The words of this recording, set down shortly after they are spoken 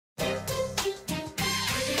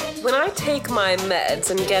When I take my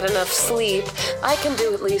meds and get enough sleep, I can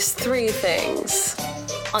do at least 3 things.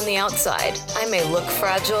 On the outside, I may look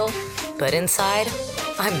fragile, but inside,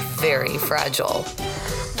 I'm very fragile.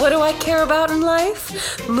 What do I care about in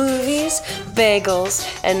life? Movies, bagels,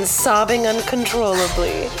 and sobbing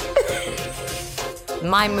uncontrollably.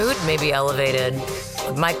 My mood may be elevated,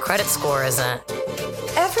 but my credit score isn't.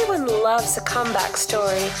 Everyone loves a comeback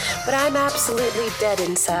story, but I'm absolutely dead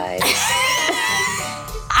inside.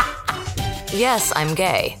 Yes, I'm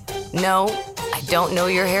gay. No, I don't know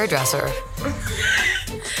your hairdresser.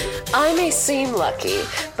 I may seem lucky,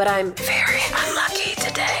 but I'm very unlucky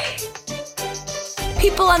today.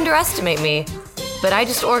 People underestimate me, but I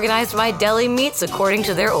just organized my deli meats according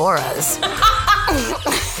to their auras.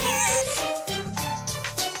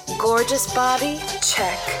 Gorgeous body?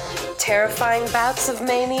 Check. Terrifying bouts of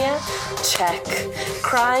mania? Check.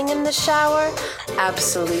 Crying in the shower?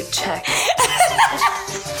 Absolute check.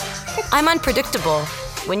 I'm unpredictable.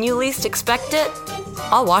 When you least expect it,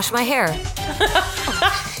 I'll wash my hair.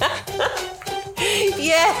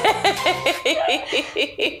 Yay!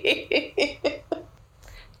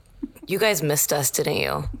 You guys missed us, didn't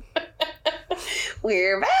you?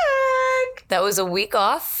 We're back. That was a week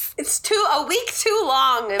off. It's a week too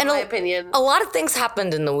long, in my opinion. A lot of things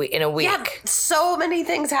happened in a week. Yeah, so many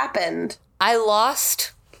things happened. I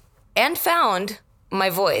lost and found my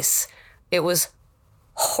voice. It was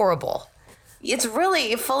horrible. It's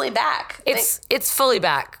really fully back. It's fully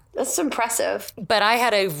back. That's impressive. But I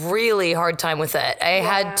had a really hard time with it. I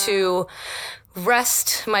had to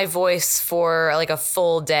rest my voice for like a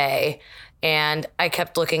full day. And I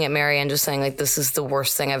kept looking at Mary and just saying, like, this is the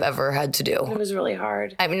worst thing I've ever had to do. It was really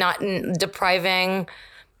hard. I'm not depriving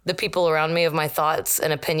the people around me of my thoughts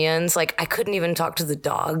and opinions. Like, I couldn't even talk to the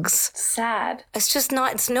dogs. Sad. It's just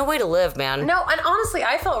not, it's no way to live, man. No, and honestly,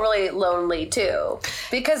 I felt really lonely too.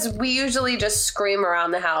 Because we usually just scream around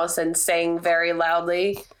the house and sing very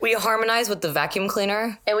loudly. We harmonize with the vacuum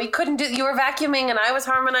cleaner. And we couldn't do, you were vacuuming and I was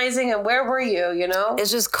harmonizing, and where were you, you know? It's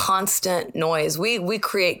just constant noise. We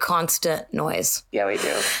create constant noise. Yeah, we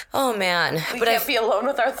do. Oh, man. We can't be alone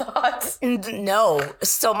with our thoughts. No.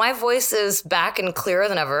 So my voice is back and clearer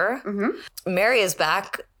than ever. Mm-hmm. Mary is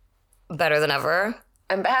back better than ever.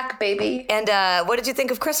 I'm back, baby. And what did you think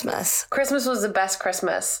of Christmas? Christmas was the best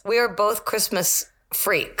Christmas. We are both Christmas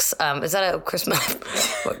freaks. Is that a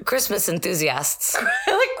Christmas enthusiasts?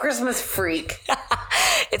 I like Christmas freak.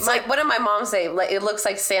 It's like, what did my mom say? Like, it looks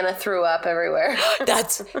like Santa threw up everywhere.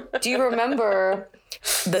 Do you remember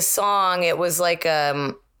the song? It was like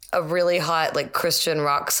a really hot like Christian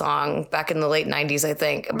rock song back in the late 90s, I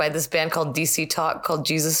think, by this band called DC Talk called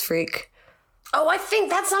Jesus Freak. Oh, I think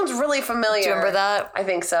that sounds really familiar. Do you remember that? I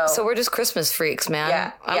think so. So we're just Christmas freaks, man.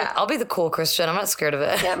 Yeah, I'll be the cool Christian. I'm not scared of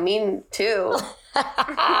it. Yeah, me too.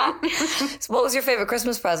 So what was your favorite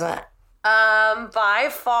Christmas present? By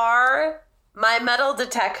far, my metal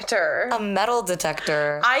detector. A metal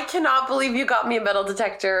detector. I cannot believe you got me a metal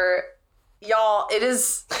detector. Y'all,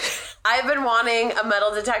 I've been wanting a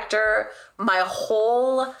metal detector my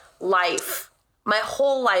whole life. My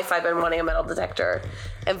whole life I've been wanting a metal detector.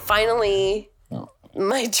 And finally,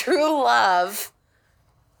 my true love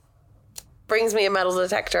brings me a metal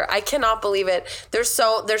detector. I cannot believe it. There's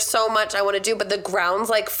so much I want to do, but the ground's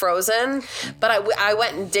like frozen. But I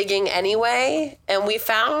went digging anyway, and we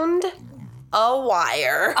found a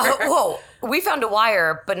wire. Whoa. We found a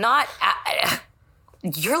wire, but not...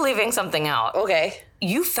 You're leaving something out. Okay.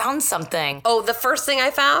 You found something. Oh, the first thing I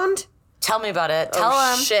found? Tell me about it. Tell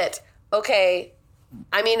him. Shit. Okay.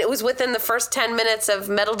 I mean, it was within the first 10 minutes of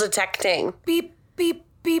metal detecting. Beep, beep,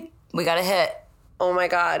 beep. We got a hit. Oh my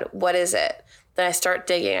God. What is it? Then I start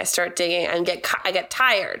digging. I get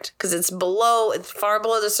tired because it's far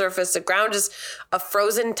below the surface. The ground is a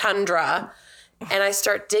frozen tundra. And I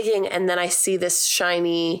start digging, and then I see this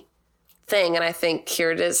shiny thing, and I think, here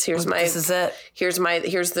it is. This is it. Here's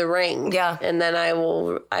the ring. Yeah. And then I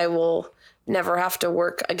will never have to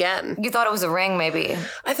work again. You thought it was a ring, maybe.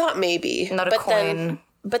 I thought maybe. Not a coin.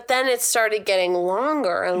 But then it started getting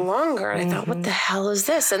longer and longer, and I thought, what the hell is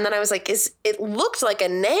this? And then I was like, it looked like a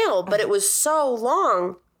nail, but it was so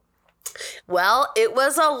long. Well, it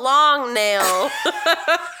was a long nail.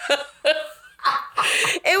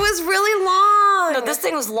 It was really long. No, this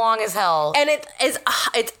thing was long as hell. And it's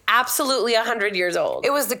absolutely 100 years old.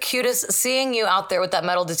 It was the cutest seeing you out there with that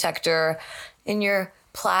metal detector in your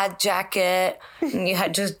plaid jacket, and you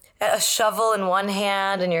had just a shovel in one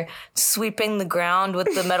hand and you're sweeping the ground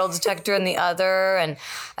with the metal detector in the other. And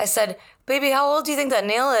I said, baby, how old do you think that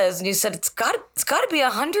nail is? And you said, it's got to be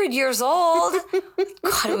 100 years old.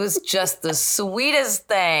 God, it was just the sweetest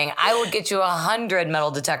thing. I would get you 100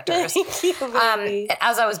 metal detectors. Thank you, baby.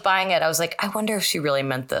 As I was buying it, I was like, I wonder if she really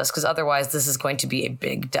meant this, because otherwise this is going to be a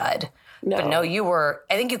big dud. No. But no,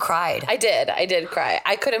 I think you cried. I did cry.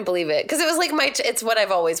 I couldn't believe it. Because it was like it's what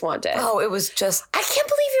I've always wanted. Oh, it was just... I can't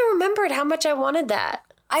believe you remembered how much I wanted that.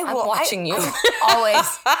 I'm watching you.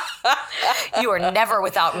 Always. You are never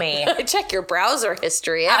without me. I check your browser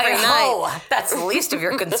history every night. That's the least of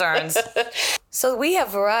your concerns. So we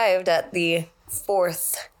have arrived at the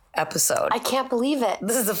 4th episode. I can't believe it.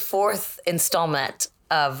 This is the 4th installment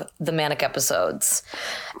of the Manic episodes.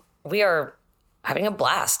 We are having a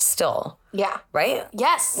blast still. Yeah. Right?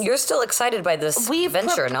 Yes. You're still excited by this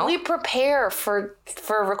venture, no? We prepare for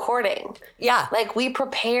recording. Yeah. Like, we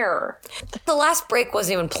prepare. The last break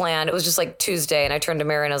wasn't even planned. It was just like Tuesday, and I turned to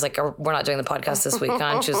Mary and I was like, we're not doing the podcast this week, huh?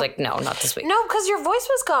 And she was like, no, not this week. No, because your voice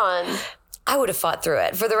was gone. I would have fought through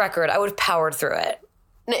it. For the record, I would have powered through it.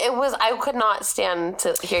 I could not stand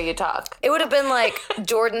to hear you talk. It would have been like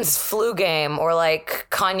Jordan's flu game, or like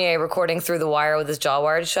Kanye recording Through the Wire with his jaw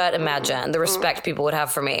wired shut. Imagine the respect people would have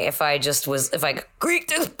for me if I creaked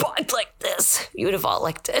this pod like this. You would have all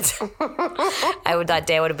liked it. That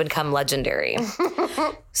day would have become legendary.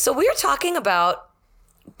 So we are talking about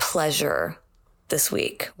pleasure this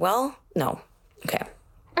week. Well, no. Okay.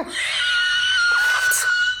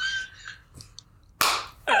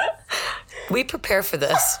 We prepare for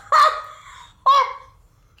this.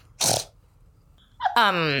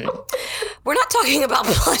 We're not talking about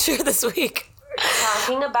pleasure this week. We're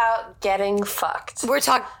talking about getting fucked. We're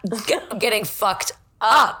getting fucked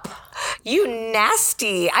up. You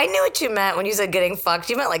nasty. I knew what you meant when you said getting fucked.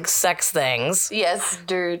 You meant like sex things. Yes,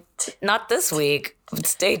 dirt. Not this week.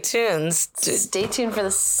 Stay tuned. Stay tuned for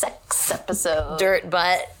the sex episode. Dirt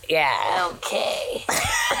butt. Yeah. Okay.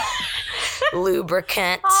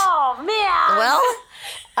 Lubricant. Oh, man.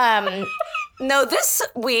 Well, no, this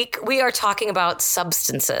week we are talking about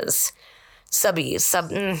substances. Subbies.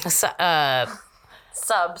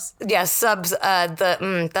 Subs. Yeah, subs.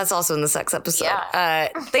 That's also in the sex episode. Yeah.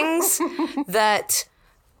 Things that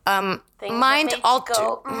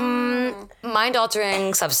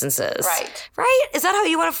mind-altering substances. Right? Is that how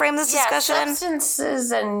you want to frame this discussion?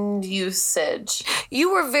 Substances and usage.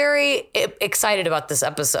 You were very excited about this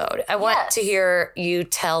episode. I want to hear you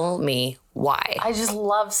tell me why. I just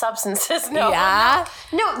love substances. No, yeah?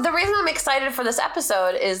 No, the reason I'm excited for this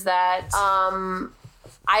episode is that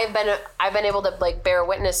I've been able to like bear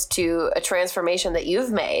witness to a transformation that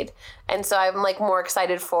you've made. And so I'm like more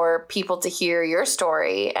excited for people to hear your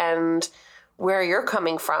story and where you're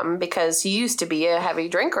coming from, because you used to be a heavy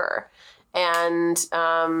drinker and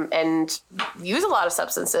use a lot of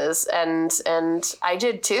substances, and I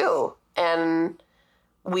did too. And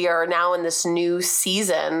we are now in this new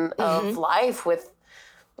season of life with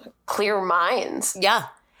clear minds. Yeah.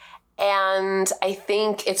 And I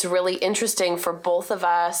think it's really interesting for both of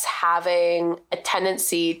us having a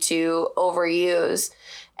tendency to overuse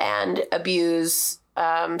and abuse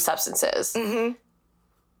substances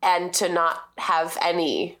and to not have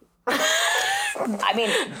any. I mean,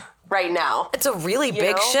 right now. It's a really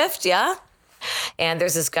big shift, yeah? And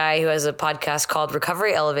there's this guy who has a podcast called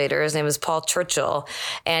Recovery Elevator. His name is Paul Churchill.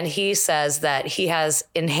 And he says that he has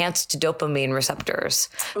enhanced dopamine receptors,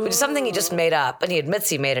 which is something he just made up. And he admits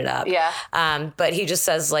he made it up. Yeah. But he just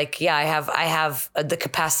says, like, yeah, I have the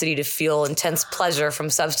capacity to feel intense pleasure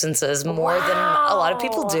from substances more than a lot of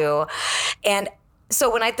people do. And so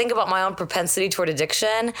when I think about my own propensity toward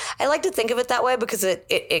addiction, I like to think of it that way because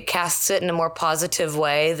it casts it in a more positive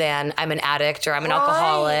way than I'm an addict or I'm an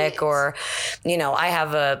alcoholic or, I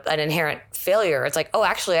have an inherent failure. It's like, oh,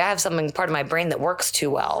 actually, I have something part of my brain that works too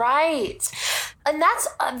well. Right. And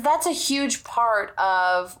that's a huge part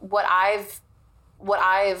of what I've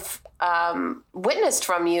witnessed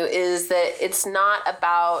from you is that it's not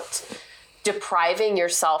about depriving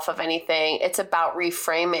yourself of anything. It's about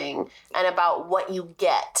reframing and about what you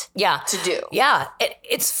get to do. Yeah.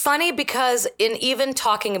 It's funny because in even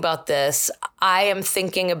talking about this, I am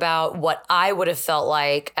thinking about what I would have felt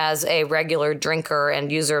like as a regular drinker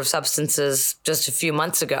and user of substances just a few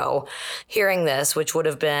months ago, hearing this, which would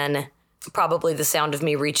have been probably the sound of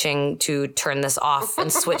me reaching to turn this off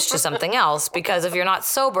and switch to something else. Because if you're not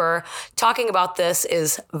sober, talking about this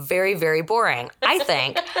is very, very boring, I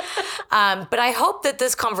think. But I hope that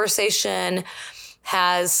this conversation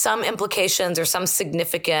has some implications or some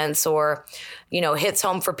significance or, hits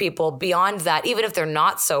home for people beyond that, even if they're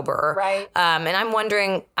not sober. Right. And I'm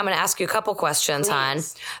wondering, I'm going to ask you a couple questions, hon.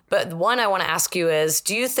 But one I want to ask you is,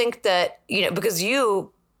 do you think that, because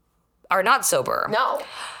you are not sober. No.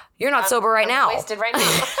 You're not sober right now. Wasted right now.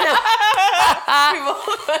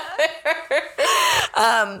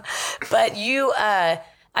 But you,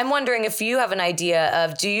 I'm wondering if you have an idea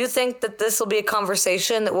of, do you think that this will be a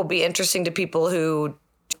conversation that will be interesting to people who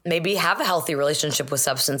maybe have a healthy relationship with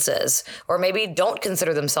substances, or maybe don't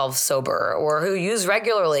consider themselves sober, or who use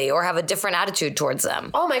regularly, or have a different attitude towards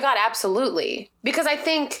them? Oh my God, absolutely. Because I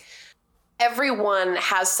think everyone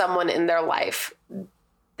has someone in their life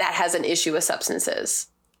that has an issue with substances.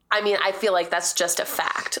 I mean, I feel like that's just a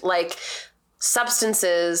fact. Like,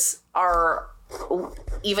 substances are,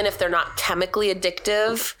 even if they're not chemically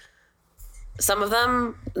addictive, some of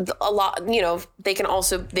them, a lot, they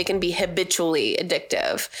can be habitually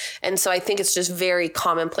addictive. And so I think it's just very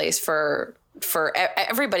commonplace for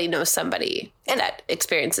everybody knows somebody that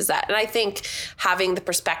experiences that. And I think having the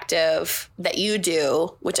perspective that you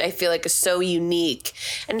do, which I feel like is so unique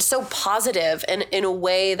and so positive, and in a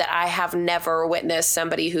way that I have never witnessed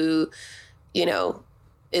somebody who,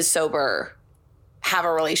 is sober have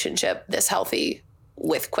a relationship this healthy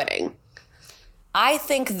with quitting. I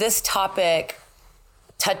think this topic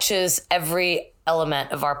touches every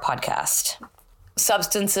element of our podcast.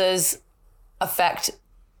 Substances affect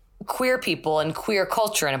queer people and queer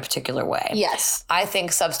culture in a particular way. Yes. I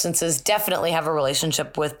think substances definitely have a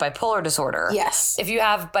relationship with bipolar disorder. Yes. If you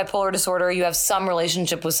have bipolar disorder, you have some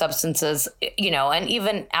relationship with substances, and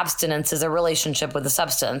even abstinence is a relationship with a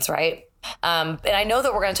substance, right? And I know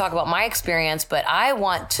that we're going to talk about my experience, but I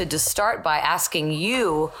want to just start by asking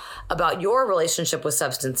you about your relationship with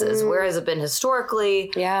substances. Where has it been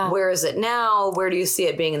historically? Yeah. Where is it now? Where do you see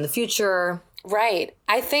it being in the future? Right.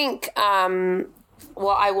 I think,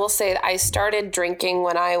 I will say that I started drinking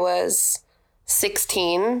when I was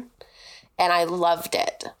 16, and I loved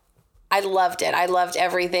it. I loved it. I loved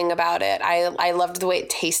everything about it. I loved the way it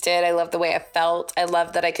tasted. I loved the way I felt. I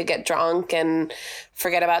loved that I could get drunk and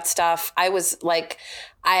forget about stuff. I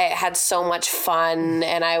had so much fun,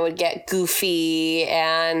 and I would get goofy,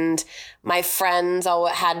 and my friends all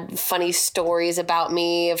had funny stories about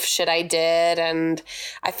me of shit I did, and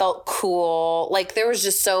I felt cool. Like, there was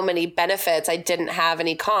just so many benefits. I didn't have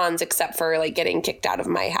any cons except for getting kicked out of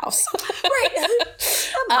my house. Right.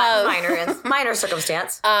 Minor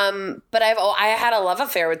circumstance. But I had a love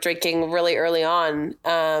affair with drinking really early on.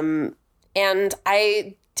 And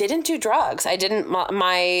I didn't do drugs. I didn't,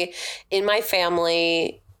 in my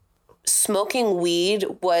family, smoking weed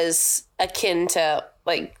was akin to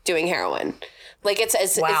doing heroin.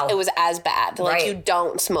 It was as bad. Right. You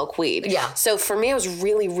don't smoke weed. Yeah. So for me, I was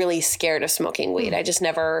really, really scared of smoking weed. I just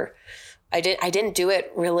never, I didn't do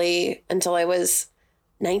it really until I was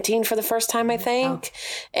 19 for the first time, I think.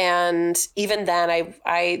 Oh. And even then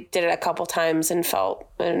I did it a couple times and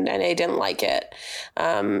and I didn't like it.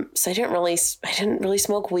 So I didn't really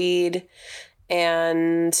smoke weed,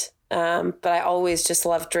 but I always just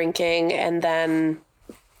loved drinking. And then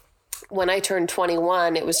when I turned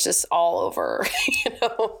 21, it was just all over,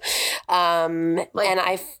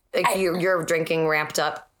 your drinking ramped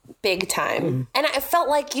up big time. Mm. And I felt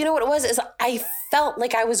like, what it was, is I felt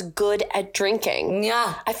like I was good at drinking.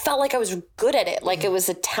 Yeah. I felt like I was good at it. Like it was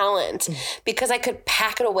a talent because I could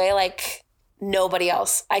pack it away like nobody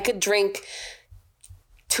else. I could drink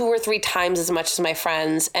 2 or 3 times as much as my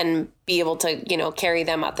friends and be able to, carry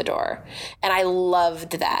them out the door. And I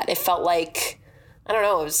loved that. It felt like, I don't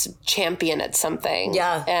know, I was a champion at something.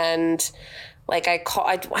 Yeah. And I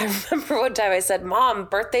remember one time I said, Mom,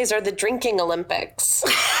 birthdays are the drinking Olympics.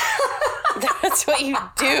 That's what you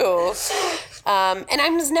do. And I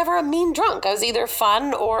was never a mean drunk. I was either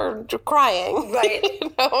fun or crying. Right.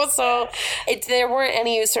 So there weren't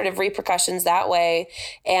any sort of repercussions that way.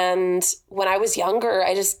 And when I was younger,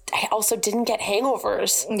 I also didn't get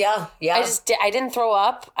hangovers. Yeah. Yeah. I didn't throw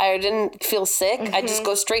up. I didn't feel sick. Mm-hmm. I just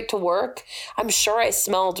go straight to work. I'm sure I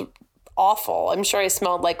smelled awful. I'm sure I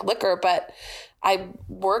smelled like liquor, but I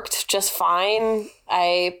worked just fine.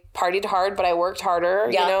 I partied hard, but I worked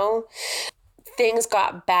harder, Things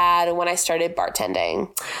got bad when I started bartending.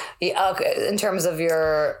 Yeah, okay. In terms of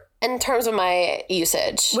my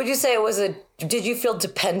usage. Would you say did you feel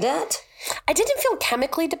dependent? I didn't feel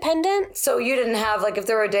chemically dependent. So you didn't have, if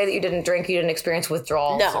there were a day that you didn't drink, you didn't experience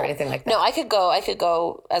withdrawals or anything like that? No, I could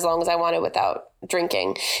go as long as I wanted without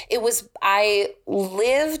drinking.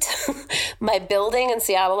 My building in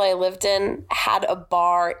Seattle I lived in had a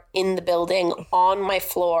bar in the building on my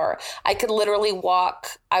floor. I could literally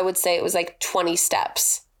walk, I would say it was 20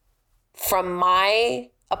 steps from my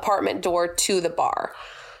apartment door to the bar.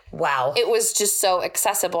 Wow. It was just so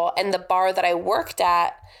accessible. And the bar that I worked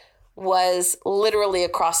at was literally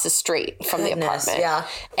across the street from the apartment. Yeah.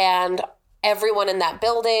 And everyone in that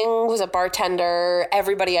building was a bartender.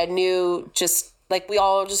 Everybody I knew just like we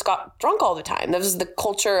all just got drunk all the time. That was the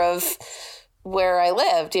culture of where I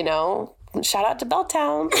lived, you know. Shout out to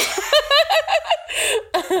Belltown.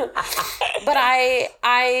 But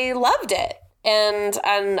I loved it. And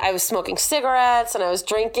I was smoking cigarettes and I was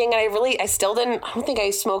drinking, and I don't think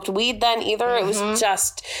I smoked weed then either. It was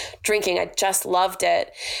just drinking. I just loved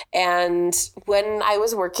it. And when I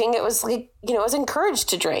was working, it was like, you know, I was encouraged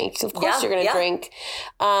to drink. Of course you're going to drink.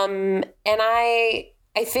 And I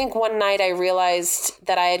think one night I realized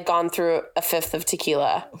that I had gone through a fifth of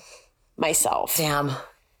tequila myself. Damn.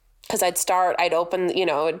 Because I'd start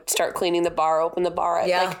cleaning the bar, open the bar at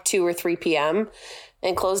like 2 or 3 p.m.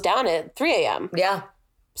 and close down at 3 a.m. Yeah.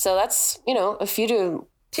 So that's, you know, if you do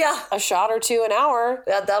a shot or two an hour.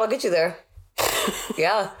 That'll get you there.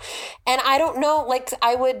 Yeah. And I don't know, like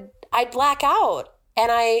I'd black out.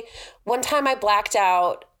 And one time I blacked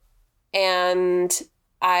out, and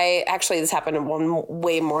this happened on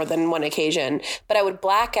way more than one occasion, but I would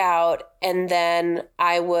black out and then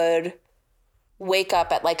I would wake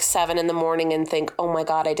up at like 7 a.m. and think, oh my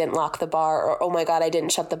God, I didn't lock the bar, or oh my God, I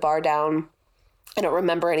didn't shut the bar down. I don't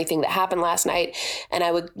remember anything that happened last night. And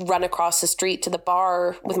I would run across the street to the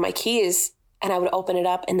bar with my keys, and I would open it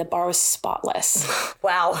up and the bar was spotless.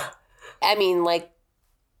 Wow. I mean, like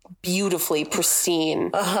beautifully pristine.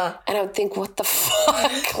 And I would think, what the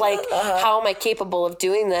fuck? Like, how am I capable of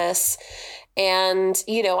doing this? And,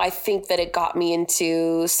 you know, I think that it got me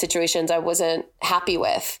into situations I wasn't happy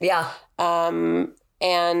with. Yeah.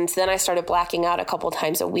 And then I started blacking out a couple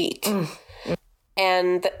times a week.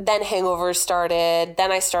 And then hangovers started.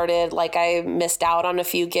 Then I missed out on a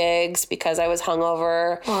few gigs because I was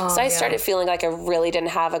hungover. So I started feeling like I really didn't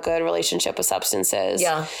have a good relationship with substances.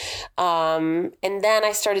 Yeah. And then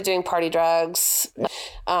I started doing party drugs.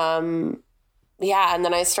 And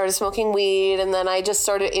then I started smoking weed, and then I just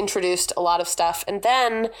sort of introduced a lot of stuff. And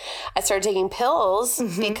then I started taking pills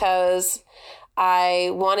because I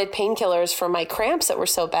wanted painkillers for my cramps that were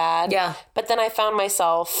so bad. Yeah. But then I found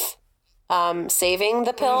myself saving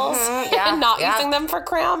the pills and not using them for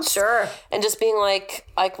cramps. Sure. And just being like,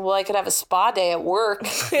 well, I could have a spa day at work.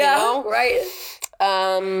 You know? Right.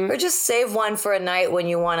 Or just save one for a night when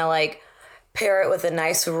you want to like pair it with a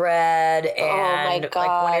nice red and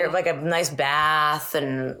like a nice bath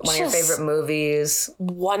and one of your favorite movies.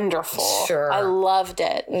 Wonderful. Sure. I loved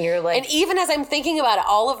it. And you're like, and even as I'm thinking about it,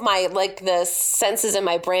 all of my like the senses in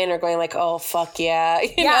my brain are going like, oh fuck yeah.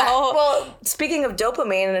 You know? Well, speaking of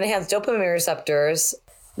dopamine and enhanced dopamine receptors,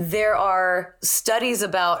 there are studies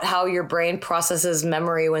about how your brain processes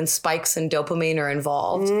memory when spikes in dopamine are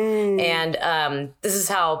involved. And this is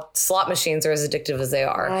how slot machines are as addictive as they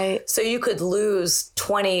are. Right. So you could lose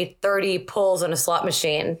 20, 30 pulls on a slot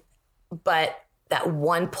machine, but that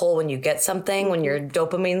one pull when you get something, when your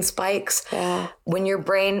dopamine spikes, when your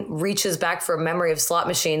brain reaches back for a memory of slot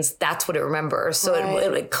machines, that's what it remembers. So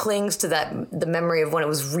it clings to the memory of when it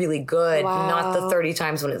was really good, not the 30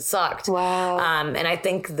 times when it sucked. Wow. And I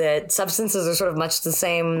think that substances are sort of much the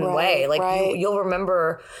same way. Like you'll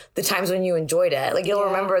remember the times when you enjoyed it. Like you'll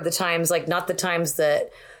remember the times, like not the times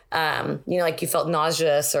that like you felt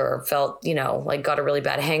nauseous or felt, like got a really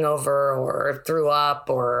bad hangover or threw up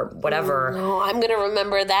or whatever. No, I'm going to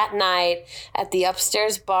remember that night at the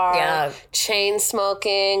upstairs bar, chain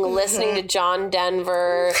smoking, listening to John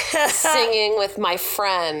Denver, singing with my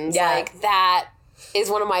friends. Yeah. Like that is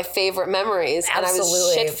one of my favorite memories. Absolutely.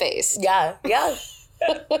 And I was shit-faced. Yeah, yeah.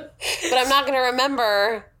 But I'm not going to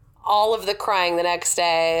remember all of the crying the next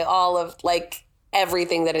day, all of like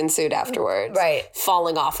everything that ensued afterwards. Right.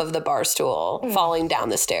 Falling off of the bar stool, falling down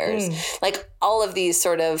the stairs. Like all of these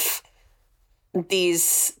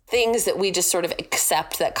these things that we just sort of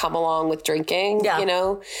accept that come along with drinking, you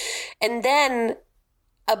know? And then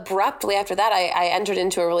abruptly after that, I entered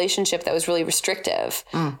into a relationship that was really restrictive.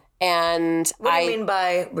 And what do you mean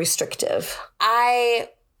by restrictive?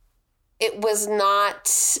 It was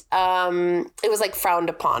not, it was like frowned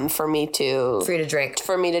upon for me to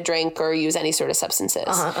drink or use any sort of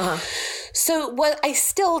substances. So what I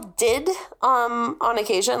still did, on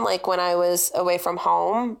occasion, like when I was away from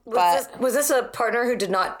home, was this a partner who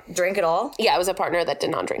did not drink at all? Yeah, it was a partner that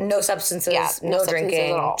did not drink. No substances, no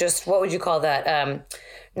drinking, at all. Just, what would you call that?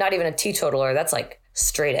 Not even a teetotaler. That's like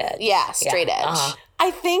straight edge. Yeah, straight edge.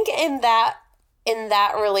 I think in that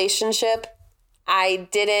relationship, I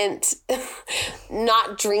didn't,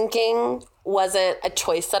 not drinking wasn't a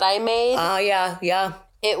choice that I made. Yeah.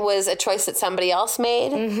 It was a choice that somebody else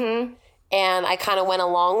made. And I kind of went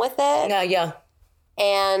along with it. Yeah.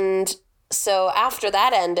 And So after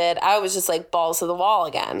that ended, I was just like balls to the wall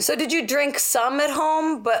again. So did you drink some at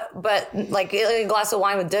home, but like a glass of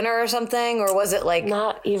wine with dinner or something? Or was it like...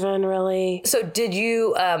 Not even really. So did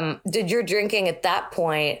your drinking at that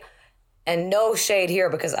point, and no shade here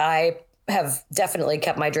because I have definitely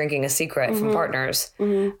kept my drinking a secret from partners.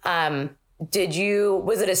 Was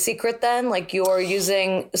it a secret then? Like you're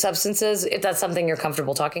using substances, if that's something you're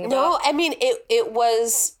comfortable talking about? No, I mean, it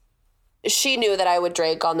was, she knew that I would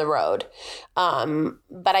drink on the road.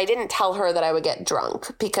 But I didn't tell her that I would get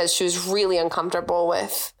drunk because she was really uncomfortable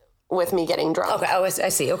with me getting drunk. Okay. Oh, I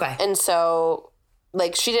see. Okay. And so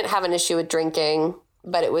like, she didn't have an issue with drinking,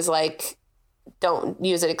 but it was like, don't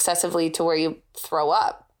use it excessively to where you throw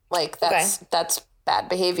up. Like that's bad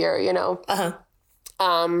behavior, you know?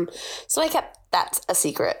 So I kept that a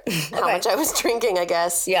secret, how much I was drinking, I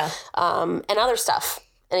guess. Yeah. And other stuff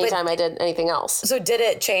anytime I did anything else. So did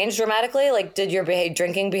it change dramatically? Like did your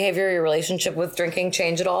drinking behavior, your relationship with drinking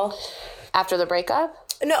change at all? After the breakup?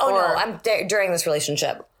 No, I'm during this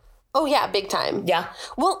relationship. Oh yeah, big time. Yeah.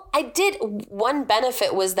 Well, one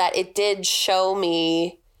benefit was that it did show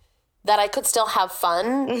me that I could still have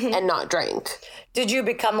fun and not drink. Did you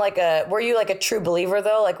become were you like a true believer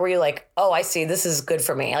though? Like, were you like, oh, I see, this is good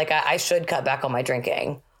for me. Like, I should cut back on my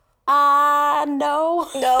drinking. No.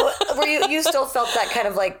 No? Were you still felt that kind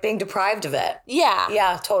of like being deprived of it? Yeah.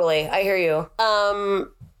 Yeah, totally. I hear you.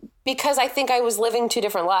 Because I think I was living two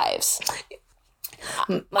different lives.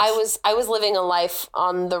 I was living a life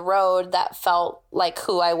on the road that felt like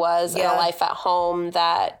who I was, and a life at home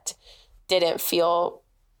that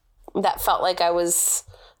felt like I was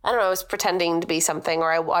pretending to be something, or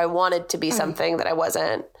I wanted to be something that I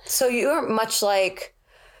wasn't. So you are much like,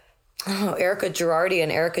 I don't know, Erica Girardi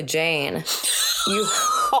and Erica Jane.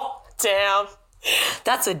 Oh, damn.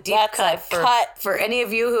 That's a deep cut for any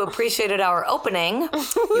of you who appreciated our opening.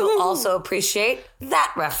 You'll also appreciate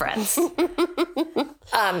that reference.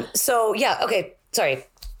 So yeah, okay. Sorry.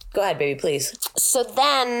 Go ahead, baby, please. So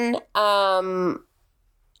then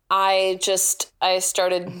I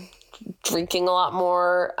started drinking a lot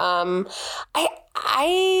more. A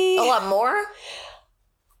lot more?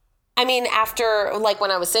 I mean, after, like,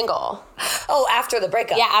 when I was single. Oh, after the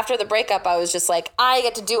breakup. Yeah, after the breakup, I was just like, I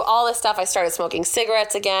get to do all this stuff. I started smoking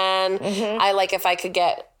cigarettes again. I like, if I could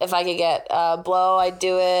get blow, I'd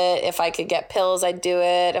do it. If I could get pills, I'd do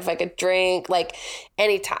it. If I could drink, like,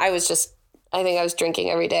 anytime. I think I was drinking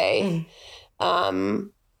every day. And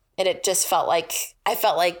it just felt like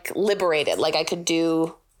liberated, like I could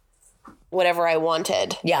do whatever I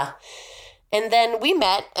wanted. Yeah. And then we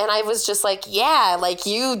met, and I was just like, yeah, like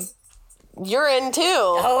you're in too.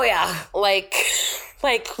 Oh yeah. Like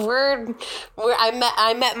I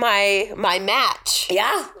met my match.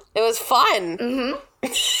 Yeah. It was fun.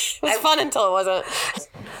 It was fun until it wasn't.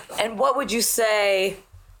 And what would you say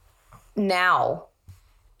now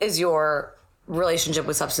is your relationship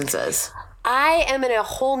with substances? I am in a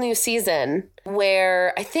whole new season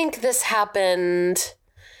where I think this happened.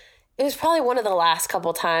 It was probably one of the last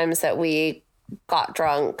couple times that we got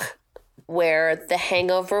drunk where the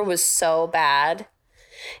hangover was so bad.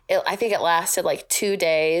 I think it lasted like 2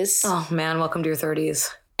 days. Oh man, welcome to your 30s.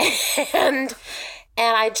 And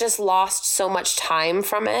I just lost so much time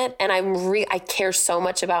from it. And I care so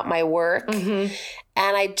much about my work. And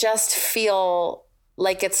I just feel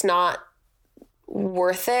like it's not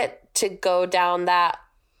worth it to go down that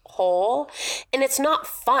hole. And it's not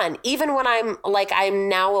fun. Even when I'm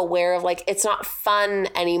now aware of like, it's not fun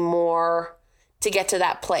anymore to get to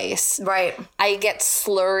that place. Right. I get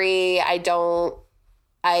slurry.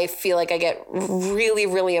 I feel like I get really,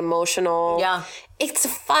 really emotional. Yeah. It's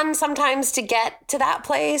fun sometimes to get to that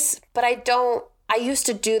place, but I used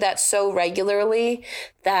to do that so regularly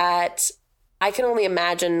that I can only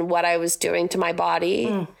imagine what I was doing to my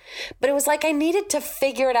body. But it was like I needed to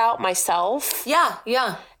figure it out myself. Yeah,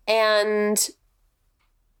 yeah. And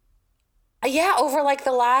yeah, over like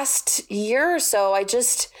the last year or so, I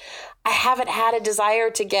haven't had a desire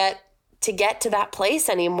to get to that place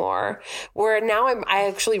anymore, where now I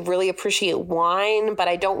actually really appreciate wine, but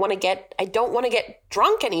I don't want to get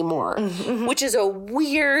drunk anymore, which is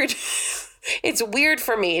it's weird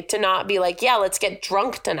for me to not be like, yeah, let's get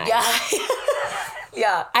drunk tonight. Yeah.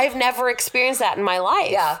 Yeah. I've never experienced that in my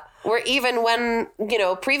life. Yeah. Where even when,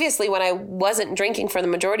 previously when I wasn't drinking for the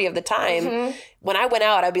majority of the time, when I went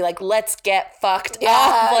out, I'd be like, let's get fucked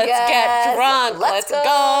up. Let's get drunk. Let's go.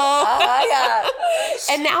 Yeah.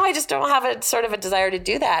 And now I just don't have a sort of a desire to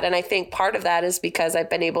do that. And I think part of that is because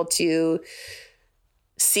I've been able to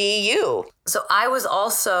see you. So I was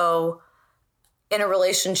also in a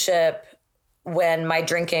relationship when my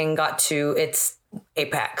drinking got to its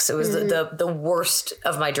apex. It was the worst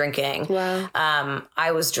of my drinking. Wow.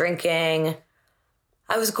 I was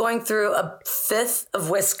going through a fifth of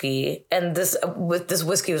whiskey, and this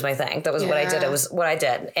whiskey was my thing. That was what I did. It was what I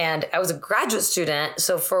did. And I was a graduate student,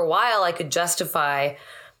 so for a while I could justify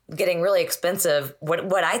getting really expensive,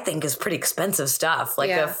 what I think is pretty expensive stuff, like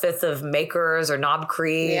a fifth of Makers or Knob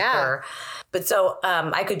Creek. But so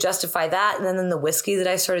I could justify that. And then the whiskey that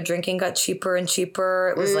I started drinking got cheaper and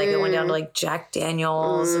cheaper. It was like, it went down to like Jack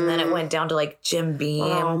Daniels, and then it went down to like Jim Beam.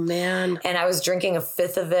 Oh, man. And I was drinking a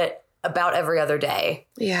fifth of it about every other day.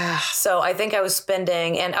 Yeah. So I think I was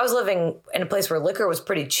spending, and I was living in a place where liquor was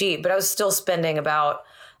pretty cheap, but I was still spending about,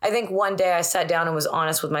 I think one day I sat down and was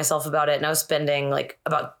honest with myself about it, and I was spending like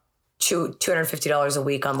about $250 a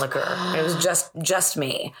week on liquor. And it was just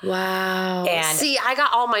me. Wow. And see, I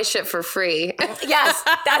got all my shit for free. yes,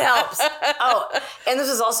 that helps. Oh, and this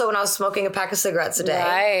was also when I was smoking a pack of cigarettes a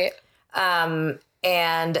day. Right. I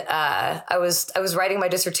was writing my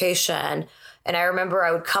dissertation, and I remember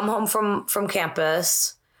I would come home from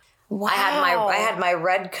campus. Wow. I had my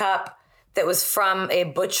red cup that was from a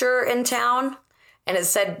butcher in town, and it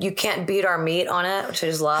said "You can't beat our meat" on it, which I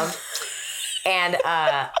just loved. And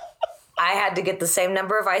I had to get the same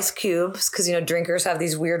number of ice cubes because, you know, drinkers have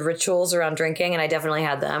these weird rituals around drinking, and I definitely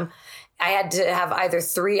had them. I had to have either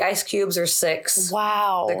 3 ice cubes or 6.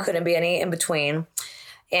 Wow. There couldn't be any in between.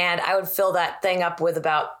 And I would fill that thing up with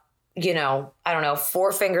about, you know, I don't know,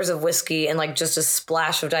 4 fingers of whiskey and like just a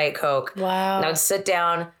splash of Diet Coke. Wow. And I would sit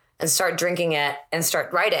down and start drinking it and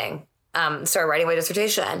start writing my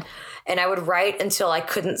dissertation. And I would write until I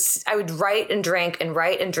couldn't, I would write and drink and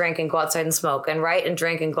go outside and smoke and write and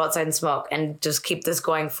drink and go outside and smoke and just keep this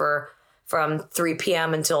going from 3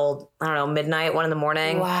 p.m. until, I don't know, midnight, 1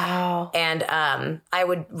 a.m. Wow. And I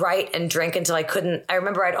would write and drink until I couldn't. I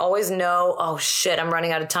remember I'd always know, oh shit, I'm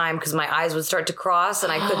running out of time, because my eyes would start to cross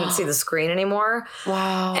and I couldn't see the screen anymore.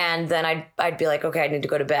 Wow. And then I'd be like, okay, I need to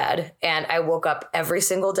go to bed. And I woke up every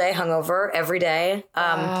single day hungover, every day.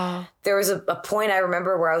 Wow. There was a point I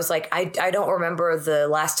remember where I was like, I don't remember the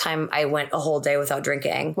last time I went a whole day without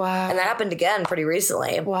drinking. Wow. And that happened again pretty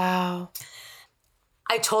recently. Wow.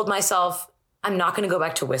 I told myself, I'm not going to go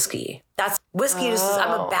back to whiskey. Whiskey.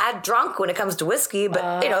 I'm a bad drunk when it comes to whiskey,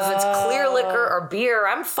 but you know, if it's clear liquor or beer,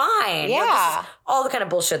 I'm fine. Yeah. You know, this is all the kind of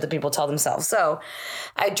bullshit that people tell themselves. So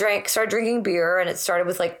I started drinking beer, and it started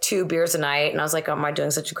with like 2 beers a night. And I was like, oh, am I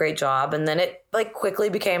doing such a great job? And then it like quickly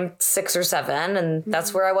became 6 or 7. And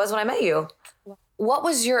that's where I was when I met you. What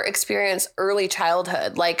was your experience early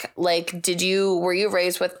childhood? Like were you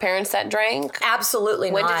raised with parents that drank?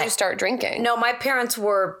 Absolutely When not. did you start drinking? No, my parents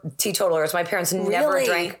were teetotalers. My parents never Really?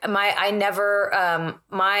 drank.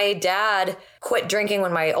 My dad quit drinking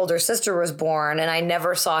when my older sister was born, and I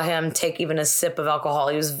never saw him take even a sip of alcohol.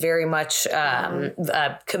 He was very much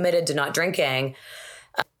committed to not drinking.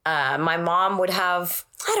 My mom would have,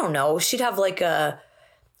 I don't know, she'd have like a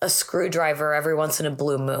screwdriver every once in a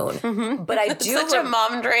blue moon. Mm-hmm. But I do Such a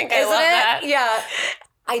mom drink. I Isn't love it? that. Yeah.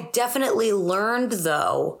 I definitely learned,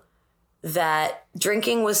 though, that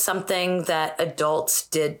drinking was something that adults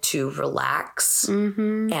did to relax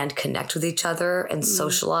and connect with each other and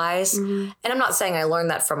socialize. And I'm not saying I learned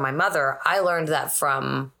that from my mother. I learned that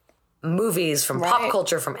from movies, from pop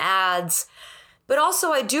culture, from ads. But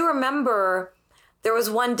also I do remember there was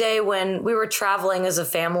one day when we were traveling as a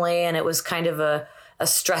family, and it was kind of a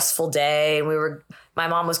stressful day, and my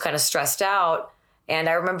mom was kind of stressed out. And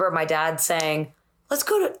I remember my dad saying, let's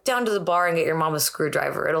go down to the bar and get your mom a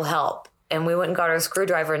screwdriver. It'll help. And we went and got her a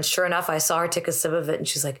screwdriver, and sure enough, I saw her take a sip of it, and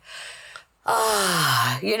she's like,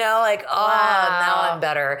 now I'm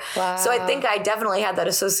better. Wow. So I think I definitely had that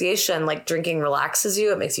association, like drinking relaxes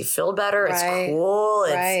you. It makes you feel better. It's cool.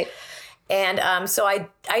 And so I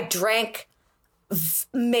drank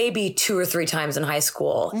maybe 2 or 3 times in high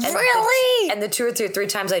school. Really? And the 2 or 3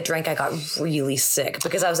 times I drank, I got really sick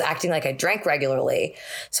because I was acting like I drank regularly.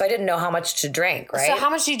 So I didn't know how much to drink, right? So how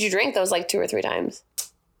much did you drink those like 2 or 3 times?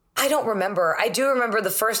 I don't remember. I do remember the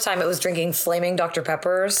first time it was drinking flaming Dr.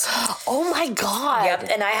 Peppers. Oh my God. Yep.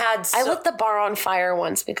 And I lit the bar on fire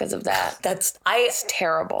once because of that. It's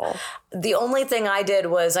terrible. The only thing I did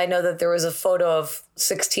was, I know that there was a photo of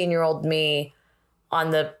 16-year-old me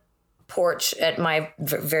on the porch at my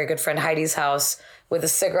very good friend Heidi's house with a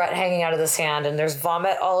cigarette hanging out of this hand, and there's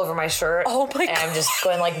vomit all over my shirt. Oh my God. And I'm just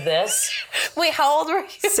going like this. Wait, how old were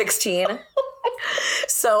you? 16.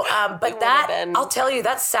 So, but I'll tell you,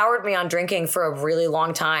 that soured me on drinking for a really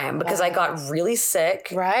long time because I got really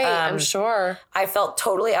sick. Right, I'm sure. I felt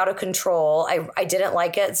totally out of control. I didn't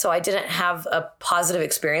like it, so I didn't have a positive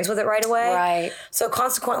experience with it right away. Right. So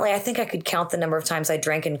consequently, I think I could count the number of times I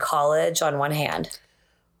drank in college on one hand.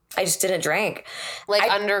 I just didn't drink.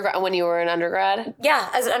 Like undergrad, when you were an undergrad? Yeah,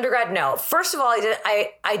 as an undergrad, no. First of all,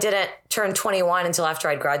 I didn't turn 21 until after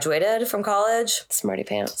I'd graduated from college. Smarty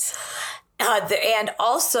pants. And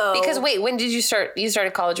also... Because wait, when did you start? You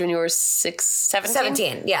started college when you were 17?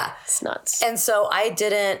 17, yeah. It's nuts. And so I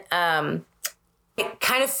didn't... I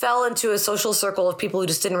kind of fell into a social circle of people who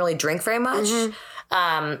just didn't really drink very much.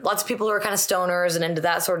 Lots of people who are kind of stoners and into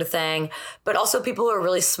that sort of thing, but also people who are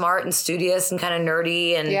really smart and studious and kind of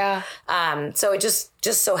nerdy. And so it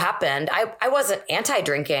just so happened. I wasn't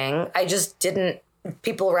anti-drinking. I just didn't,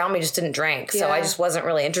 people around me just didn't drink. So I just wasn't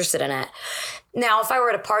really interested in it. Now, if I were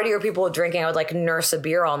at a party where people were drinking, I would like nurse a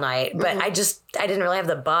beer all night, but I didn't really have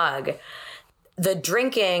the bug. The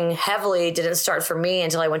drinking heavily didn't start for me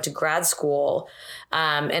until I went to grad school.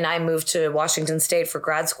 And I moved to Washington State for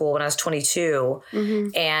grad school when I was 22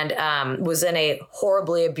 and was in a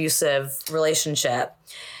horribly abusive relationship.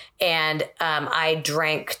 And I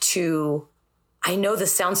drank to, I know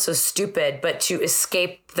this sounds so stupid, but to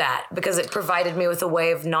escape that because it provided me with a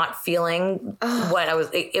way of not feeling what I was,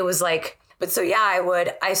 it was like, but so yeah,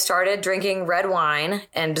 I started drinking red wine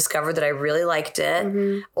and discovered that I really liked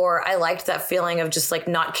it. Or I liked that feeling of just like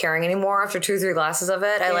not caring anymore after 2 or 3 glasses of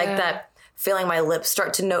it. I liked that feeling my lips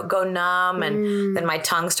start to go numb and then my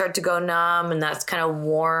tongue start to go numb. And that's kind of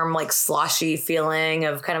warm, like sloshy feeling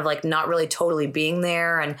of kind of like not really totally being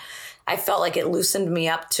there. And I felt like it loosened me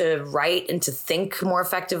up to write and to think more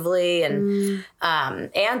effectively and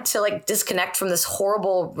to like disconnect from this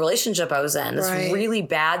horrible relationship I was in, this really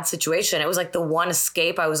bad situation. It was like the one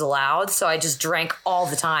escape I was allowed. So I just drank all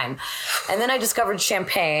the time. And then I discovered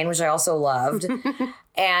champagne, which I also loved.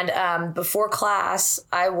 And before class,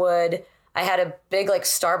 I had a big like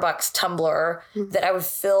Starbucks tumbler that I would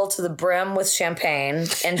fill to the brim with champagne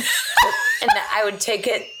and I would take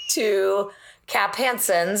it to Cap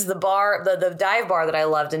Hansen's, the bar, the dive bar that I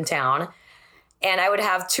loved in town. And I would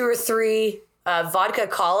have 2 or 3 vodka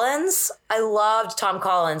Collins. I loved Tom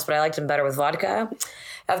Collins, but I liked him better with vodka.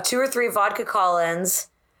 I have 2 or 3 vodka Collins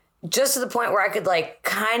just to the point where I could like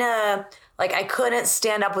kind of like I couldn't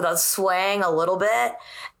stand up without swaying a little bit.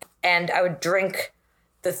 And I would drink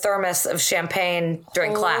the thermos of champagne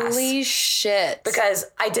during class. Holy shit. Because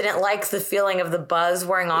I didn't like the feeling of the buzz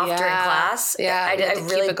wearing off during class. Yeah, I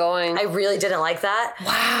really keep it going. I really didn't like that.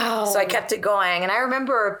 Wow. So I kept it going. And I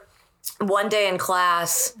remember one day in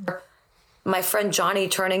class, my friend Johnny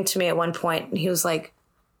turning to me at one point, and he was like,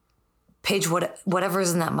 Paige,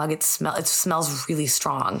 whatever's in that mug, it smells really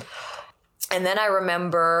strong. And then I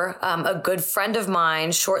remember a good friend of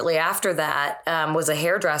mine shortly after that was a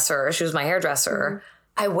hairdresser. She was my hairdresser.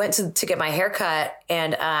 I went to get my hair cut,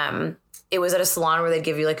 and it was at a salon where they'd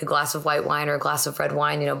give you like a glass of white wine or a glass of red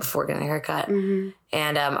wine, before getting a haircut. And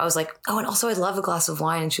I was like, oh, and also I'd love a glass of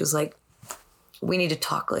wine. And she was like, we need to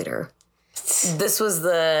talk later. This was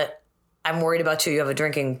the I'm worried about you have a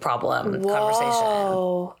drinking problem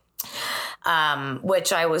conversation.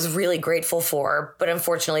 Which I was really grateful for, but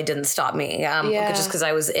unfortunately didn't stop me. Just because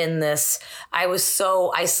I was in this, I was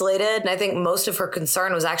so isolated. And I think most of her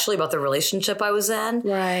concern was actually about the relationship I was in.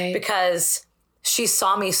 Right. Because she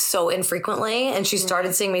saw me so infrequently and she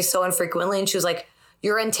started seeing me so infrequently. And she was like,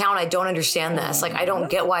 you're in town. I don't understand this. Like, I don't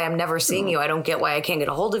get why I'm never seeing you. I don't get why I can't get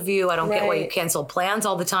a hold of you. I don't get why you cancel plans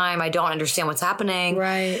all the time. I don't understand what's happening.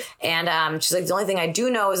 Right. And she's like, the only thing I do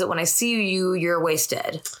know is that when I see you, you're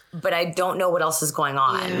wasted. But I don't know what else is going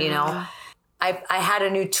on, I had a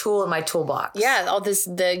new tool in my toolbox. Yeah,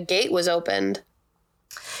 the gate was opened.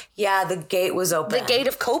 Yeah, the gate was open. The gate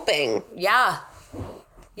of coping. Yeah.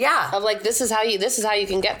 Yeah. Of like, this is how you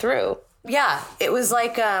can get through. Yeah. It was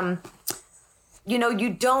like, you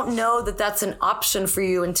don't know that that's an option for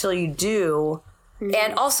you until you do.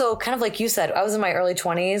 And also, kind of like you said, I was in my early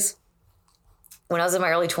 20s. When I was in my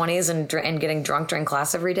early 20s and getting drunk during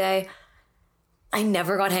class every day, I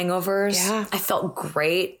never got hangovers. Yeah. I felt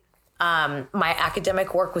great. My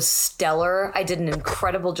academic work was stellar. I did an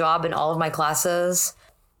incredible job in all of my classes.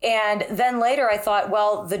 And then later I thought,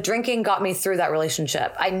 well, the drinking got me through that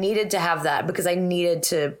relationship. I needed to have that because I needed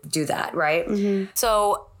to do that, right?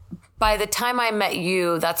 So by the time I met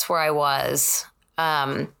you, that's where I was.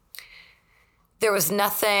 There was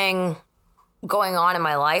nothing going on in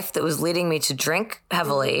my life that was leading me to drink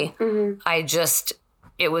heavily.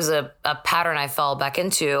 It was a pattern I fell back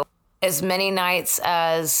into. As many nights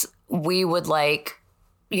as we would like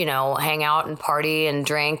hang out and party and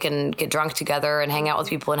drink and get drunk together and hang out with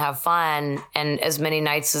people and have fun. And as many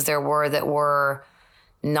nights as there were that were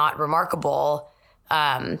not remarkable,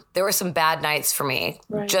 there were some bad nights for me.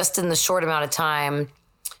 Right. Just in the short amount of time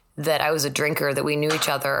that I was a drinker, that we knew each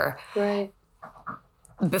other. Right.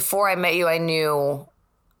 Before I met you, I knew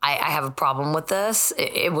I have a problem with this.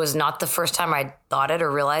 It was not the first time I thought it or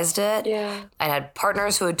realized it. Yeah. I had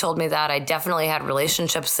partners who had told me that. I definitely had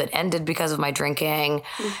relationships that ended because of my drinking.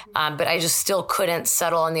 Mm-hmm. But I just still couldn't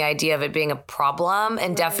settle on the idea of it being a problem,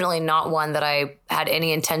 and definitely not one that I had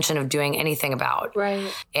any intention of doing anything about.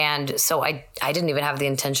 Right. And so I didn't even have the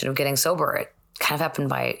intention of getting sober. It kind of happened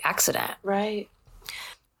by accident. Right.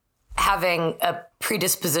 Having a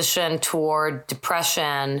predisposition toward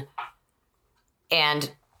depression and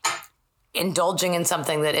indulging in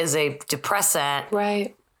something that is a depressant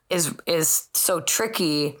is so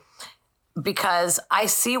tricky, because I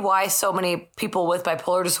see why so many people with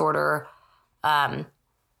bipolar disorder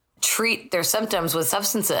treat their symptoms with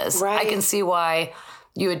substances. Right. I can see why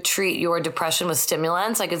you would treat your depression with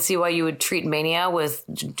stimulants. I could see why you would treat mania with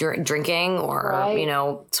drinking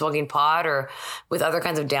or, smoking pot, or with other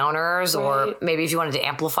kinds of downers, or maybe if you wanted to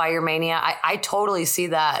amplify your mania. I totally see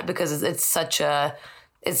that, because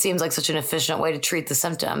it seems like such an efficient way to treat the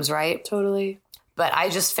symptoms, right? Totally. But I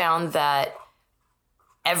just found that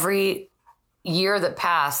every year that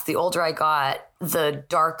passed, the older I got, the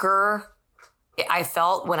darker I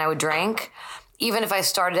felt when I would drink. Even if I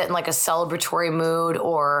started it in like a celebratory mood,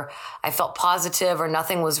 or I felt positive or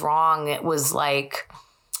nothing was wrong, it was like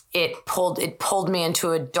it pulled me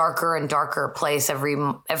into a darker and darker place every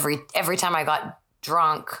time I got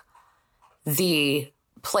drunk. The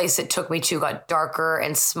place it took me to got darker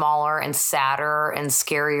and smaller and sadder and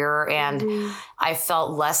scarier, and I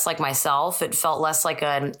felt less like myself. It felt less like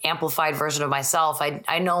an amplified version of myself.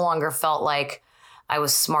 I no longer felt like I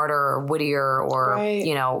was smarter or wittier or,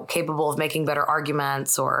 capable of making better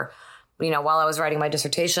arguments, or, while I was writing my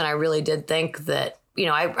dissertation, I really did think that,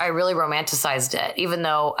 I really romanticized it, even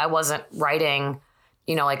though I wasn't writing,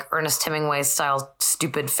 like Ernest Hemingway style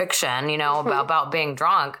stupid fiction, about being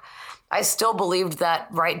drunk. I still believed that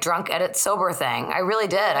write drunk, edit sober thing. I really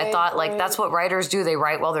did. I thought that's what writers do. They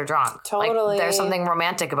write while they're drunk. Totally. There's something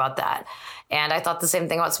romantic about that. And I thought the same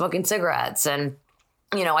thing about smoking cigarettes. And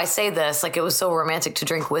I say this like it was so romantic to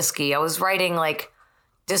drink whiskey. I was writing like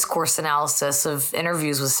discourse analysis of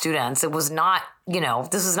interviews with students. It was not,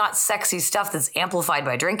 this is not sexy stuff that's amplified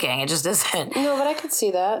by drinking. It just isn't. No, but I could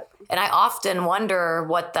see that. And I often wonder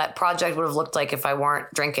what that project would have looked like if I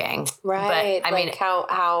weren't drinking. Right. But I mean,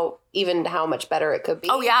 how much better it could be.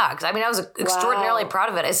 Oh yeah. Cause I mean, I was extraordinarily proud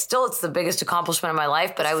of it. It's the biggest accomplishment of my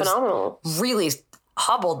life, but I was phenomenal. Really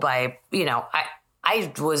hobbled by,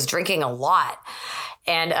 I was drinking a lot.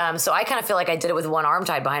 And so I kind of feel like I did it with one arm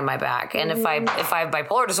tied behind my back. And if I have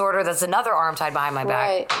bipolar disorder, that's another arm tied behind my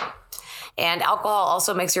back. And alcohol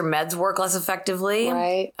also makes your meds work less effectively.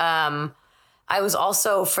 Right. I was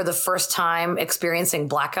also, for the first time, experiencing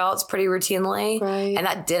blackouts pretty routinely. Right. And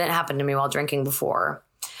that didn't happen to me while drinking before.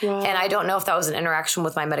 Wow. And I don't know if that was an interaction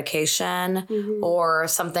with my medication or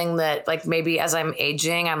something that, like, maybe as I'm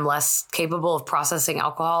aging, I'm less capable of processing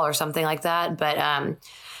alcohol or something like that. But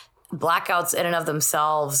blackouts in and of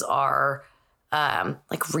themselves are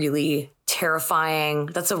like really terrifying.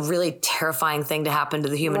 That's a really terrifying thing to happen to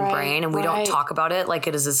the human brain. And we don't talk about it like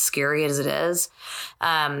it is as scary as it is.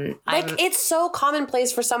 It's so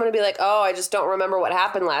commonplace for someone to be like, oh, I just don't remember what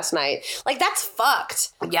happened last night. Like, that's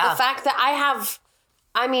fucked. Yeah. The fact that I have,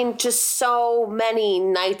 just so many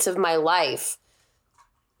nights of my life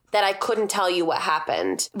that I couldn't tell you what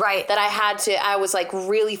happened. Right. That I was like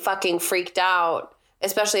really fucking freaked out.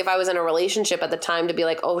 Especially if I was in a relationship at the time, to be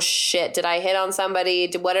like, oh shit, did I hit on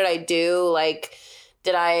somebody? What did I do? Like,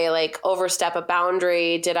 did I like overstep a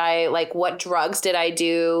boundary? Did I what drugs did I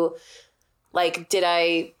do? Like,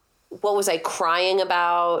 what was I crying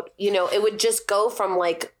about? It would just go from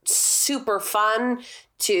like super fun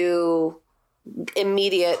to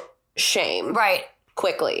immediate shame. Right.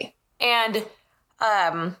 Quickly. And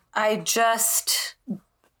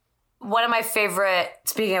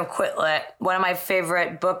speaking of Quitlet, one of my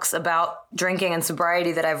favorite books about drinking and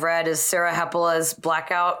sobriety that I've read is Sarah Hepela's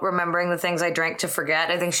Blackout, Remembering the Things I Drank to Forget.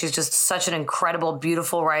 I think she's just such an incredible,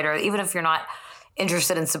 beautiful writer. Even if you're not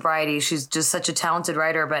interested in sobriety, she's just such a talented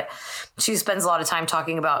writer. But she spends a lot of time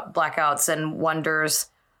talking about blackouts and wonders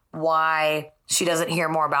why she doesn't hear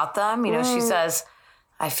more about them. She says,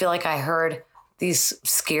 I feel like I heard these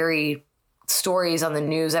scary stories on the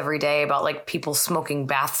news every day about like people smoking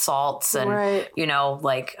bath salts and, I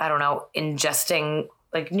don't know, ingesting,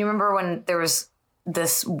 like, you remember when there was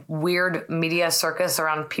this weird media circus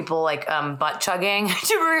around people like butt chugging. Did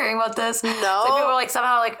you ever hearing about this? No. So people were like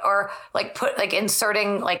somehow like or like put like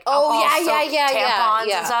inserting like yeah,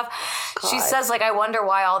 tampons and stuff. God. She says like I wonder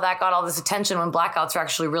why all that got all this attention when blackouts are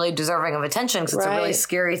actually really deserving of attention because it's a really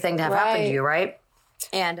scary thing to have happen to you, right?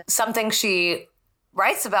 And something she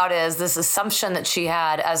writes about is this assumption that she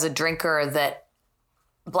had as a drinker that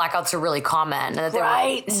blackouts are really common and that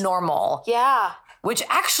they were normal. Yeah. Which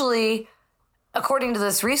actually, according to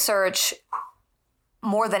this research,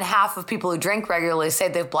 more than half of people who drink regularly say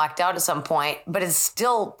they've blacked out at some point, but it's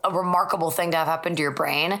still a remarkable thing to have happen to your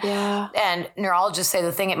brain. Yeah. And neurologists say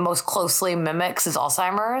the thing it most closely mimics is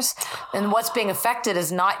Alzheimer's. And what's being affected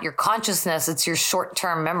is not your consciousness, it's your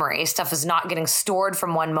short-term memory. Stuff is not getting stored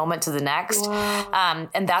from one moment to the next. Wow.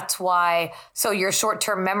 And that's why, so your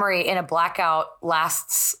short-term memory in a blackout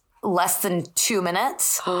lasts less than 2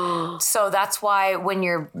 minutes. So that's why when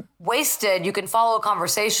you're wasted, you can follow a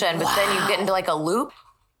conversation, but then you get into like a loop.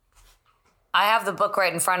 I have the book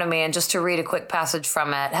right in front of me, and just to read a quick passage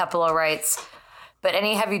from it, Hepelo writes, but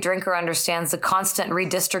any heavy drinker understands the constant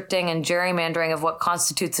redistricting and gerrymandering of what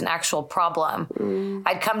constitutes an actual problem.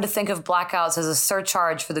 I'd come to think of blackouts as a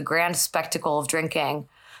surcharge for the grand spectacle of drinking.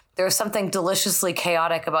 There's something deliciously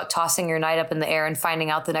chaotic about tossing your night up in the air and finding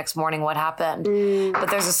out the next morning what happened. But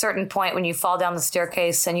there's a certain point when you fall down the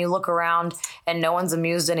staircase and you look around and no one's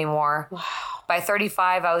amused anymore. Wow. By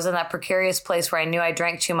 35, I was in that precarious place where I knew I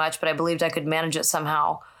drank too much, but I believed I could manage it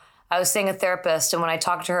somehow. I was seeing a therapist, and when I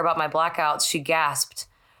talked to her about my blackouts, she gasped.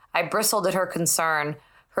 I bristled at her concern.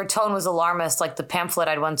 Her tone was alarmist, like the pamphlet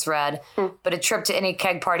I'd once read. But a trip to any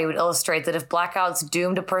keg party would illustrate that if blackouts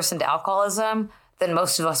doomed a person to alcoholism, then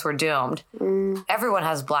most of us were doomed. Everyone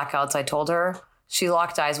has blackouts, I told her. She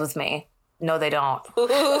locked eyes with me. No, they don't.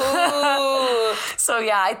 So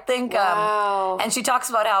yeah, I think, and she talks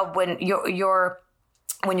about how when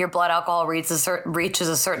when your blood alcohol reaches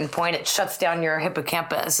a certain point, it shuts down your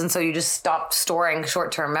hippocampus. And so you just stop storing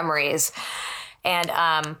short-term memories. And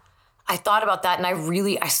I thought about that, and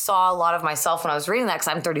I saw a lot of myself when I was reading that, because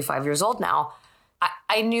I'm 35 years old now.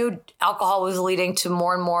 I knew alcohol was leading to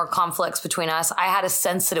more and more conflicts between us. I had a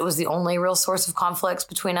sense that it was the only real source of conflicts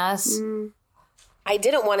between us. I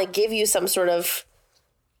didn't want to give you some sort of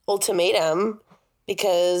ultimatum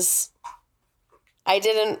because I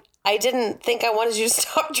didn't think I wanted you to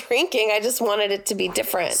stop drinking. I just wanted it to be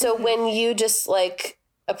different. So when you just like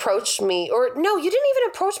approached me, or no, you didn't even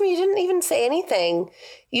approach me. You didn't even say anything.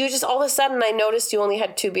 You just, all of a sudden I noticed you only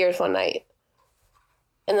had 2 beers one night.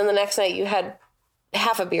 And then the next night you had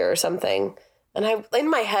half a beer or something. And in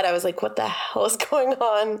my head, I was like, what the hell is going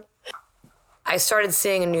on? I started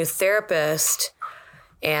seeing a new therapist,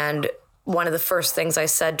 and one of the first things I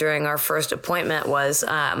said during our first appointment was,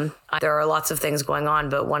 there are lots of things going on,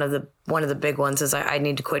 but one of the big ones is I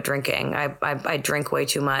need to quit drinking. I drink way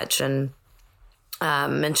too much, and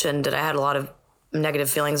mentioned that I had a lot of negative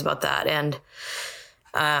feelings about that. And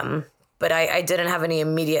but I didn't have any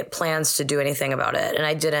immediate plans to do anything about it. And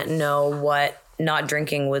I didn't know what not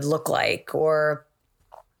drinking would look like, or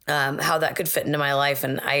how that could fit into my life.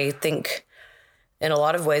 And I think in a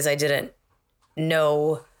lot of ways I didn't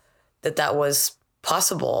know that was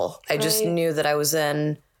possible. I just knew that I was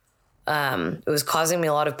in, it was causing me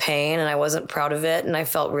a lot of pain, and I wasn't proud of it. And I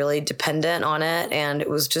felt really dependent on it. And it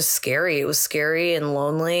was just scary. It was scary and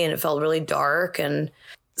lonely, and it felt really dark, and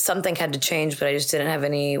something had to change, but I just didn't have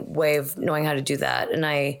any way of knowing how to do that. And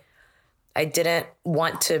I didn't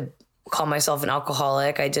want to call myself an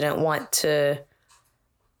alcoholic. I didn't want to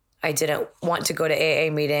go to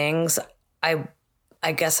AA meetings.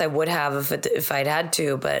 I guess I would have if I'd had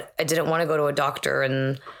to, but I didn't want to go to a doctor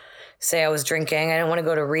and say I was drinking. I didn't want to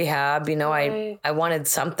go to rehab. You know, I wanted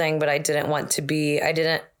something, but I didn't want to be,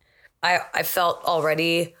 I felt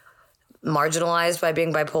already marginalized by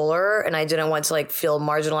being bipolar, and I didn't want to like feel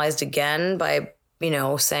marginalized again by,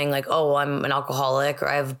 saying like, oh, I'm an alcoholic, or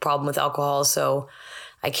I have a problem with alcohol, so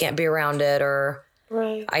I can't be around it, or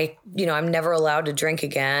I'm never allowed to drink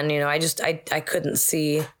again. I couldn't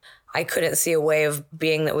see a way of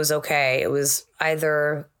being that was okay. It was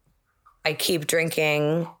either I keep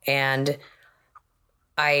drinking and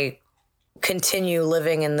I continue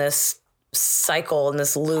living in this cycle, in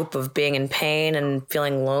this loop of being in pain and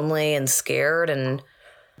feeling lonely and scared,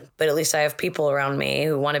 but at least I have people around me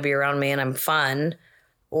who want to be around me and I'm fun.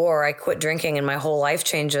 Or I quit drinking and my whole life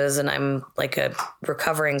changes and I'm like a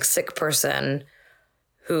recovering sick person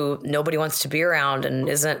who nobody wants to be around and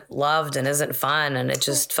isn't loved and isn't fun. And it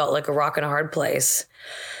just felt like a rock and a hard place.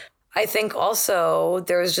 I think also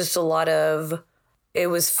there was just it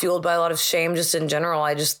was fueled by a lot of shame just in general.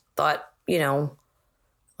 I just thought,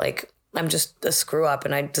 like I'm just a screw up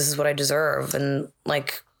and this is what I deserve. And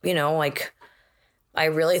like, you know, like I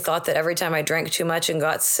really thought that every time I drank too much and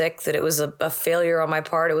got sick, that it was a failure on my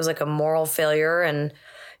part. It was like a moral failure, and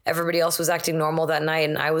everybody else was acting normal that night.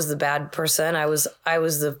 And I was the bad person. I was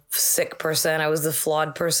the sick person. I was the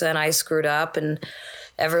flawed person. I screwed up and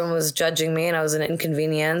everyone was judging me, and I was an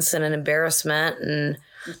inconvenience and an embarrassment. And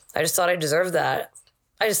I just thought I deserved that.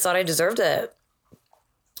 I just thought I deserved it.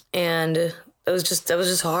 And that was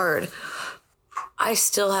just hard. I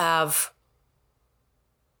still have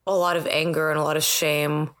a lot of anger and a lot of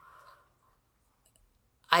shame.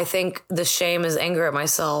 I think the shame is anger at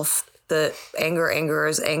myself. The anger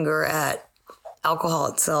is anger at alcohol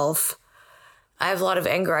itself. I have a lot of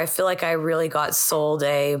anger. I feel like I really got sold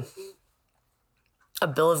a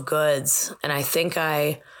bill of goods. And I think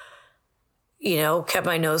I, you know, kept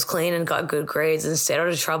my nose clean and got good grades and stayed out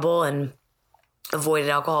of trouble and avoided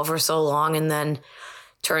alcohol for so long, and then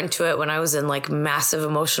turned to it when I was in like massive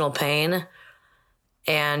emotional pain.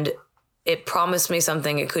 And it promised me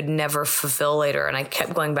something it could never fulfill later. And I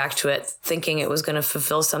kept going back to it thinking it was going to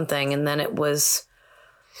fulfill something. And then it was,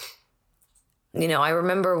 you know, I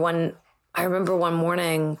remember one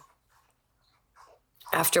morning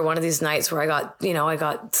after one of these nights where I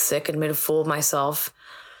got sick and made a fool of myself.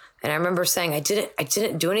 And I remember saying, I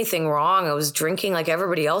didn't do anything wrong. I was drinking like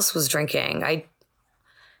everybody else was drinking. I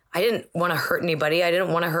didn't want to hurt anybody. I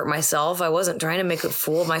didn't want to hurt myself. I wasn't trying to make a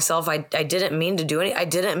fool of myself. I didn't mean to do I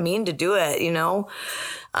didn't mean to do it, you know?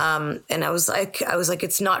 And I was like,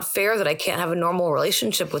 it's not fair that I can't have a normal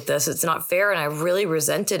relationship with this. It's not fair. And I really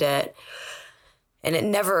resented it. And it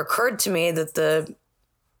never occurred to me that the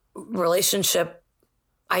relationship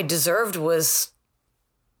I deserved was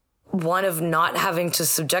one of not having to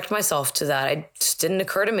subject myself to that. It just didn't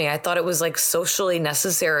occur to me. I thought it was like socially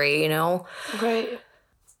necessary, you know? Right.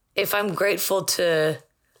 If I'm grateful to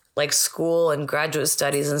like school and graduate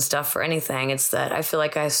studies and stuff for anything, it's that I feel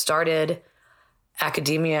like I started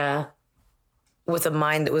academia with a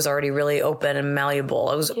mind that was already really open and malleable.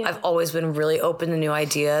 I've always been really open to new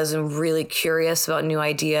ideas and really curious about new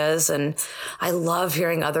ideas. And I love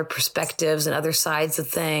hearing other perspectives and other sides of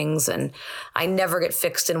things. And I never get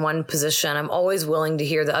fixed in one position. I'm always willing to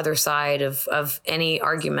hear the other side of any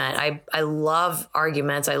argument. I love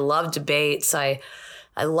arguments. I love debates. I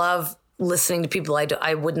love listening to people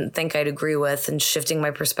I wouldn't think I'd agree with and shifting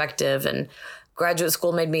my perspective. And graduate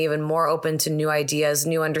school made me even more open to new ideas,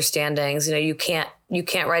 new understandings. You know, you can't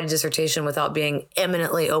write a dissertation without being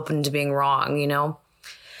eminently open to being wrong, you know?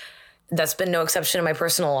 That's been no exception in my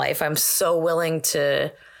personal life. I'm so willing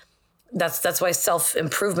to, that's why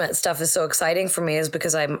self-improvement stuff is so exciting for me, is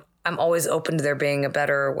because I'm always open to there being a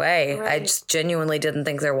better way. Right. I just genuinely didn't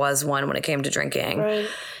think there was one when it came to drinking. Right.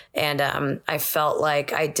 And I felt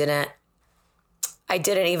like I didn't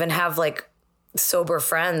even have like sober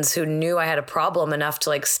friends who knew I had a problem enough to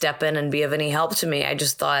like step in and be of any help to me. I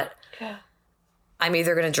just thought, I'm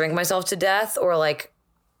either going to drink myself to death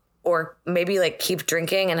or maybe like keep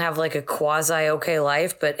drinking and have like a quasi okay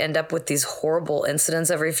life, but end up with these horrible incidents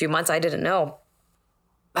every few months. I didn't know.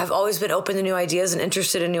 I've always been open to new ideas and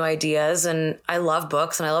interested in new ideas. And I love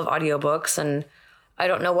books and I love audiobooks. And I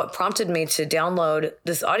don't know what prompted me to download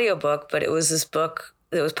this audiobook, but it was this book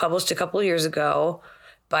that was published a couple of years ago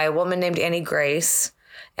by a woman named Annie Grace.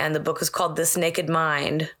 And the book is called This Naked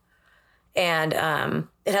Mind. And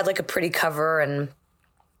it had like a pretty cover. And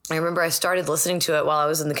I remember I started listening to it while I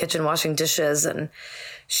was in the kitchen washing dishes. And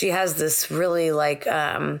she has this really like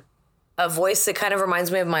a voice that kind of reminds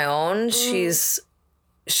me of my own. She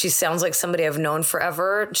sounds like somebody I've known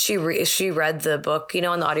forever. She read the book, you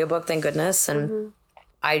know, in the audiobook, thank goodness. And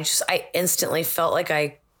I instantly felt like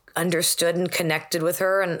I understood and connected with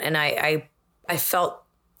her. And I felt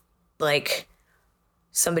like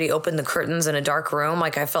somebody opened the curtains in a dark room.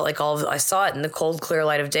 Like I felt like I saw it in the cold, clear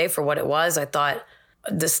light of day for what it was. I thought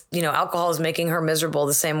this, you know, alcohol is making her miserable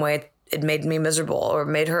the same way it made me miserable, or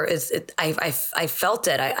made her, I felt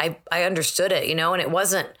it. I understood it, you know, and it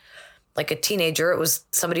wasn't like a teenager. It was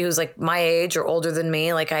somebody who's like my age or older than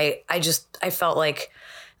me. Like I felt like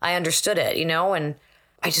I understood it, you know, and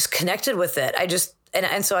I just connected with it.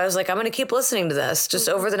 And so I was like, I'm going to keep listening to this. Just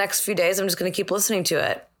over the next few days, I'm just going to keep listening to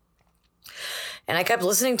it. And I kept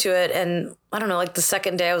listening to it. And I don't know, like the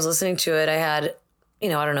second day I was listening to it, I had, you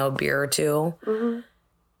know, I don't know, a beer or two.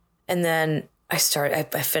 And then I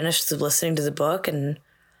finished listening to the book, and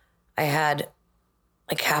I had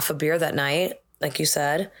like half a beer that night, like you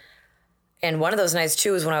said. And one of those nights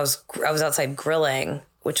too was when I was outside grilling,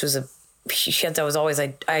 which was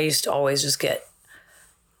I used to always just get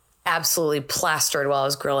absolutely plastered while I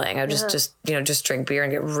was grilling. I would just drink beer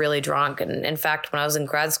and get really drunk. And in fact, when I was in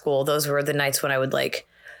grad school, those were the nights when I would like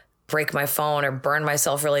break my phone or burn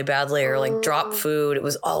myself really badly or like drop food. It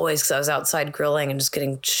was always because I was outside grilling and just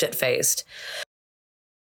getting shit faced.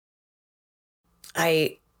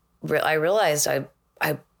 I realized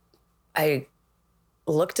I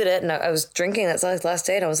looked at it and I was drinking that last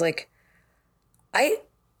day and I was like, I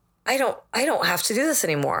don't have to do this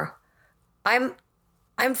anymore.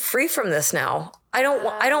 I'm free from this now. I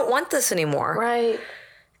don't want this anymore. Right.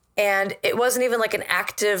 And it wasn't even like an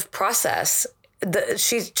active process.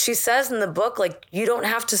 She says in the book, like, you don't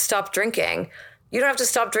have to stop drinking. You don't have to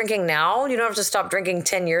stop drinking now. You don't have to stop drinking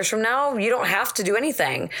 10 years from now. You don't have to do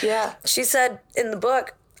anything. Yeah. She said in the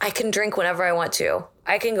book, I can drink whenever I want to.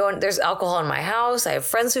 I can go, there's alcohol in my house. I have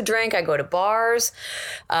friends who drink. I go to bars.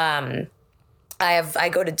 I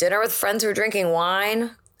go to dinner with friends who are drinking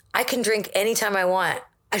wine. I can drink anytime I want.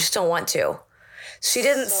 I just don't want to. She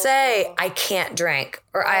didn't say, cool. I can't drink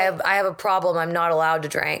or right. I have a problem. I'm not allowed to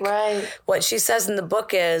drink. Right. What she says in the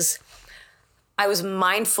book is, I was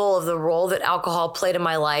mindful of the role that alcohol played in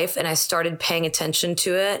my life and I started paying attention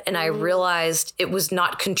to it. And I realized it was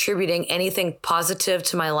not contributing anything positive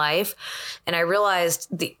to my life. And I realized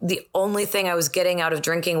the only thing I was getting out of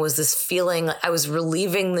drinking was this feeling like I was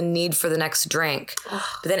relieving the need for the next drink.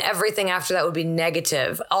 But then everything after that would be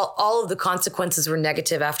negative. All of the consequences were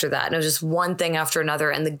negative after that. And it was just one thing after another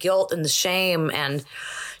and the guilt and the shame. And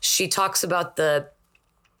she talks about the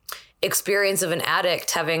experience of an addict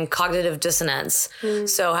having cognitive dissonance.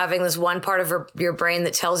 So having this one part of your brain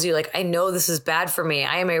that tells you like, I know this is bad for me.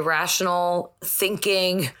 I am a rational,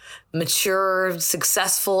 thinking, mature,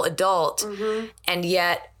 successful adult. And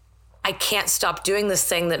yet I can't stop doing this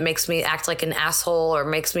thing that makes me act like an asshole or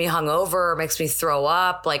makes me hungover or makes me throw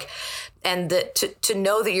up. Like, and that to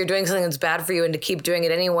know that you're doing something that's bad for you and to keep doing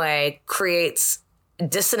it anyway creates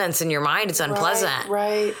dissonance in your mind. It's unpleasant.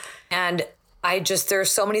 Right. And there are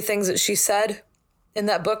so many things that she said in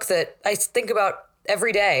that book that I think about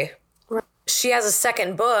every day. Right. She has a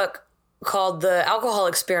second book called The Alcohol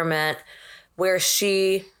Experiment where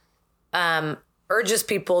she urges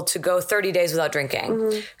people to go 30 days without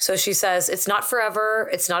drinking. So she says, it's not forever.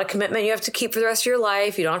 It's not a commitment you have to keep for the rest of your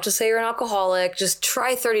life. You don't have to say you're an alcoholic. Just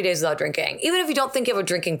try 30 days without drinking. Even if you don't think you have a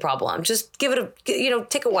drinking problem, just give it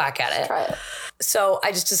take a whack at it. Try it. So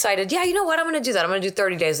I just decided, yeah, you know what? I'm going to do that. I'm going to do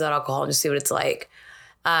 30 days without alcohol and just see what it's like.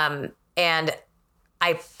 And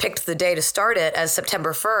I picked the day to start it as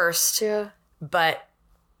September 1st. Yeah. But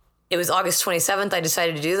it was August 27th. I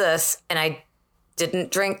decided to do this and I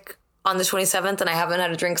didn't drink on the 27th and I haven't had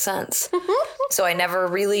a drink since. So I never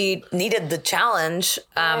really needed the challenge.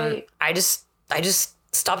 Right. I just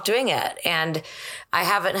stopped doing it. And I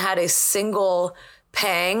haven't had a single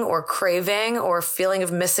pang or craving or feeling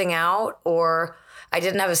of missing out, or I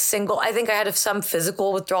didn't have I think I had some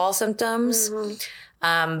physical withdrawal symptoms,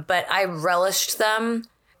 but I relished them.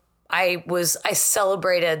 I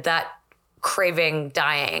celebrated that craving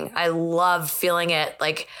dying. I loved feeling it,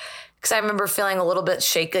 like, because I remember feeling a little bit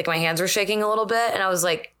shaky, like my hands were shaking a little bit, and I was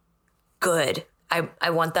like, good.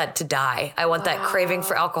 I want that to die. I want that craving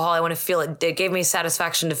for alcohol. I want to feel it. It gave me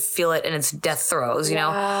satisfaction to feel it in its death throes, you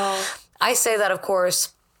know? I say that, of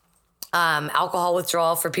course, alcohol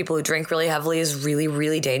withdrawal for people who drink really heavily is really,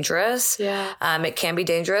 really dangerous. Yeah. It can be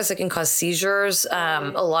dangerous. It can cause seizures.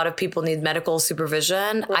 Right. A lot of people need medical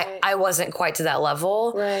supervision. Right. I wasn't quite to that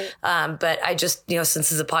level. Right. But I just,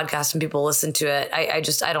 since it's a podcast and people listen to it,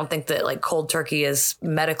 I don't think that like cold turkey is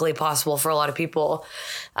medically possible for a lot of people.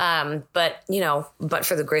 But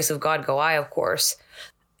for the grace of God, go I, of course.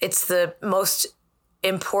 It's the most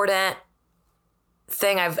important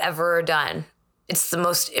thing I've ever done. It's the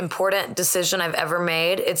most important decision I've ever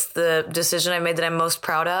made. It's the decision I made that I'm most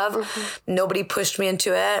proud of. Nobody pushed me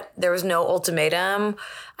into it. There was no ultimatum.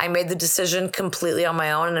 I made the decision completely on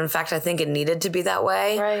my own. And in fact, I think it needed to be that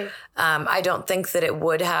way. Right. I don't think that it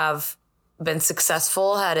would have been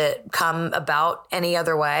successful had it come about any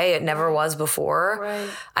other way. It never was before. Right.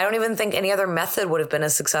 I don't even think any other method would have been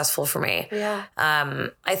as successful for me. Yeah.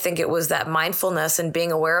 I think it was that mindfulness and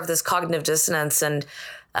being aware of this cognitive dissonance and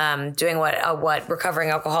doing what recovering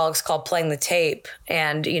alcoholics call playing the tape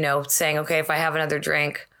and, saying, okay, if I have another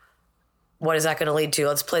drink, what is that going to lead to?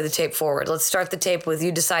 Let's play the tape forward. Let's start the tape with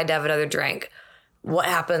you decide to have another drink. What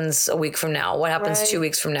happens a week from now? What happens 2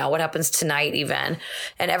 weeks from now? What happens tonight even?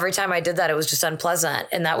 And every time I did that, it was just unpleasant.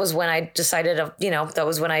 And that was when I decided, that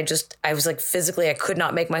was when I was like physically, I could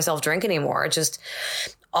not make myself drink anymore. It just,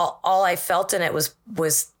 all I felt in it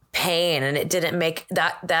was pain. And it didn't make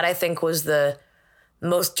that I think was the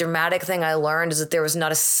most dramatic thing I learned is that there was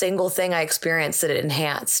not a single thing I experienced that it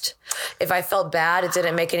enhanced. If I felt bad, it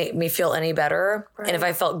didn't make me feel any better. Right. And if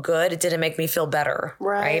I felt good, it didn't make me feel better.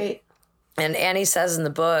 Right. And Annie says in the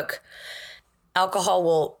book, alcohol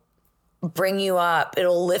will bring you up.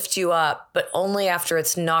 It'll lift you up, but only after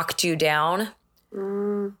it's knocked you down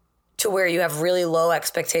to where you have really low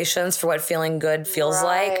expectations for what feeling good feels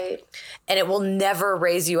like. And it will never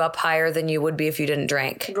raise you up higher than you would be if you didn't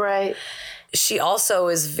drink. Right. She also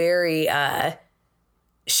is very,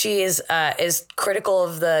 she is critical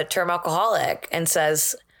of the term alcoholic and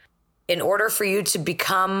says, in order for you to be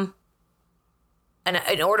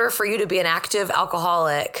an active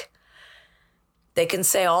alcoholic, they can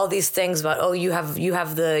say all these things about, oh, you have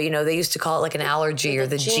the, they used to call it like an allergy or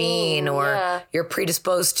the gene or you're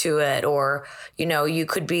predisposed to it, or, you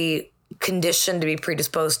could be conditioned to be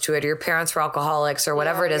predisposed to it, or your parents were alcoholics or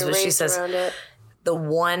whatever it is. But she says the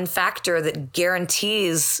one factor that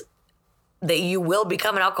guarantees that you will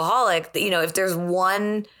become an alcoholic, that, if there's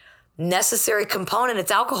one necessary component,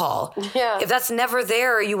 it's alcohol. Yeah. If that's never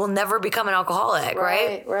there, you will never become an alcoholic,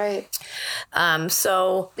 right? Right.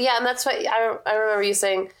 So yeah, and that's what I remember you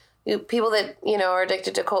saying. People that are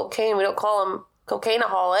addicted to cocaine, we don't call them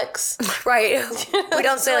cocaineaholics, right? We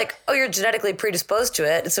don't say like, oh, you're genetically predisposed to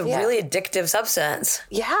it. It's a really addictive substance.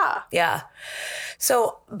 Yeah.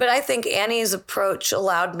 So, but I think Annie's approach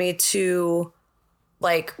allowed me to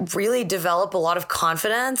like really develop a lot of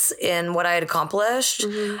confidence in what I had accomplished.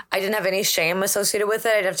 Mm-hmm. I didn't have any shame associated with it.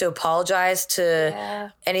 I didn't have to apologize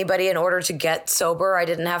to anybody in order to get sober. I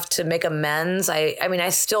didn't have to make amends. I mean, I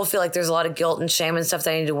still feel like there's a lot of guilt and shame and stuff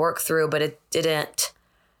that I need to work through, but it didn't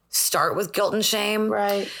start with guilt and shame.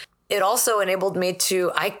 Right. It also enabled me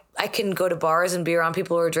to, I can go to bars and be around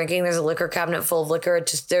people who are drinking. There's a liquor cabinet full of liquor.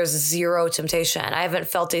 There's zero temptation. I haven't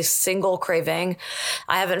felt a single craving.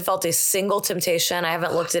 I haven't felt a single temptation. I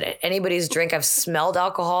haven't looked at anybody's drink. I've smelled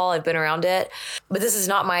alcohol. I've been around it. But this is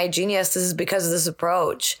not my genius. This is because of this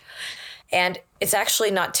approach. And it's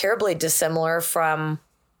actually not terribly dissimilar from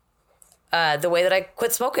the way that I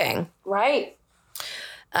quit smoking. Right.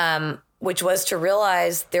 Which was to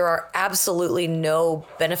realize there are absolutely no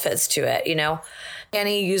benefits to it,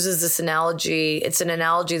 Annie uses this analogy. It's an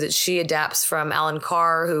analogy that she adapts from Alan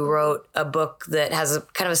Carr, who wrote a book that has a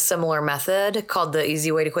kind of a similar method called The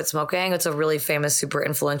Easy Way to Quit Smoking. It's a really famous, super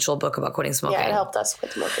influential book about quitting smoking. Yeah, it helped us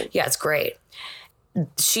quit smoking. Yeah, it's great.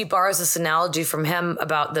 She borrows this analogy from him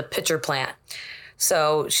about the pitcher plant.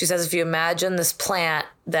 So she says, if you imagine this plant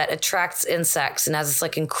that attracts insects and has this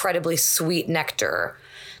like incredibly sweet nectar,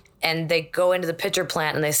 and they go into the pitcher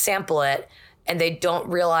plant and they sample it, and they don't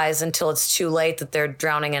realize until it's too late that they're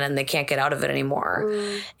drowning in it and they can't get out of it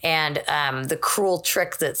anymore. And the cruel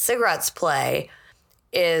trick that cigarettes play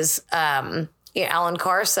is, Alan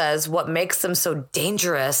Carr says, what makes them so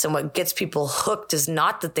dangerous and what gets people hooked is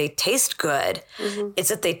not that they taste good. Mm-hmm. It's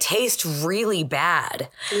that they taste really bad.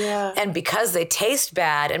 Yeah. And because they taste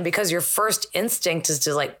bad and because your first instinct is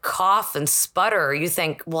to like cough and sputter, you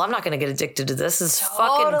think, well, I'm not going to get addicted to this. This is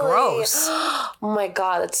fucking gross. Oh my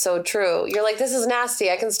God, that's so true. You're like, this is nasty.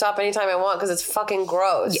 I can stop anytime I want because it's fucking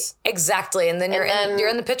gross. Yeah, exactly. And then you're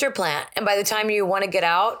in the pitcher plant. And by the time you want to get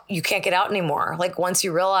out, you can't get out anymore. Like once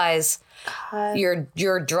you realize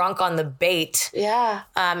you're drunk on the bait. Yeah.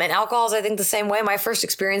 And alcohol is, I think, the same way. My first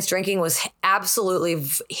experience drinking was absolutely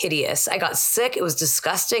hideous. I got sick. It was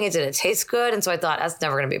disgusting. It didn't taste good. And so I thought, that's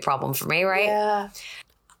never going to be a problem for me, right? Yeah.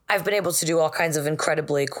 I've been able to do all kinds of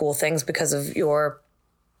incredibly cool things because of your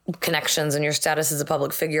connections and your status as a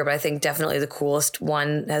public figure. But I think definitely the coolest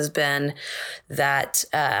one has been that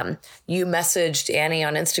you messaged Annie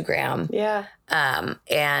on Instagram. Yeah.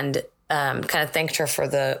 And kind of thanked her for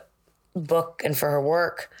the book and for her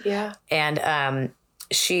work. Yeah. And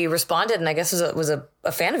she responded, and I guess was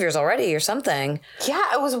a fan of yours already or something.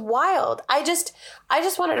 Yeah, it was wild. I just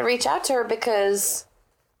wanted to reach out to her because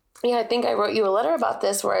I think I wrote you a letter about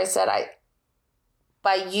this where I said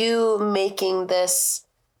by you making this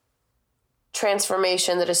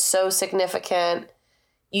transformation that is so significant,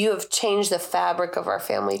 you have changed the fabric of our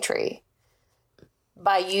family tree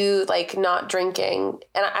by you like not drinking.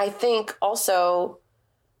 And I think also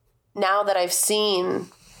now that I've seen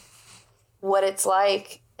what it's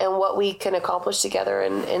like and what we can accomplish together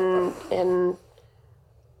and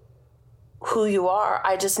who you are,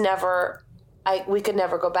 we could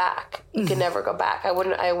never go back. You could never go back. I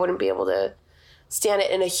wouldn't be able to stand it.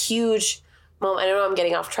 In a huge moment, I know I'm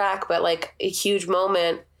getting off track, but like a huge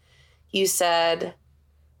moment, you said,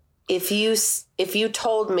 if you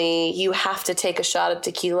told me you have to take a shot of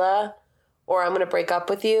tequila or I'm going to break up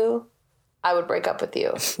with you, I would break up with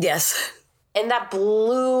you. Yes. And that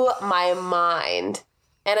blew my mind.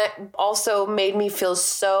 And it also made me feel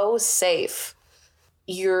so safe.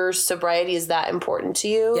 your sobriety is that important to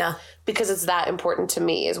you. Yeah. Because it's that important to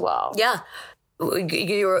me as well. Yeah.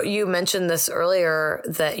 You mentioned this earlier,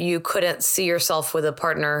 that you couldn't see yourself with a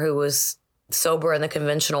partner who was sober in the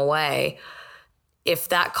conventional way. If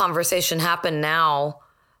that conversation happened now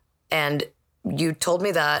and you told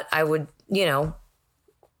me that, I would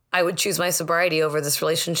choose my sobriety over this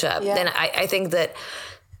relationship. Yeah. Then I think that,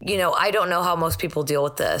 I don't know how most people deal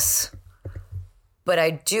with this, but I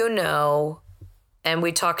do know, and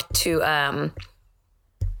we talked to,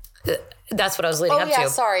 that's what I was leading up to. Oh, yeah,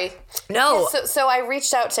 sorry. No. Yeah, so I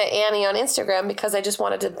reached out to Annie on Instagram because I just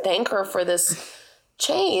wanted to thank her for this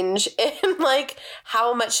change in, like,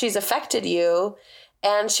 how much she's affected you.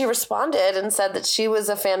 And she responded and said that she was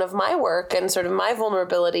a fan of my work and sort of my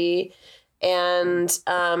vulnerability. And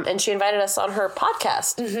she invited us on her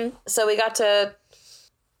podcast. Mm-hmm. So we got to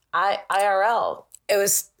IRL. It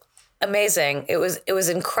was amazing. It was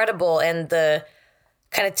incredible. And the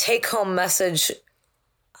kind of take-home message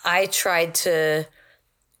I tried to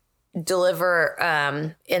deliver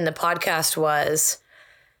in the podcast was,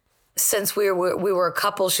 since we were a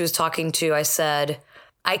couple she was talking to, I said,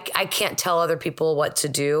 I can't tell other people what to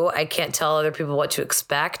do. I can't tell other people what to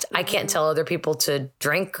expect. Mm-hmm. I can't tell other people to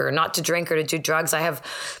drink or not to drink or to do drugs. I have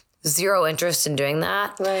zero interest in doing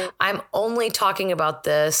that. Right. I'm only talking about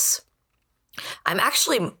this. I'm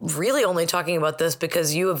actually really only talking about this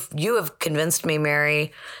because you have convinced me,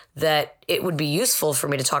 Mary, that it would be useful for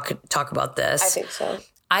me to talk about this. I think so.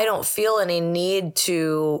 I don't feel any need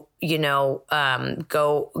to, spread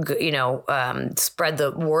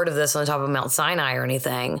the word of this on top of Mount Sinai or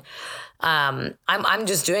anything. I'm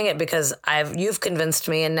just doing it because you've convinced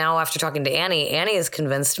me, and now after talking to Annie has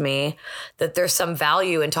convinced me that there's some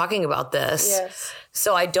value in talking about this. Yes.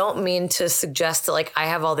 So I don't mean to suggest that, like, I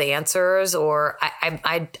have all the answers, or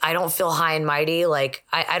I don't feel high and mighty. Like,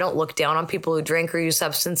 I don't look down on people who drink or use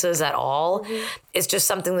substances at all. Mm-hmm. It's just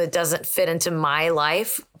something that doesn't fit into my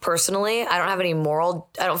life personally. I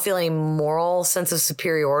don't feel any moral sense of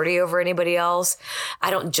superiority over anybody else.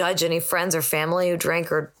 I don't judge any friends or family who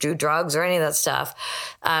drink or do drugs or any of that stuff.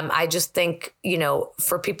 I just think,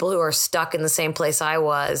 for people who are stuck in the same place I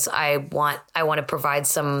was, I want to provide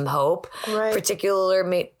some hope, right.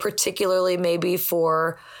 particularly maybe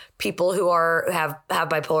for people who have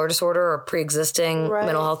bipolar disorder or pre-existing right.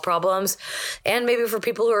 mental health problems, and maybe for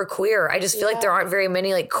people who are queer. I just feel like there aren't very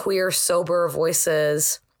many, like, queer sober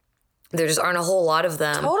voices. There just aren't a whole lot of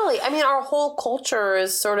them. Totally. I mean, our whole culture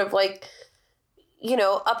is sort of like,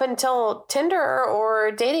 up until Tinder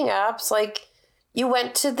or dating apps, like, you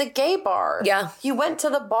went to the gay bar. Yeah. You went to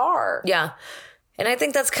the bar. Yeah. And I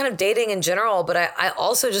think that's kind of dating in general. But I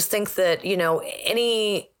also just think that,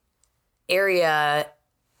 any area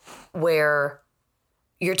where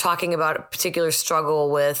you're talking about a particular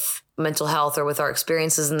struggle with mental health or with our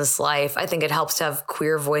experiences in this life, I think it helps to have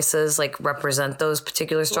queer voices, like, represent those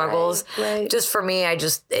particular struggles. Right. Just for me,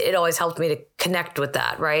 it always helped me to connect with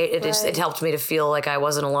that, right? It helped me to feel like I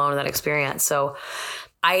wasn't alone in that experience. So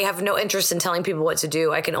I have no interest in telling people what to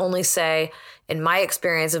do. I can only say, in my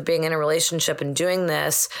experience of being in a relationship and doing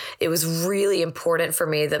this, it was really important for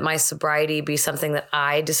me that my sobriety be something that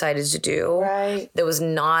I decided to do. Right. That was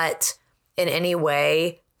not in any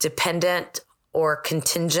way dependent or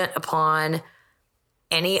contingent upon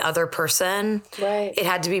any other person. Right. It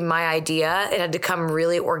had to be my idea. It had to come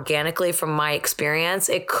really organically from my experience.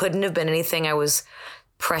 It couldn't have been anything I was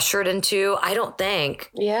pressured into, I don't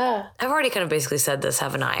think. Yeah. I've already kind of basically said this,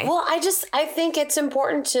 haven't I? Well, I think it's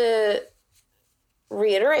important to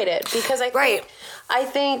reiterate it because I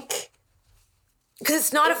think because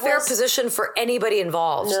it's not a fair position for anybody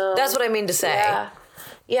involved. No. That's what I mean to say.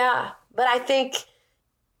 Yeah. But I think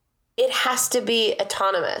it has to be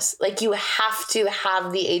autonomous. Like, you have to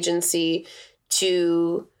have the agency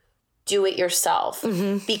to do it yourself.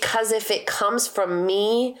 Mm-hmm. Because if it comes from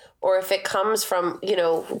me, or if it comes from,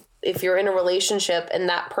 if you're in a relationship and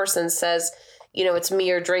that person says, it's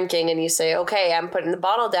me or drinking, and you say, okay, I'm putting the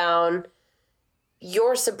bottle down,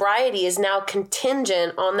 your sobriety is now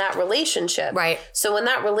contingent on that relationship. Right. So when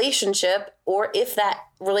that relationship, or if that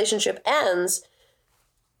relationship ends,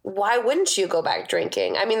 why wouldn't you go back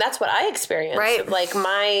drinking? I mean, that's what I experienced. Right. Like,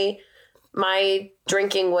 my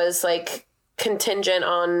drinking was, like, contingent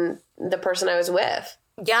on the person I was with.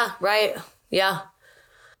 Yeah, right. Yeah.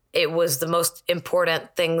 It was the most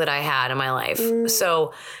important thing that I had in my life. Mm.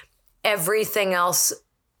 So everything else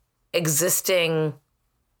existing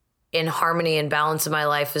in harmony and balance in my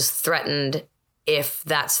life is threatened if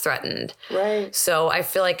that's threatened. Right. So I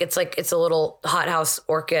feel like it's a little hothouse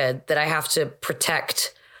orchid that I have to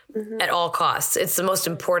protect at all costs. It's the most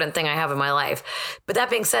important thing I have in my life. But that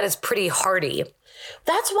being said, it's pretty hardy.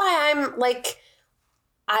 That's why I'm like,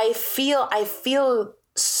 I feel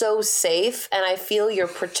so safe, and I feel your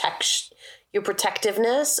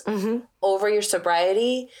protectiveness over your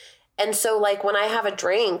sobriety. And so like when I have a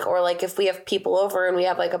drink, or like if we have people over and we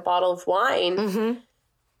have like a bottle of wine,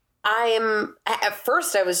 at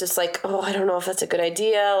first I was just like, oh, I don't know if that's a good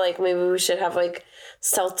idea. Like maybe we should have like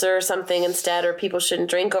seltzer or something instead, or people shouldn't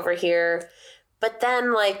drink over here. But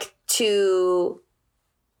then like to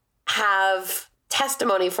have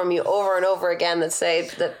testimony from you over and over again that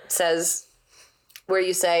says where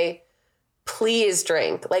you say, please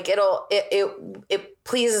drink. Like it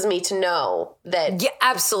pleases me to know that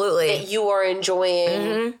absolutely that you are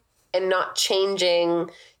enjoying and not changing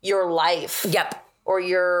your life. Yep. Or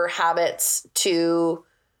your habits to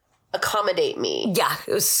accommodate me. Yeah,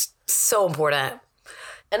 it was so important.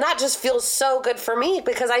 And that just feels so good for me,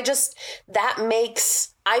 because I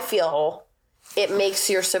feel it makes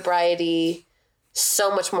your sobriety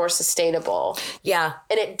so much more sustainable. Yeah.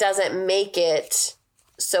 And it doesn't make it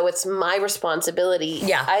so it's my responsibility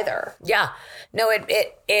either. Yeah. No,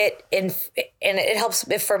 it helps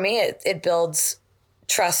for me. It builds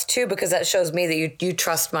trust too, because that shows me that you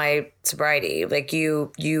trust my sobriety. Like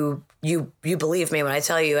you believe me when I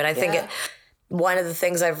tell you. And I think one of the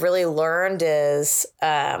things I've really learned is,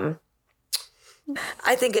 I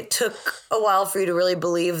think it took a while for you to really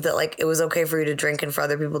believe that like it was okay for you to drink and for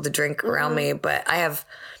other people to drink around me. But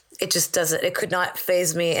it could not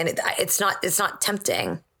faze me. And it's not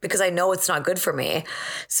tempting, because I know it's not good for me.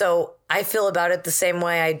 So I feel about it the same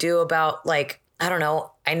way I do about like, I don't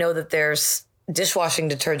know. I know that there's dishwashing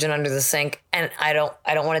detergent under the sink, and I don't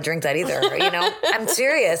want to drink that either. I'm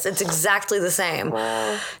serious. It's exactly the same.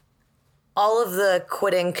 Wow. All of the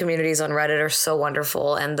quitting communities on Reddit are so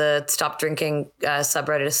wonderful, and the stop drinking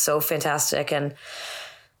subreddit is so fantastic. And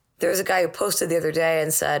there's a guy who posted the other day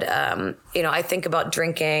and said, I think about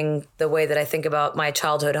drinking the way that I think about my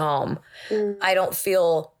childhood home. I don't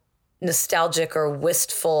feel nostalgic or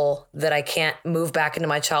wistful that I can't move back into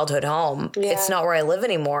my childhood home. Yeah. It's not where I live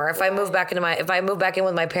anymore. If I move back in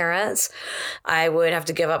with my parents, I would have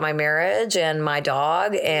to give up my marriage and my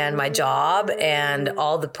dog and my job and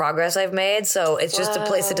all the progress I've made. So it's just a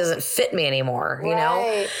place that doesn't fit me anymore, you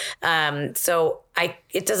know? So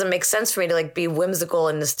it doesn't make sense for me to like be whimsical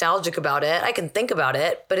and nostalgic about it. I can think about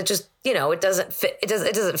it, but it just, it doesn't fit. It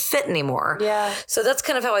doesn't fit anymore. Yeah. So that's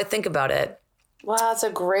kind of how I think about it. Wow, that's a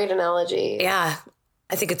great analogy. Yeah,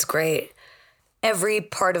 I think it's great. Every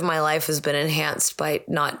part of my life has been enhanced by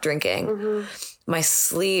not drinking. My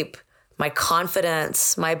sleep, my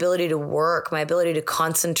confidence, my ability to work, my ability to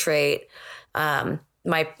concentrate, my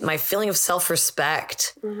feeling of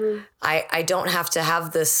self-respect. I don't have to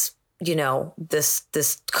have this,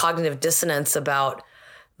 this cognitive dissonance about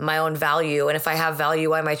my own value. And if I have value,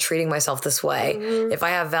 why am I treating myself this way? If I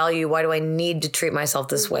have value, why do I need to treat myself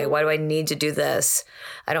this way? Why do I need to do this?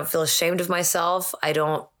 I don't feel ashamed of myself. I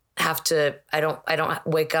don't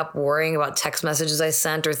wake up worrying about text messages I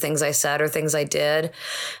sent or things I said or things I did.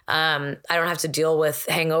 I don't have to deal with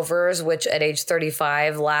hangovers, which at age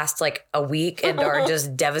 35 last like a week and are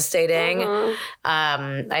just devastating.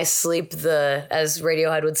 I sleep as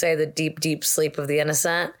Radiohead would say, the deep, deep sleep of the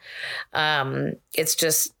innocent. It's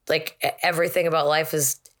just like everything about life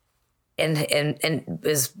is and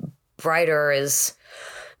is brighter, is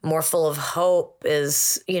more full of hope,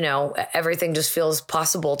 is, everything just feels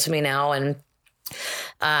possible to me now. And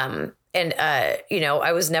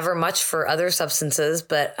I was never much for other substances,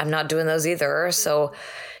 but I'm not doing those either. So,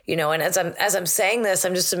 and as I'm saying this,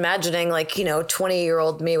 I'm just imagining like,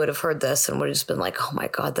 20-year-old me would have heard this and would have just been like, oh my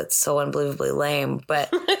God, that's so unbelievably lame.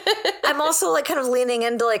 But I'm also like kind of leaning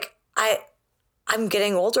into like, I'm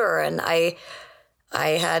getting older, and I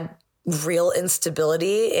had real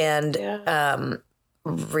instability and,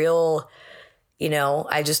 real,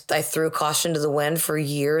 I threw caution to the wind for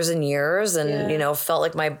years and years, and, felt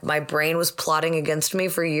like my brain was plotting against me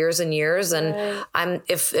for years and years. And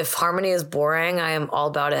if harmony is boring, I am all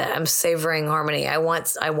about it. I'm savoring harmony. I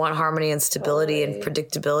want harmony and stability and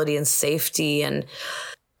predictability and safety. And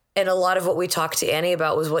a lot of what we talked to Annie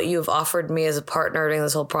about was what you've offered me as a partner during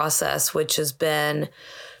this whole process, which has been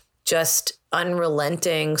just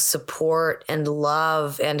unrelenting support and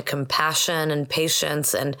love and compassion and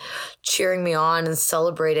patience and cheering me on and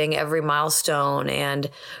celebrating every milestone and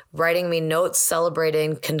writing me notes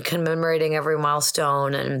celebrating commemorating every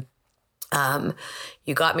milestone. And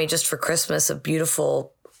you got me just for Christmas a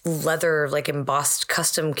beautiful leather like embossed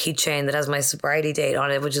custom keychain that has my sobriety date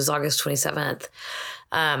on it, which is August 27th.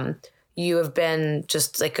 You have been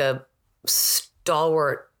just like a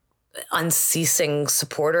stalwart, unceasing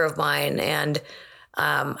supporter of mine. And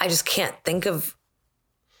I just can't think of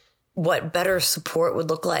what better support would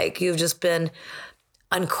look like. You've just been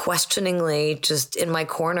unquestioningly just in my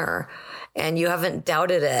corner, and you haven't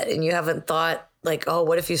doubted it, and you haven't thought like, oh,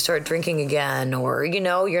 what if you start drinking again? Or,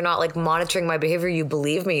 you're not like monitoring my behavior. You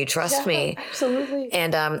believe me, you trust me. Absolutely.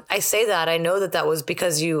 And I say that, I know that was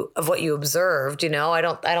because of what you observed,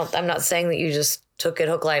 I'm not saying that you just took it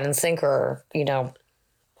hook, line, and sinker,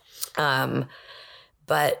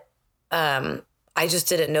 but I just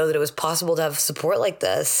didn't know that it was possible to have support like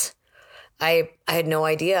this. I had no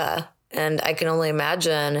idea. And I can only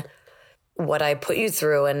imagine what I put you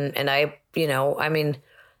through. And I,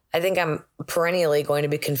 I think I'm perennially going to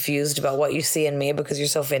be confused about what you see in me because you're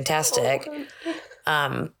so fantastic.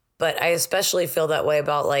 But I especially feel that way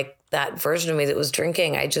about like that version of me that was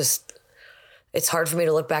drinking. It's hard for me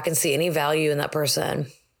to look back and see any value in that person.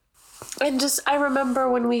 And I remember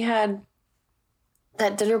when we had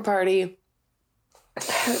that dinner party.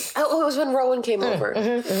 Oh, it was when Rowan came over.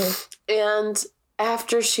 And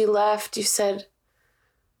after she left, you said,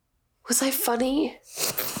 was I funny?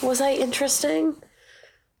 Was I interesting?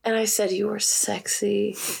 And I said, you were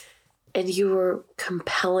sexy and you were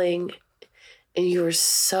compelling and you were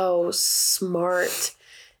so smart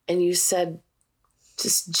and you said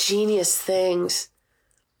just genius things.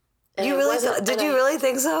 And you really did you really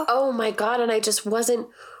think so? Oh my God. And I just wasn't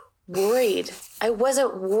worried. I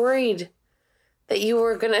wasn't worried that you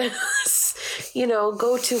were going to,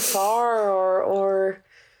 go too far or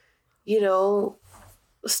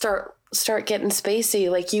start getting spacey.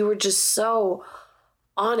 Like you were just so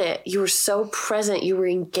on it. You were so present. You were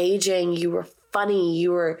engaging. You were funny.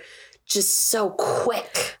 You were just so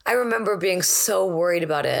quick. I remember being so worried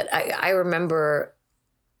about it. I remember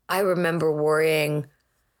worrying.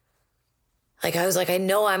 Like, I was like, I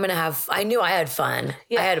knew I had fun.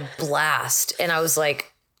 Yeah. I had a blast. And I was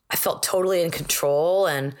like, I felt totally in control.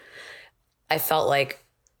 And I felt like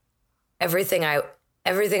everything I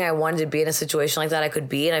wanted to be in a situation like that, I could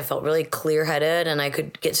be. And I felt really clear headed and I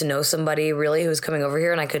could get to know somebody really who was coming over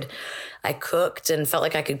here. And I cooked and felt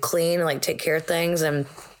like I could clean and like take care of things.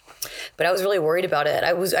 But I was really worried about it.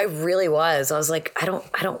 I really was. I was like, I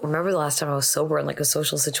don't remember the last time I was sober in like a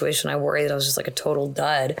social situation. I worried that I was just like a total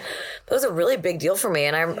dud. But it was a really big deal for me.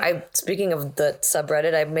 And I speaking of the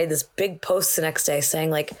subreddit, I made this big post the next day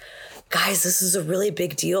saying like, guys, this is a really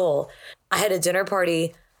big deal. I had a dinner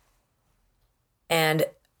party and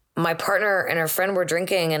my partner and her friend were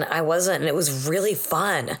drinking and I wasn't, and it was really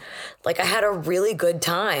fun. Like I had a really good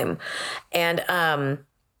time. And,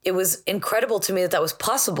 it was incredible to me that was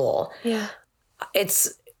possible. Yeah.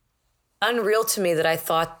 It's unreal to me that I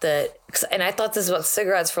thought that, and I thought this about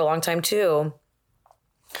cigarettes for a long time too.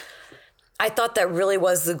 I thought that really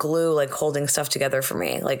was the glue, like holding stuff together for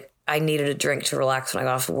me. Like I needed a drink to relax when I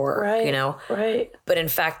got off of work, right, Right. But in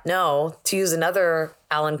fact, no, to use another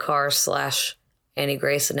Alan Carr / Annie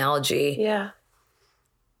Grace analogy. Yeah.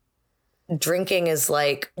 Drinking is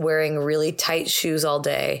like wearing really tight shoes all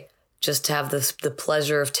day just to have the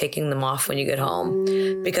pleasure of taking them off when you get home.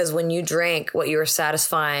 Because when you drink, what you're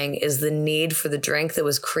satisfying is the need for the drink that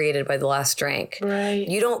was created by the last drink. Right.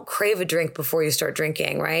 You don't crave a drink before you start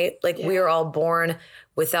drinking, right? Like we are all born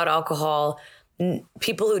without alcohol.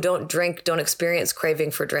 People who don't drink don't experience craving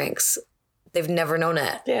for drinks. They've never known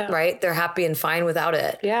it, right? They're happy and fine without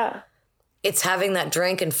it. Yeah. It's having that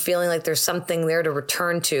drink and feeling like there's something there to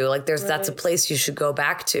return to. Like that's a place you should go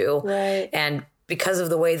back to. Right. And because of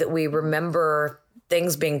the way that we remember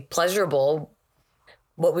things being pleasurable,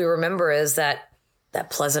 what we remember is that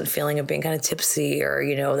pleasant feeling of being kind of tipsy, or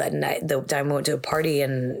that night, the time we went to a party,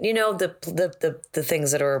 and the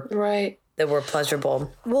things that are that were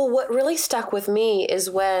pleasurable. Well, what really stuck with me is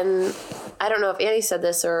when, I don't know if Annie said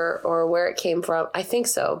this or where it came from. I think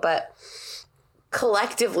so, but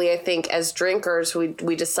collectively, I think as drinkers,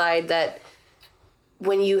 we decide that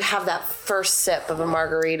when you have that first sip of a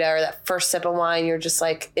margarita or that first sip of wine, you're just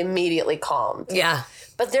like immediately calmed. Yeah.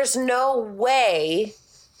 But there's no way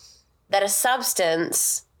that a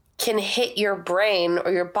substance can hit your brain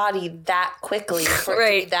or your body that quickly for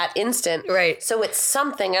it to be that instant. Right. So it's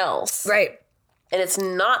something else. Right. And it's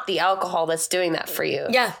not the alcohol that's doing that for you.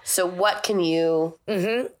 Yeah. So what can you...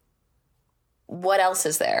 Mm-hmm. What else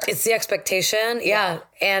is there? It's the expectation. Yeah.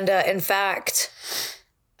 And in fact...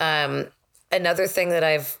 another thing that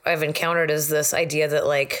I've encountered is this idea that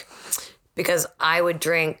like, because I would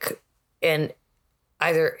drink in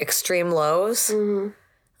either extreme lows,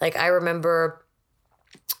 like I remember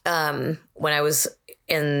when I was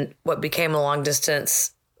in what became a long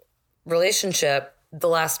distance relationship, the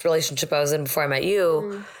last relationship I was in before I met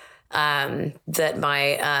you, that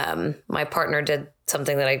my partner did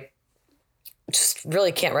something that I just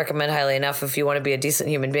really can't recommend highly enough if you want to be a decent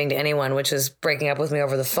human being to anyone, which is breaking up with me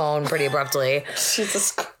over the phone pretty abruptly.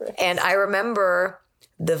 Jesus Christ. And I remember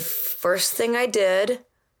the first thing I did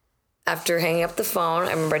after hanging up the phone,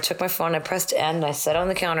 I remember I took my phone, I pressed end, and I sat on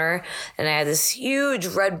the counter, and I had this huge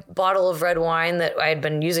red bottle of red wine that I had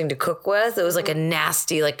been using to cook with. It was like a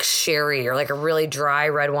nasty, like sherry or like a really dry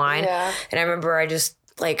red wine. Yeah. And I remember I was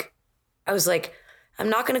like, I'm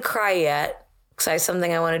not going to cry yet because I have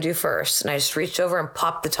something I want to do first. And I just reached over and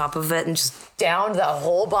popped the top of it and just downed the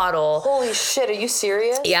whole bottle. Holy shit, are you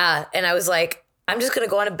serious? Yeah. And I was like, I'm just going to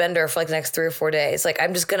go on a bender for like the next 3 or 4 days. Like,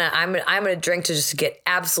 I'm going to drink to just get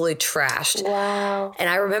absolutely trashed. Wow. And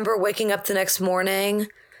I remember waking up the next morning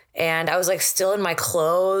and I was like still in my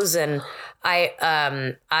clothes, and I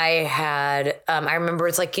remember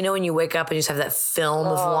it's like, you know, when you wake up and you just have that film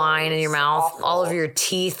of wine in your mouth, awful. all over your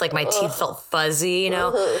teeth, like my teeth felt fuzzy, you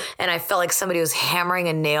know, and I felt like somebody was hammering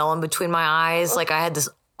a nail in between my eyes. Like I had this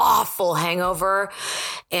awful hangover,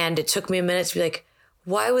 and it took me a minute to be like,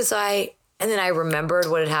 why was I? And then I remembered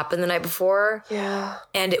what had happened the night before. Yeah.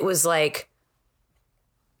 And it was like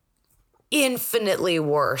infinitely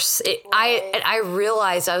worse. I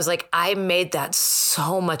realized, I was like, I made that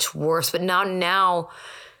so much worse. But now,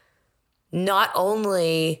 not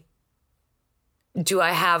only do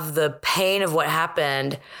I have the pain of what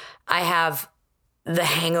happened, I have the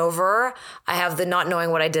hangover. I have the not knowing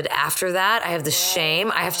what I did after that. I have the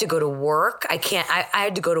shame. I have to go to work. I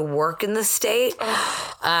had to go to work in this state.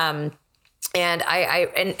 And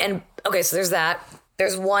okay, so there's that.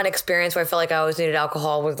 There's one experience where I felt like I always needed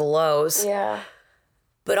alcohol with the lows. Yeah.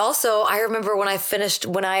 But also, I remember when I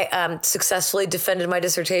successfully defended my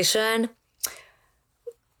dissertation,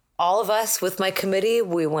 all of us with my committee,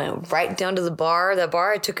 we went right down to the bar. That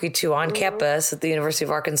bar I took you to on campus at the University of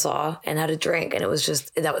Arkansas, and had a drink. And it was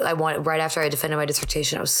just that I wanted, right after I defended my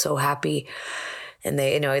dissertation, I was so happy. And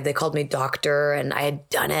they called me doctor, and I had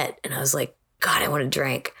done it. And I was like, God, I want to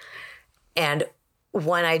drink. And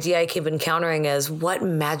one idea I keep encountering is, what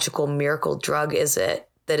magical miracle drug is it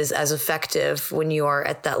that is as effective when you are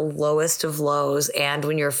at that lowest of lows and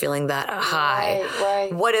when you're feeling that high?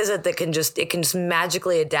 Right. What is it that can just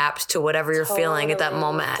magically adapt to whatever you're feeling at that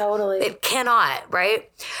moment? Totally. It cannot, right?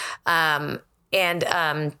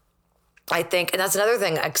 I think, and that's another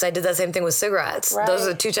thing, because I did that same thing with cigarettes. Right. Those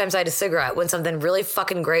are the 2 times I had a cigarette. When something really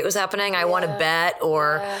fucking great was happening, I won a bet,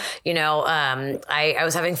 or, I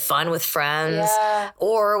was having fun with friends,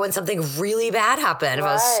 or when something really bad happened, if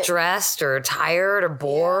I was stressed or tired or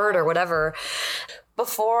bored or whatever.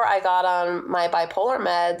 Before I got on my bipolar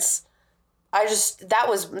meds, that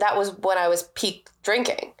was when I was peak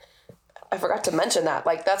drinking. I forgot to mention that.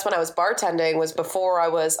 Like, that's when I was bartending, was before I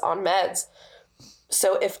was on meds.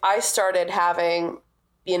 So if I started having,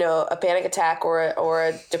 a panic attack or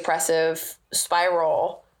a depressive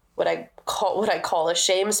spiral, what I call a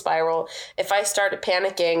shame spiral, if I started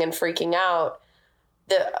panicking and freaking out,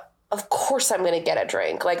 of course I'm going to get a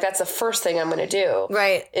drink. Like, that's the first thing I'm going to do.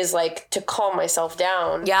 Right. Is like to calm myself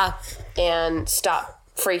down. Yeah. And stop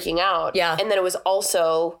freaking out. Yeah. And then it was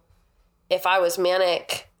also, if I was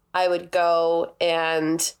manic, I would go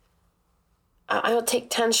and I would take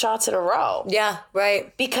 10 shots in a row. Yeah,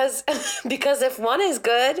 right. Because if one is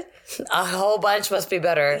good, a whole bunch must be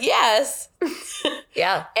better. Yes.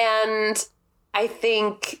 Yeah. And I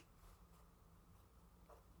think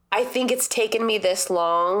it's taken me this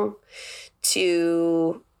long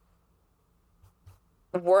to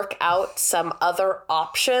work out some other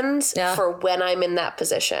options for when I'm in that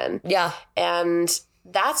position. Yeah. And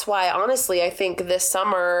that's why, honestly, I think this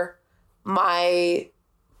summer, my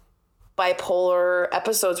bipolar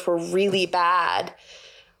episodes were really bad.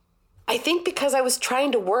 I think because I was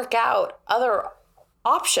trying to work out other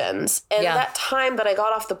options. And that time that I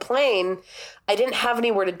got off the plane, I didn't have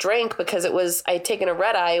anywhere to drink because I had taken a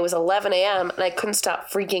red eye. It was 11 a.m. and I couldn't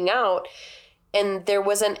stop freaking out. And there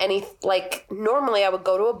wasn't any, like, normally I would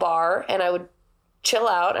go to a bar and I would chill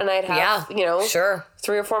out and I'd have, 3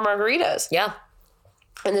 or 4 margaritas. Yeah.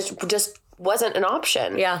 And this just wasn't an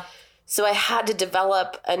option. Yeah. So I had to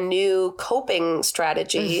develop a new coping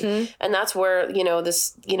strategy. Mm-hmm. And that's where,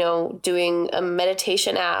 doing a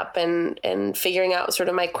meditation app and figuring out sort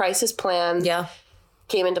of my crisis plan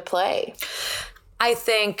came into play. I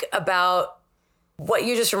think about what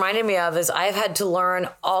you just reminded me of is I've had to learn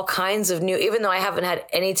all kinds of new, even though I haven't had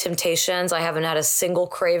any temptations, I haven't had a single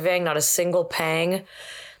craving, not a single pang.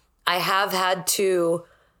 I have had to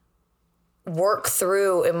work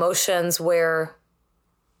through emotions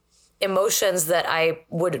that I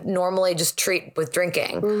would normally just treat with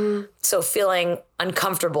drinking. Mm-hmm. So feeling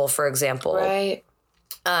uncomfortable, for example. Right.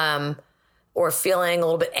 or feeling a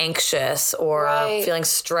little bit anxious or feeling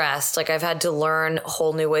stressed. Like I've had to learn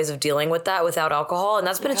whole new ways of dealing with that without alcohol. And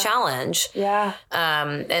that's been a challenge. Yeah.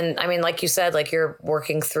 And I mean, like you said, like you're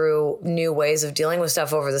working through new ways of dealing with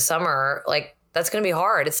stuff over the summer. Like that's going to be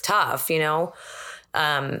hard. It's tough, you know?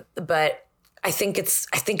 But I think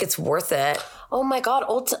it's worth it. Oh my God.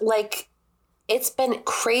 Like it's been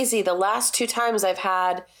crazy. The last 2 times I've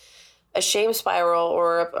had a shame spiral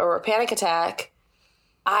or a panic attack,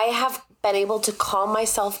 I have been able to calm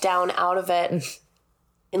myself down out of it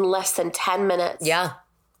in less than 10 minutes. Yeah.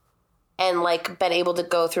 And like been able to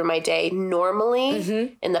go through my day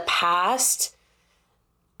normally in the past.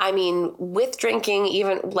 I mean, with drinking,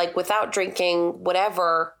 even like without drinking,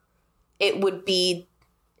 whatever, it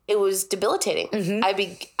was debilitating. I'd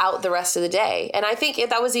be out the rest of the day. And I think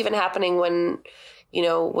that was even happening when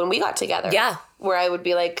we got together. Yeah. Where I would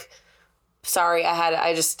be like, sorry,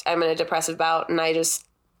 I'm in a depressive bout and I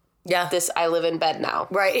live in bed now.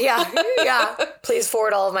 Right. Yeah. Yeah. Please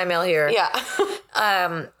forward all of my mail here. Yeah.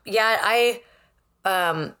 I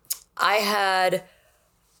had,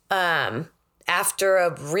 after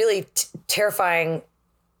a really terrifying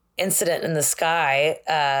incident in the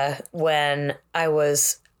sky, when I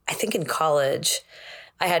was, I think in college,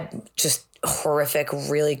 I had just horrific,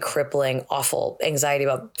 really crippling, awful anxiety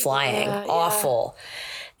about flying. Awful.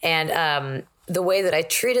 And, the way that I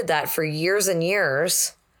treated that for years and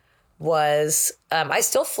years was I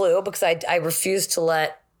still flew because I refused to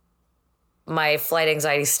let my flight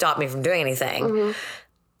anxiety stop me from doing anything.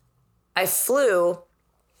 I flew,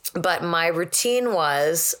 but my routine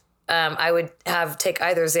was I would take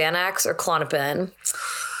either Xanax or Klonopin.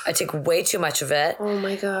 I take way too much of it. Oh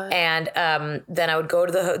my God. And then I would go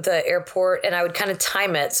to the airport and I would kind of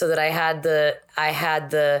time it so that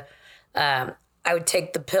I would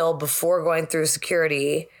take the pill before going through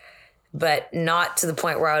security, but not to the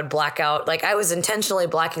point where I would black out. Like I was intentionally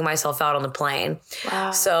blacking myself out on the plane. Wow.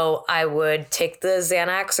 So I would take the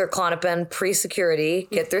Xanax or Klonopin pre-security,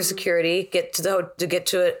 get through security, get to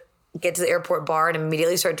the airport bar and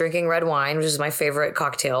immediately start drinking red wine, which is my favorite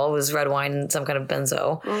cocktail. It was red wine and some kind of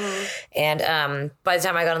benzo. And by the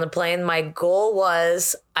time I got on the plane, my goal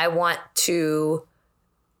was I want to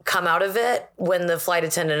come out of it when the flight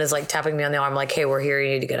attendant is like tapping me on the arm, like, hey, we're here, you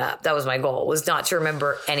need to get up. That was my goal, was not to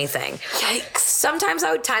remember anything. Yikes. Sometimes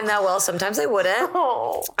I would time that well, sometimes I wouldn't.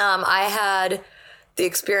 I had the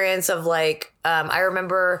experience of like, I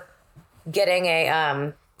remember getting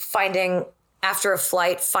after a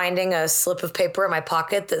flight, finding a slip of paper in my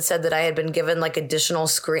pocket that said that I had been given like additional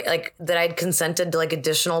that I'd consented to like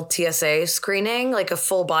additional TSA screening, like a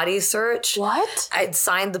full body search. What? I'd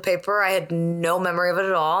signed the paper. I had no memory of it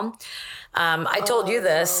at all. I told you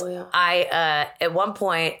this. Yeah. I, at one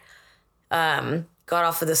point, got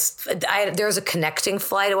off of this. There was a connecting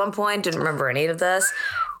flight at one point. Didn't remember any of this.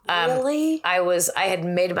 Really? I had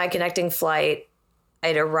made my connecting flight.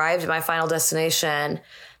 I'd arrived at my final destination.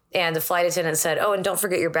 And the flight attendant said, oh, and don't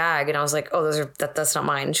forget your bag. And I was like, oh, that's not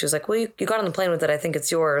mine. And she was like, well, you got on the plane with it. I think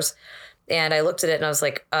it's yours. And I looked at it and I was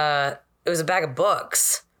like, it was a bag of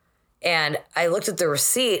books. And I looked at the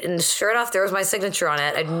receipt and sure enough, there was my signature on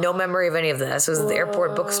it. I had no memory of any of this. It was at the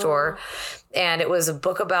airport bookstore. And it was a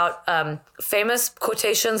book about famous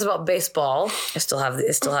quotations about baseball. I still have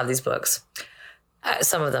these books.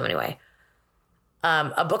 Some of them anyway.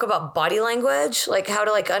 A book about body language, like how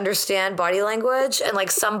to like understand body language, and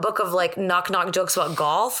like some book of like knock jokes about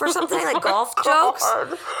golf or something, like golf jokes. Like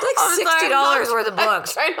 $60 worth of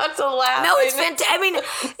books. Try not to laugh. No, it's fantastic. I mean,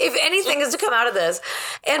 if anything is to come out of this,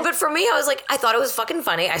 but for me, I was like, I thought it was fucking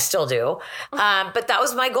funny. I still do, but that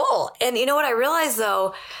was my goal. And you know what I realized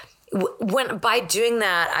though, when by doing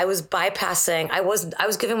that, I was bypassing. I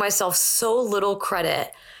was giving myself so little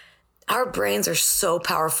credit. Our brains are so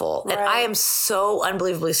powerful, and I am so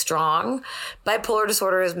unbelievably strong. Bipolar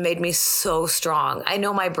disorder has made me so strong. I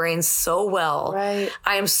know my brain so well. Right.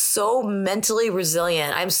 I am so mentally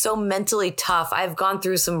resilient. I'm so mentally tough. I've gone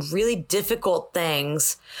through some really difficult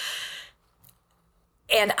things,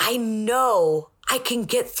 and I know I can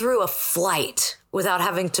get through a flight without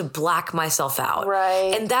having to black myself out.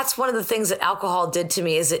 Right. And that's one of the things that alcohol did to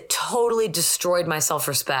me, is it totally destroyed my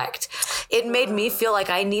self-respect. It made me feel like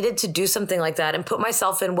I needed to do something like that and put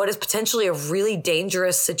myself in what is potentially a really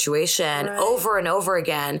dangerous situation over and over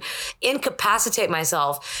again, incapacitate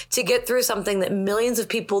myself to get through something that millions of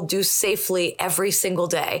people do safely every single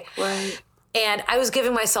day. Right. And I was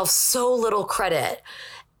giving myself so little credit.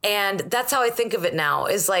 And that's how I think of it now,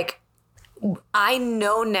 is like, I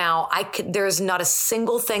know now there's not a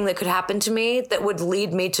single thing that could happen to me that would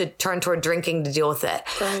lead me to turn toward drinking to deal with it.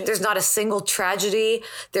 Right. There's not a single tragedy.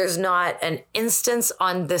 There's not an instance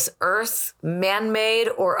on this earth, man-made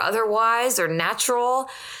or otherwise or natural,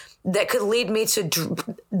 that could lead me to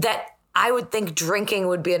that I would think drinking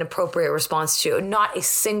would be an appropriate response to. Not a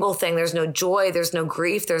single thing. There's no joy. There's no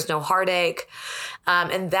grief. There's no heartache.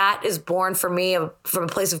 And that is born for me from a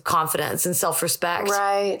place of confidence and self-respect.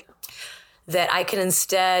 Right. That I can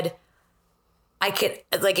instead,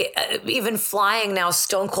 even flying now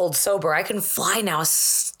stone cold sober. I can fly now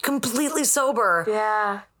completely sober.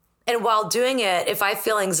 Yeah. And while doing it, if I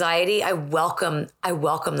feel anxiety, I welcome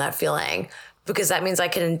that feeling, because that means I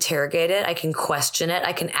can interrogate it. I can question it.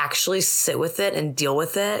 I can actually sit with it and deal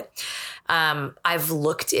with it. I've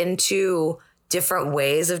looked into different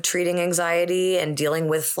ways of treating anxiety and dealing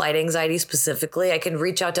with flight anxiety specifically. I can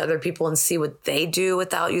reach out to other people and see what they do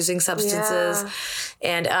without using substances.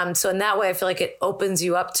 Yeah. And so in that way, I feel like it opens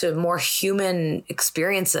you up to more human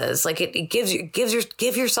experiences. Like it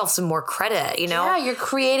give yourself some more credit, you know? Yeah, you're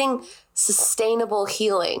creating sustainable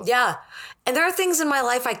healing. Yeah. And there are things in my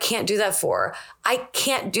life I can't do that for. I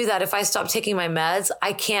can't do that if I stop taking my meds.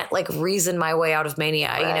 I can't reason my way out of mania,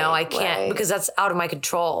 right, you know? I can't, because that's out of my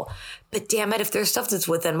control. But damn it, if there's stuff that's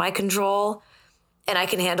within my control and I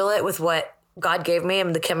can handle it with what God gave me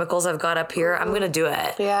and the chemicals I've got up here, I'm going to do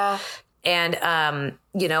it. Yeah. And,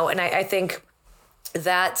 and I think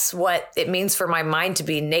that's what it means for my mind to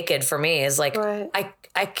be naked for me is right.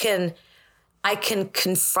 I can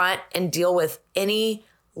confront and deal with any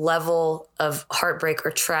level of heartbreak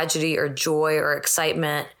or tragedy or joy or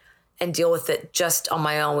excitement and deal with it just on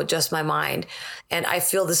my own with just my mind. And I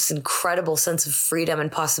feel this incredible sense of freedom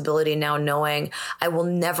and possibility now, knowing I will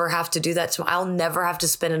never have to do that. I'll never have to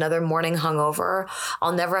spend another morning hungover.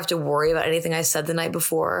 I'll never have to worry about anything I said the night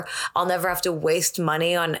before. I'll never have to waste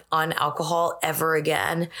money on alcohol ever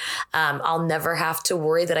again. I'll never have to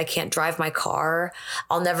worry that I can't drive my car.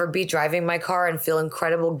 I'll never be driving my car and feel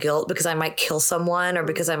incredible guilt because I might kill someone or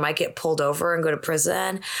because I might get pulled over and go to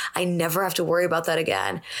prison. I never have to worry about that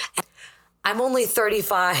again. I'm only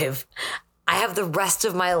 35. I have the rest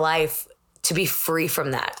of my life to be free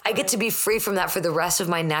from that. I get to be free from that for the rest of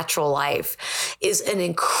my natural life is an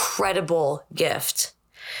incredible gift.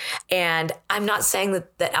 And I'm not saying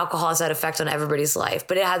that alcohol has that effect on everybody's life,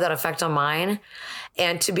 but it had that effect on mine.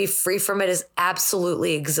 And to be free from it is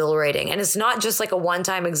absolutely exhilarating. And it's not just like a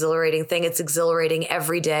one-time exhilarating thing. It's exhilarating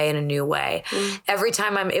every day in a new way. Every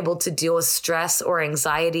time I'm able to deal with stress or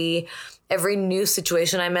anxiety, every new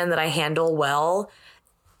situation I'm in that I handle well,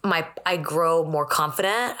 I grow more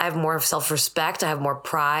confident. I have more self-respect. I have more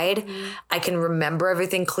pride. I can remember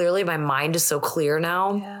everything clearly. My mind is so clear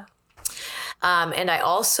now. Yeah. And I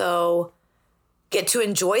also get to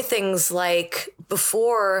enjoy things like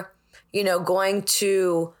before, going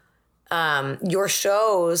to your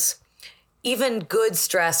shows, even good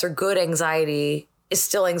stress or good anxiety is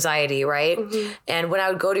still anxiety, right? Mm-hmm. And when I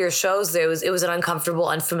would go to your shows, it was an uncomfortable,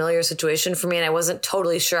 unfamiliar situation for me, and I wasn't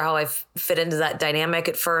totally sure how I fit into that dynamic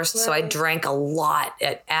at first. Right. So I drank a lot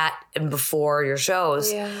at and before your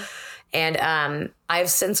shows. Yeah. And I've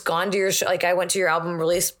since gone to your show. Like I went to your album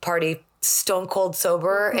release party stone cold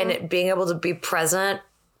sober, and being able to be present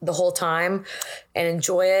the whole time and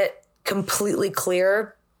enjoy it completely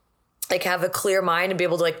clear. Have a clear mind and be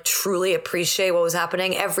able to truly appreciate what was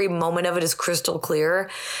happening. Every moment of it is crystal clear.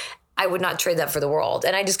 I would not trade that for the world.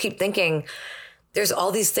 And I just keep thinking, there's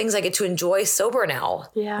all these things I get to enjoy sober now.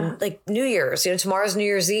 Yeah. Like New Year's, tomorrow's New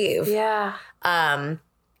Year's Eve. Yeah.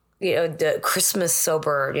 The Christmas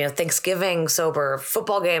sober, Thanksgiving sober,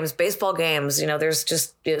 football games, baseball games, there's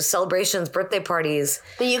just celebrations, birthday parties.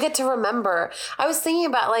 That you get to remember. I was thinking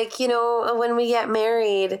about when we get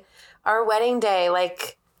married, our wedding day,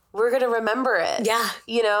 we're going to remember it.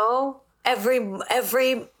 Yeah.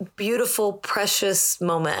 Every beautiful, precious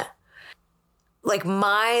moment.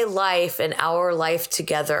 My life and our life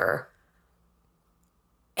together.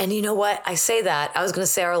 And you know what? I say that. I was going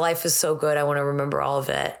to say our life is so good. I want to remember all of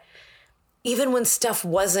it. Even when stuff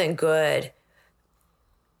wasn't good,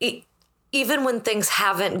 even when things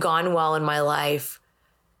haven't gone well in my life,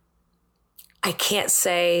 I can't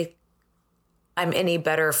say I'm any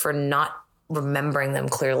better for not remembering them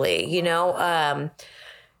clearly,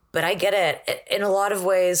 but I get it. In a lot of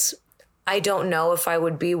ways, I don't know if I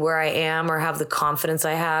would be where I am or have the confidence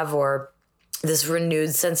I have or this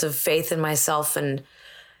renewed sense of faith in myself and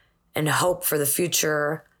hope for the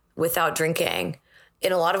future without drinking.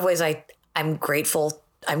 In a lot of ways, I'm grateful.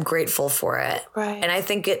 I'm grateful for it. Right. And I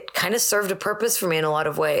think it kind of served a purpose for me in a lot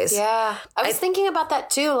of ways. Yeah. I was thinking about that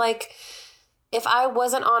too. if I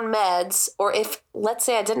wasn't on meds, or if, let's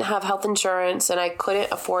say I didn't have health insurance and I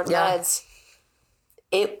couldn't afford meds,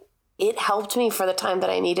 it helped me for the time that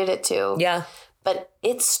I needed it to. Yeah. But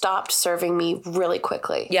it stopped serving me really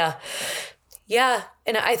quickly. Yeah. Yeah.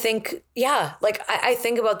 And I think, like I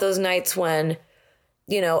think about those nights when,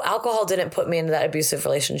 alcohol didn't put me into that abusive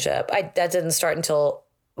relationship. That didn't start until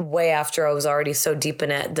way after I was already so deep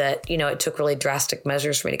in it that, it took really drastic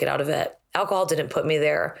measures for me to get out of it. Alcohol didn't put me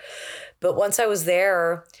there. But once I was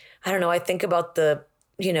there, I don't know, I think about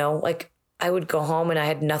like I would go home and I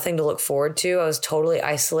had nothing to look forward to. I was totally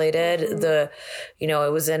isolated. Mm-hmm.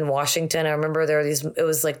 It was in Washington. I remember it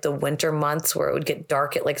was like the winter months where it would get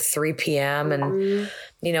dark at like 3 p.m. And,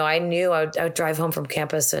 I knew I would drive home from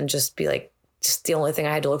campus and just be like, just the only thing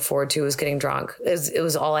I had to look forward to was getting drunk. It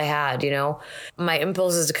was all I had, My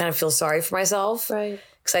impulse is to kind of feel sorry for myself. Right.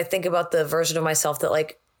 Because I think about the version of myself that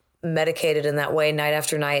like medicated in that way night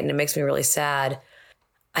after night, and it makes me really sad.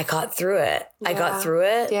 I got through it. Yeah. I got through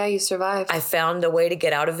it. Yeah, you survived. I found a way to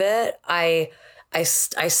get out of it. I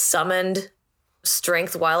summoned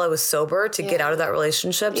strength while I was sober to get out of that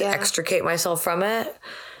relationship, to extricate myself from it,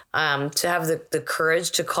 to have the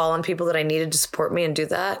courage to call on people that I needed to support me and do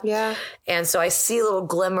that. Yeah. And so I see little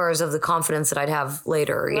glimmers of the confidence that I'd have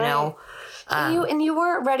later, you know. And you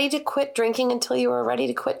weren't ready to quit drinking until you were ready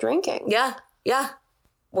to quit drinking. Yeah. Yeah.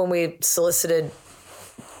 When we solicited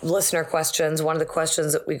listener questions, one of the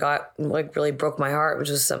questions that we got like really broke my heart, which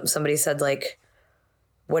was somebody said like,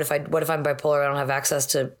 what if I'm bipolar? I don't have access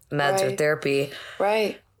to meds or therapy.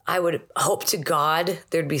 Right. I would hope to God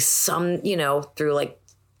there'd be some, through like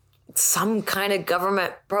some kind of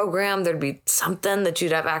government program, there'd be something that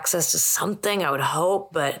you'd have access to something, I would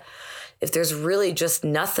hope. But if there's really just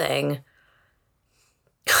nothing,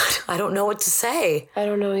 God, I don't know what to say. I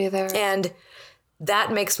don't know either. And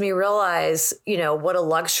that makes me realize, what a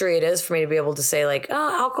luxury it is for me to be able to say like,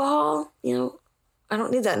 oh, alcohol, I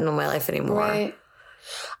don't need that in my life anymore. Right.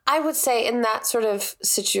 I would say in that sort of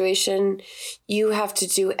situation, you have to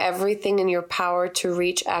do everything in your power to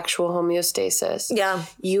reach actual homeostasis. Yeah.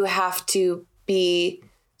 You have to be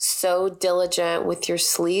so diligent with your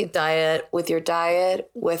sleep, with your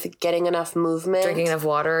diet, with getting enough movement, drinking enough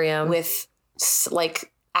water. Yeah. With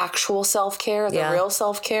like actual self-care, the real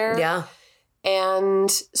self-care. Yeah. And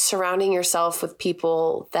surrounding yourself with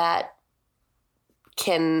people that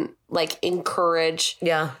can like encourage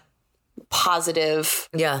positive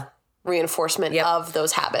reinforcement of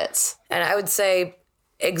those habits. And I would say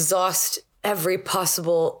exhaust every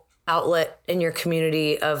possible outlet in your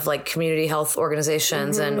community of like community health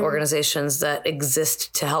organizations and organizations that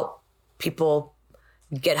exist to help people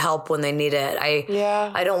get help when they need it.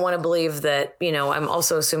 I don't want to believe that, I'm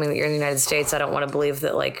also assuming that you're in the United States. I don't want to believe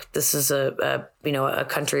that like this is a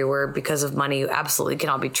country where because of money you absolutely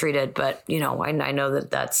cannot be treated. But, I know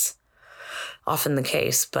that that's often the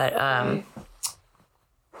case. But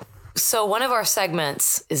so one of our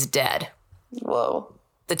segments is dead. Whoa.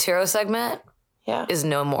 The tarot segment is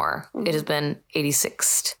no more. It has been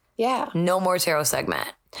 86'd. Yeah. No more tarot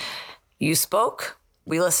segment. You spoke.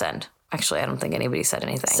 We listened. Actually, I don't think anybody said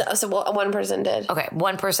anything. So one person did. Okay,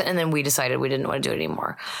 one person, and then we decided we didn't want to do it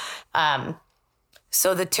anymore.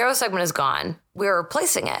 So the tarot segment is gone. We're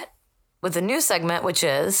replacing it with a new segment, which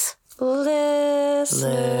is... Listener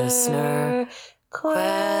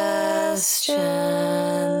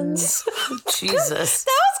questions. Jesus.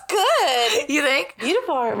 That was good. You think?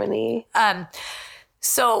 Beautiful harmony.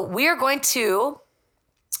 So we are going to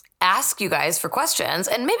ask you guys for questions,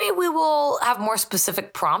 and maybe we will have more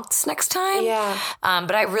specific prompts next time. Yeah.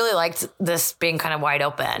 But I really liked this being kind of wide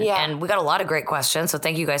open. Yeah. And we got a lot of great questions, so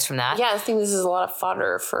thank you guys from that. Yeah, I think this is a lot of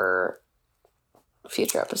fodder for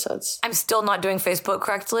future episodes. I'm still not doing Facebook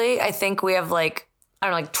correctly. I think we have like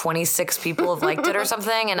 26 people have liked it or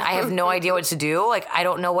something, and I have no idea what to do. Like, I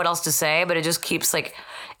don't know what else to say, but it just keeps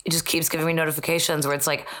giving me notifications where it's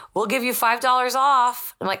like, we'll give you $5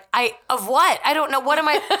 off. I'm like, of what? I don't know. What am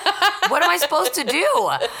I supposed to do?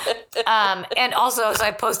 And also, so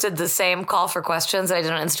I posted the same call for questions that I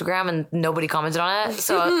did on Instagram and nobody commented on it.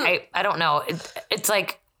 So I don't know. It's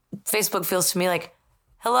like Facebook feels to me like,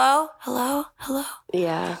 hello.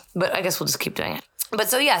 Yeah. But I guess we'll just keep doing it. But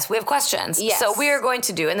so yes, we have questions. Yes. So we are going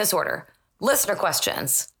to do in this order: listener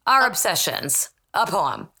questions, our obsessions, a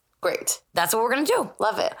poem. Great. That's what we're going to do.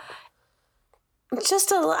 Love it.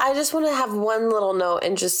 I just want to have one little note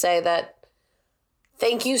and just say that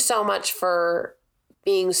thank you so much for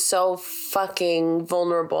being so fucking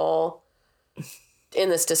vulnerable in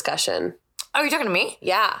this discussion. Oh, you're talking to me?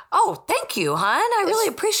 Yeah. Oh, thank you, hon. I really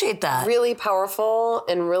appreciate that. Really powerful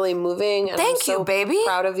and really moving. And Thank I'm so you, baby.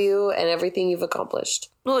 proud of you and everything you've accomplished.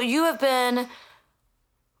 Well, you have been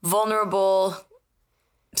vulnerable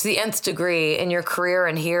to the nth degree in your career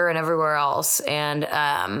and here and everywhere else. And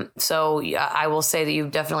so yeah, I will say that you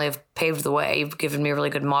definitely have paved the way. You've given me a really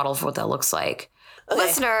good model for what that looks like. Okay.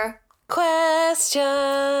 Listener.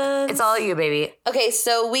 Questions. It's all you, baby. Okay,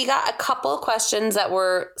 so we got a couple questions that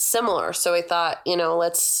were similar. So I thought,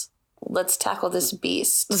 let's tackle this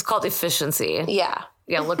beast. It's called efficiency. Yeah.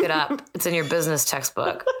 Yeah, look it up. It's in your business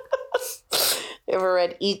textbook. Ever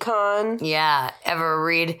read econ? Yeah. Ever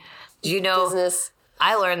read, business?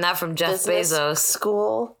 I learned that from Jeff Bezos.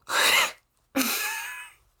 School.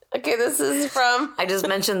 Okay, this is from... I just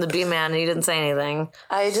mentioned the B-Man and you didn't say anything.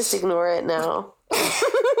 I just ignore it now.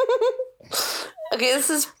 Okay, this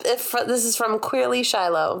is from Queerly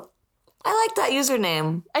Shiloh. I like that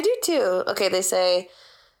username. I do too. Okay, they say,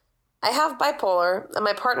 I have bipolar and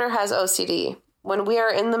my partner has OCD. When we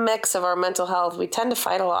are in the mix of our mental health, we tend to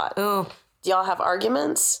fight a lot. Ooh. Do y'all have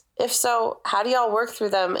arguments? If so, how do y'all work through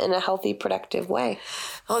them in a healthy, productive way?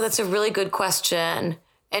 Oh, that's a really good question.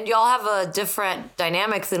 And y'all have a different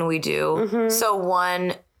dynamic than we do. Mm-hmm. So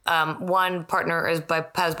one partner has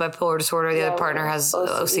bipolar disorder, the other partner has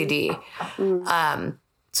OCD. Mm-hmm.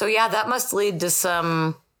 So yeah, that must lead to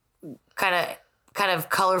some kind of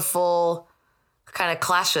colorful kind of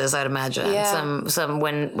clashes, I'd imagine. Yeah. Some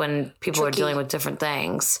when people are dealing with different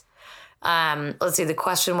things. Let's see. The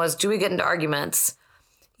question was, do we get into arguments?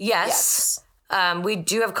 Yes. We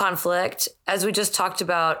do have conflict. As we just talked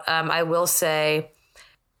about, I will say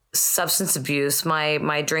substance abuse,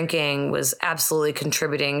 my drinking was absolutely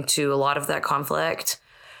contributing to a lot of that conflict.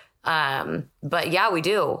 But yeah, we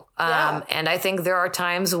do. And I think there are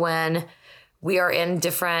times when we are in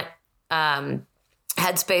different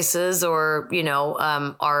headspaces or,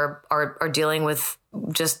 are dealing with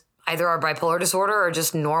just either our bipolar disorder or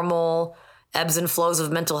just normal ebbs and flows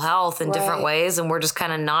of mental health in different ways. And we're just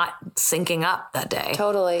kind of not syncing up that day.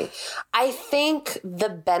 Totally. I think the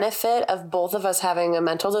benefit of both of us having a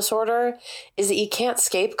mental disorder is that you can't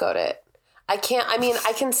scapegoat it. I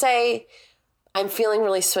can say I'm feeling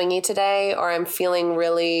really swingy today, or I'm feeling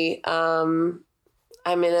really, I'm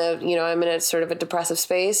in a sort of a depressive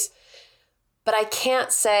space, but I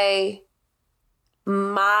can't say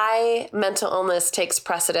my mental illness takes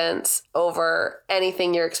precedence over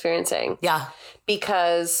anything you're experiencing. Yeah.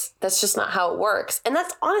 Because that's just not how it works. And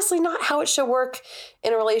that's honestly not how it should work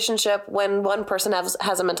in a relationship when one person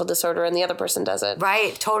has a mental disorder and the other person doesn't.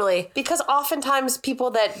 Right, totally. Because oftentimes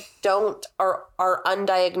people that are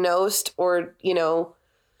undiagnosed or,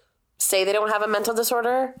 say they don't have a mental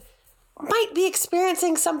disorder might be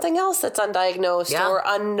experiencing something else that's undiagnosed or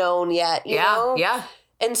unknown yet, you know? Yeah.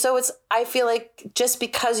 And so I feel like just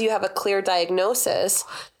because you have a clear diagnosis.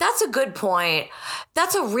 That's a good point.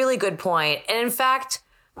 That's a really good point. And in fact,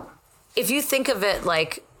 if you think of it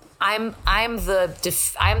like I'm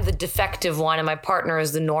the defective one and my partner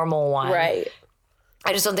is the normal one. Right.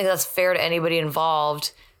 I just don't think that's fair to anybody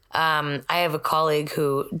involved. I have a colleague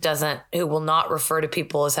who will not refer to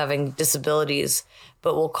people as having disabilities,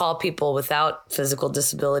 but will call people without physical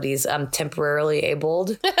disabilities temporarily abled.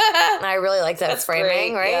 And I really like that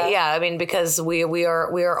framing, great. Right? Yeah. I mean, because we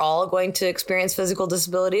are all going to experience physical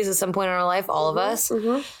disabilities at some point in our life, all of us.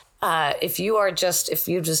 Mm-hmm. If you just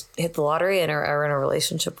hit the lottery and are in a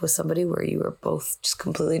relationship with somebody where you are both just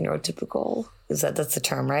completely neurotypical, that's the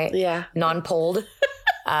term, right? Yeah. Non-polled.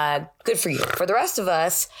 Good for you. For the rest of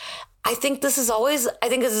us, I think this is always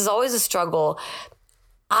a struggle.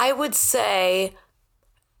 I would say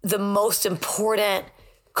the most important,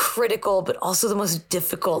 critical, but also the most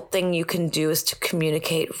difficult thing you can do is to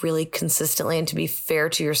communicate really consistently and to be fair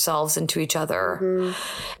to yourselves and to each other,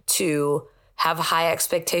 to have high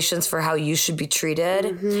expectations for how you should be treated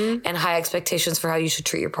and high expectations for how you should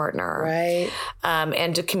treat your partner. Right.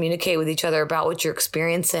 And to communicate with each other about what you're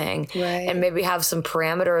experiencing and maybe have some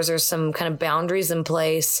parameters or some kind of boundaries in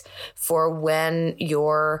place for when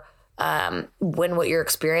what you're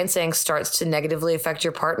experiencing starts to negatively affect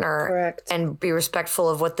your partner. Correct. And be respectful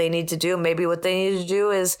of what they need to do. Maybe what they need to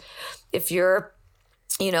do is if you're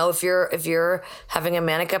having a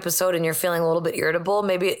manic episode and you're feeling a little bit irritable,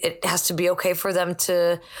 maybe it has to be okay for them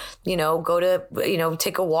to, go to,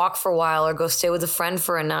 take a walk for a while or go stay with a friend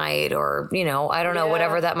for a night or, I don't know,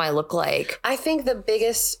 whatever that might look like. I think the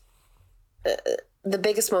biggest,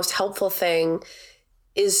 most helpful thing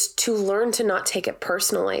is to learn to not take it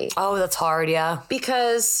personally. Oh, that's hard. Yeah.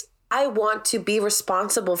 Because I want to be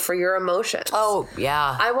responsible for your emotions. Oh,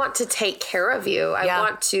 yeah. I want to take care of you. I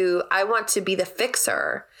want to be the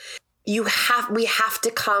fixer. we have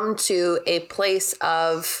to come to a place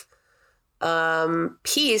of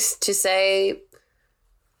peace to say,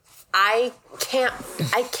 I can't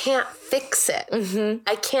fix it. Mm-hmm.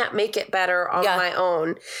 I can't make it better on my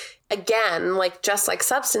own. Again, like just like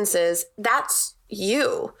substances, that's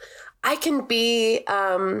you. I can be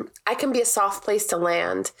a soft place to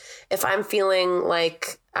land if I'm feeling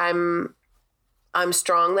like I'm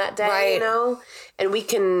strong that day, right. you know, and we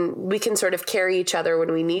can sort of carry each other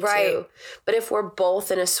when we need right. to. But if we're both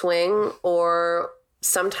in a swing, or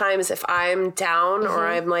sometimes if I'm down or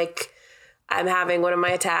I'm having one of my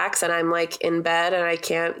attacks and I'm like in bed and I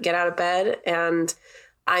can't get out of bed and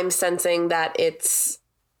I'm sensing that it's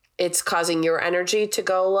causing your energy to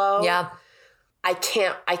go low. Yeah. I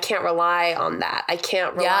can't rely on that. I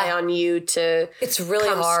can't rely on you to it's really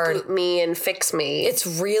hard. Scoop me and fix me. It's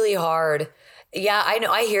really hard. Yeah, I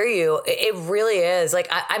know. I hear you. It really is. Like,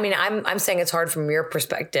 I mean, I'm saying it's hard from your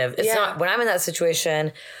perspective. It's not, when I'm in that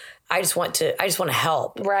situation, I just want to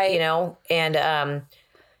help. Right. You know? And,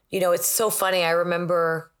 you know, it's so funny. I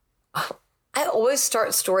remember, I always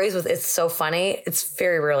start stories with, it's so funny. It's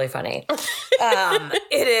very rarely funny.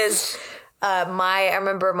 It is, I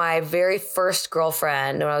remember my very first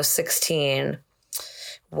girlfriend when I was 16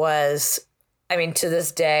 was, I mean, to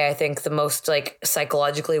this day, I think the most like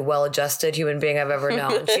psychologically well-adjusted human being I've ever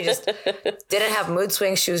known. She just didn't have mood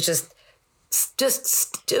swings. She was just,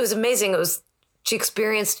 it was amazing. She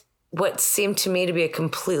experienced what seemed to me to be a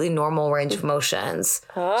completely normal range of emotions.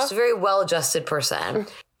 She's a very well-adjusted person.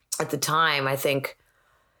 At the time, I think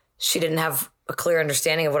she didn't have a clear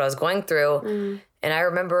understanding of what I was going through. And I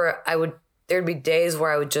remember there'd be days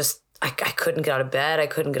where I couldn't get out of bed. I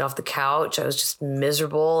couldn't get off the couch. I was just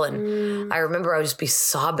miserable. And I remember I would just be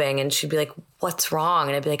sobbing and she'd be like, what's wrong?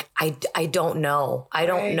 And I'd be like, I don't know. I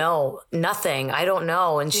don't know. Nothing. I don't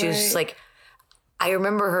know. And she was just like, I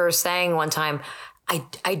remember her saying one time,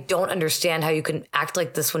 I don't understand how you can act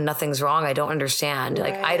like this when nothing's wrong. I don't understand.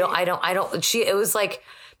 Like, I don't, it was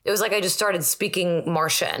like I just started speaking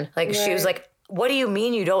Martian. Like she was like, what do you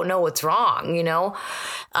mean you don't know what's wrong? You know?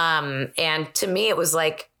 And to me, it was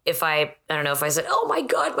like, if I don't know, if I said, oh my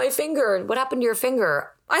God, my finger, what happened to your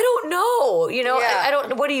finger? I don't know. You know, I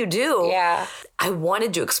don't, what do you do? Yeah. I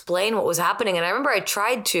wanted to explain what was happening. And I remember I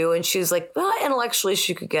tried to, and she was like, well, intellectually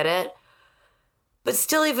she could get it. But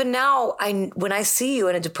still, even now, when I see you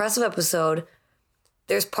in a depressive episode,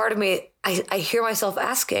 there's part of me, I hear myself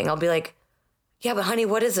asking, I'll be like, yeah, but honey,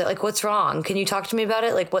 what is it? Like, what's wrong? Can you talk to me about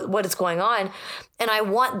it? Like, what is going on? And I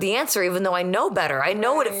want the answer, even though I know better. I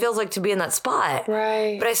know what it feels like to be in that spot.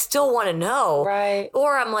 Right. But I still want to know. Right.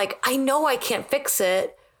 Or I'm like, I know I can't fix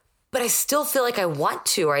it, but I still feel like I want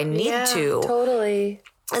to or I need to. Totally.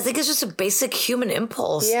 I think it's just a basic human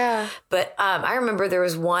impulse. Yeah. But I remember there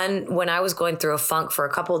was one when I was going through a funk for a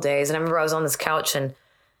couple of days, and I remember I was on this couch, and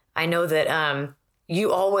I know that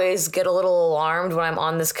you always get a little alarmed when I'm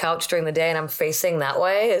on this couch during the day and I'm facing that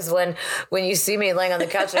way. Is when you see me laying on the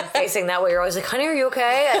couch and I'm facing that way, you're always like, honey, are you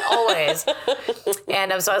okay? And always.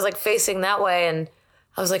 And so I was like facing that way, and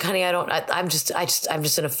I was like, honey, I'm just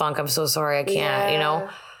in a funk. I'm so sorry. I can't, you know?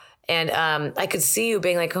 And I could see you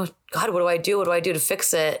being like, oh God, what do I do? What do I do to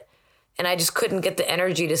fix it? And I just couldn't get the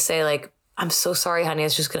energy to say like, I'm so sorry, honey. I'm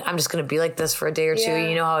just gonna be like this for a day or two.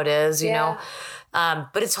 You know how it is, you know?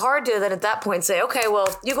 But it's hard to then at that point say, okay, well,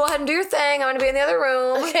 you go ahead and do your thing. I'm going to be in the other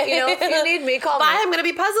room. Okay. You know, if you need me, call me. Bye, I'm going to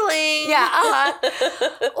be puzzling.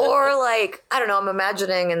 Yeah. Or like, I don't know, I'm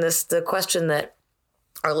imagining in the question that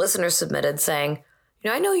our listeners submitted saying, you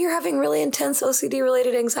know, I know you're having really intense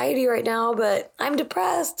OCD-related anxiety right now, but I'm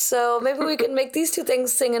depressed. So maybe we can make these two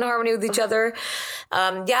things sing in harmony with each other.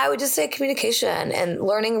 I would just say communication and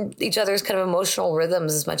learning each other's kind of emotional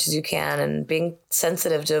rhythms as much as you can and being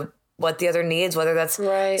sensitive to what the other needs, whether that's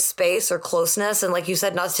space or closeness. And like you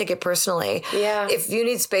said, not to take it personally. Yeah. If you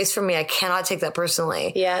need space from me, I cannot take that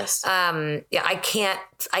personally. Yes. I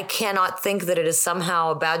cannot think that it is somehow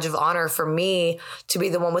a badge of honor for me to be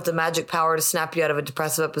the one with the magic power to snap you out of a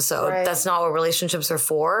depressive episode. Right. That's not what relationships are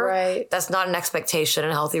for. Right. That's not an expectation in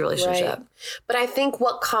a healthy relationship. Right. But I think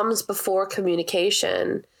what comes before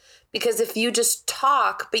communication, because if you just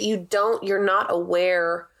talk, but you're not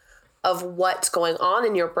aware of what's going on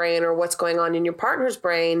in your brain or what's going on in your partner's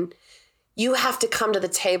brain, you have to come to the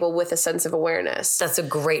table with a sense of awareness. That's a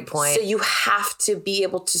great point. So you have to be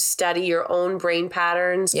able to study your own brain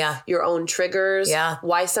patterns, your own triggers,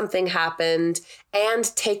 why something happened, and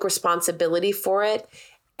take responsibility for it,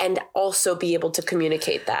 and also be able to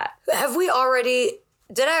communicate that.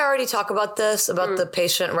 Did I already talk about this, about the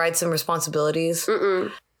patient rights and responsibilities?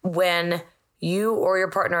 Mm-mm. When you or your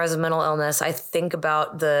partner has a mental illness, I think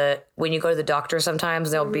about when you go to the doctor,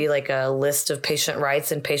 sometimes there'll be like a list of patient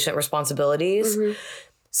rights and patient responsibilities.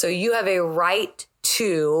 So you have a right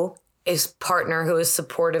to a partner who is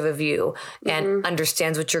supportive of you and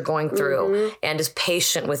understands what you're going through and is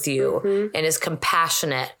patient with you and is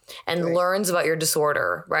compassionate and learns about your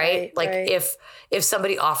disorder, right? If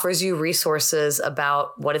somebody offers you resources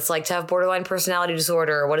about what it's like to have borderline personality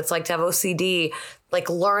disorder or what it's like to have OCD, like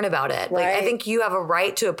learn about it. Like I think you have a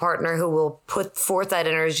right to a partner who will put forth that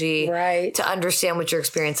energy to understand what you're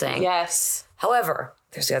experiencing. Yes. However,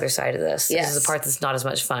 there's the other side of this. Yes. This is the part that's not as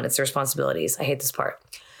much fun. It's the responsibilities. I hate this part.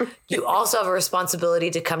 You also have a responsibility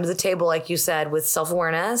to come to the table, like you said, with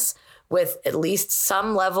self-awareness, with at least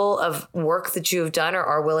some level of work that you have done or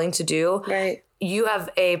are willing to do. Right. You have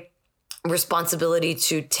a responsibility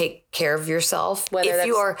to take care of yourself.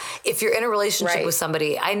 If you're in a relationship with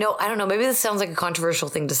somebody, I don't know, maybe this sounds like a controversial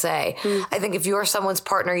thing to say. I think if you are someone's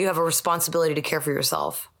partner, you have a responsibility to care for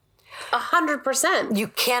yourself. 100%. You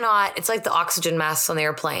cannot, it's like the oxygen masks on the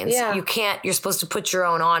airplanes. Yeah. You're supposed to put your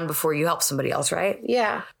own on before you help somebody else, right?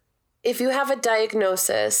 Yeah. If you have a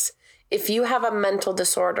diagnosis, if you have a mental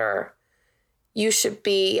disorder, you should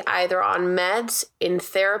be either on meds, in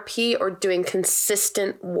therapy, or doing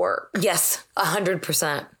consistent work. Yes,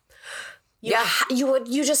 100%.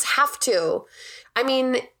 You just have to. I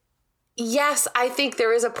mean, yes, I think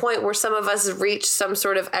there is a point where some of us have reached some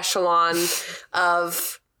sort of echelon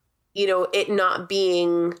of, it not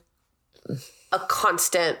being a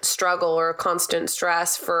constant struggle or a constant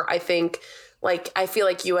stress for, I feel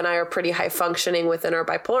like you and I are pretty high functioning within our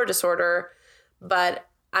bipolar disorder. But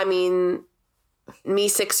I mean, me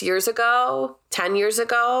 6 years ago, 10 years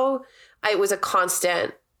ago, it was a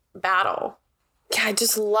constant battle. Yeah, I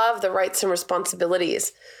just love the rights and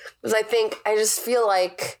responsibilities because I just feel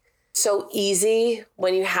like so easy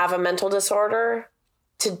when you have a mental disorder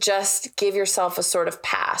to just give yourself a sort of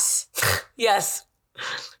pass. Yes.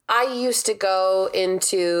 I used to go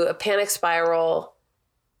into a panic spiral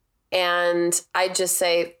and I just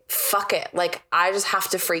say, fuck it. Like, I just have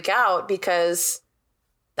to freak out because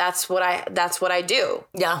that's what I do.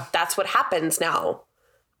 Yeah. That's what happens now.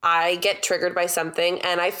 I get triggered by something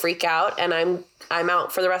and I freak out and I'm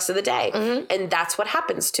out for the rest of the day. And that's what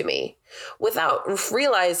happens to me without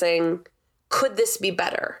realizing, could this be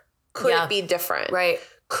better? Could it be different? Right.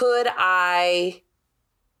 Could I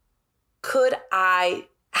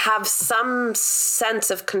have some sense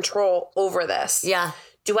of control over this? Yeah.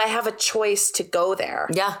 Do I have a choice to go there?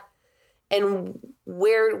 Yeah. And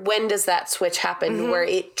when does that switch happen where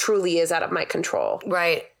it truly is out of my control?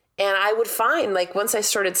 Right. And I would find, like, once I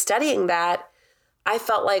started studying that, I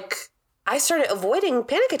felt like I started avoiding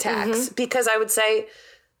panic attacks because I would say,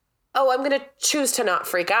 oh, I'm going to choose to not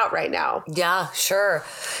freak out right now. Yeah, sure.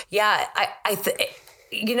 Yeah. I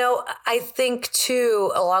think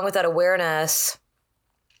too, along with that awareness,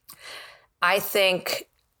 I think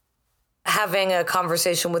having a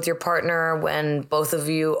conversation with your partner when both of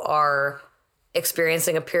you are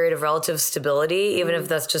experiencing a period of relative stability, even if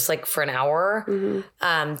that's just like for an hour,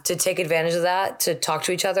 to take advantage of that, to talk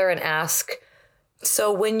to each other and ask.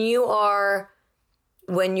 So when your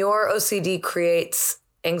OCD creates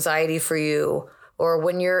anxiety for you, or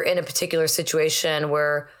when you're in a particular situation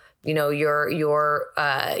where, your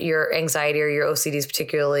anxiety or your OCD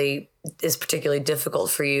is particularly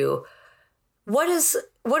difficult for you, what is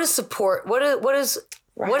support? What does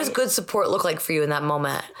good support look like for you in that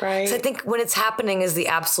moment? Right. So I think when it's happening is the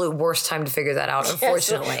absolute worst time to figure that out,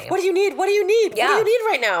 unfortunately. Yes. What do you need? What do you need? Yeah. What do you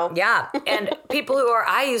need right now? Yeah. And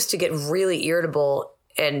I used to get really irritable,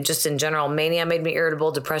 and just in general, mania made me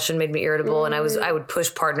irritable, depression made me irritable, and I would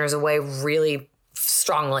push partners away really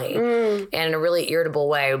strongly and in a really irritable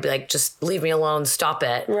way. I would be like, just leave me alone, stop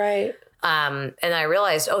it. Right. And I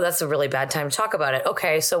realized, that's a really bad time to talk about it.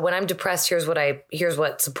 Okay, so when I'm depressed, here's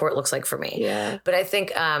what support looks like for me. Yeah. But I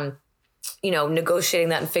think, negotiating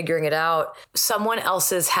that and figuring it out, someone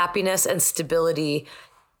else's happiness and stability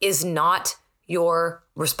is not your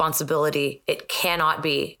responsibility. It cannot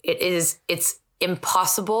be. It's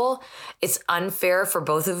impossible. It's unfair for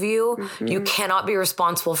both of you. You cannot be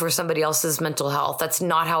responsible for somebody else's mental health. That's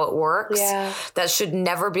not how it works. Yeah. That should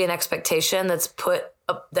never be an expectation that's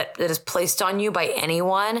that is placed on you by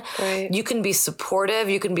anyone. Right. You can be supportive.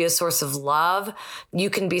 You can be a source of love. You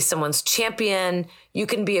can be someone's champion. You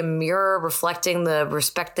can be a mirror reflecting the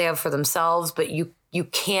respect they have for themselves, but you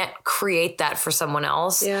can't create that for someone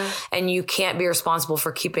else. Yeah. And you can't be responsible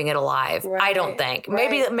for keeping it alive. Right. I don't think.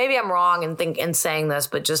 Right. Maybe I'm wrong in saying this,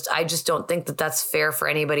 but I just don't think that that's fair for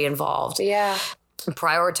anybody involved. Yeah.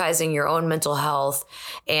 Prioritizing your own mental health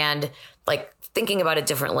and like thinking about it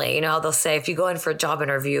differently. You know how they'll say, if you go in for a job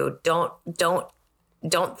interview, don't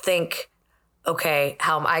think, okay,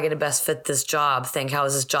 how am I going to best fit this job? Think, how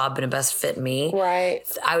is this job going to best fit me? Right.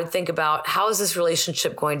 I would think about, how is this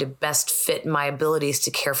relationship going to best fit my abilities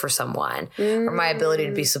to care for someone or my ability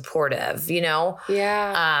to be supportive, you know?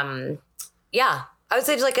 Yeah. Yeah. I would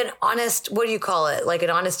say just like an honest, what do you call it? Like an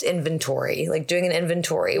honest inventory, like doing an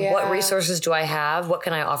inventory. Yeah. What resources do I have? What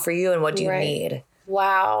can I offer you? And what do you need?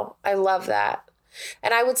 Wow. I love that.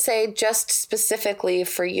 And I would say just specifically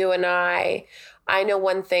for you and I know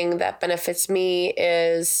one thing that benefits me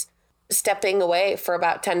is stepping away for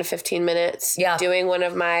about 10 to 15 minutes. Yeah. Doing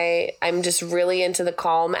I'm just really into the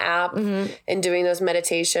Calm app and doing those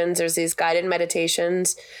meditations. There's these guided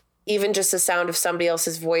meditations. Even just the sound of somebody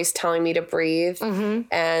else's voice telling me to breathe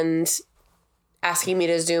and asking me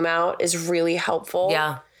to zoom out is really helpful.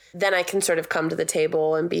 Yeah. Then I can sort of come to the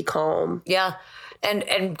table and be calm. Yeah.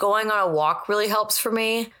 And going on a walk really helps for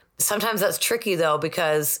me. Sometimes that's tricky though,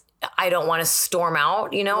 because I don't want to storm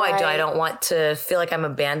out, you know, Right. I don't want to feel like I'm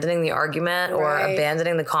abandoning the argument or Right.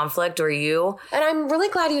 abandoning the conflict or you. And I'm really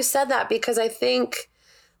glad you said that, because I think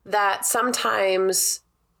that sometimes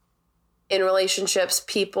in relationships,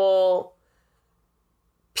 people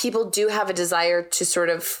do have a desire to sort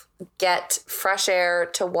of get fresh air,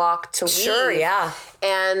 to walk, to leave. Sure, yeah.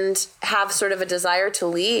 And have sort of a desire to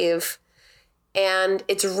leave. And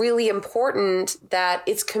it's really important that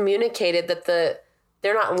it's communicated that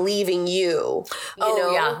they're not leaving you. You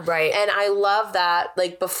know? Yeah, right. And I love that.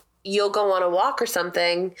 Like, you'll go on a walk or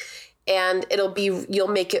something, and you'll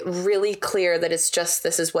make it really clear that it's just,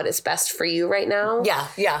 this is what is best for you right now. Yeah,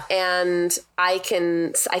 yeah. And I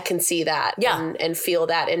can see that. Yeah. And feel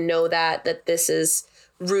that and know that this is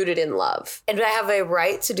rooted in love. And I have a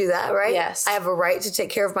right to do that, right? Yes. I have a right to take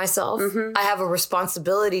care of myself. I have a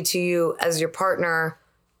responsibility to you as your partner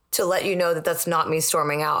to let you know that that's not me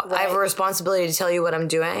storming out. I have a responsibility to tell you what I'm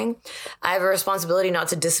doing. I have a responsibility not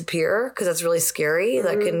to disappear, because that's really scary.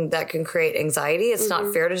 That can create anxiety. It's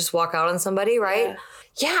not fair to just walk out on somebody, right?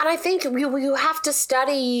 Yeah, and I think you have to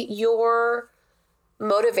study your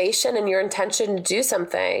motivation and your intention to do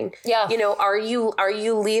something. Yeah. You know, are you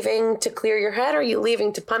leaving to clear your head, or are you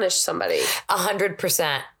leaving to punish somebody?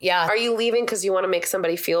 100%. Yeah. Are you leaving because you want to make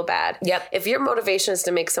somebody feel bad? Yep. If your motivation is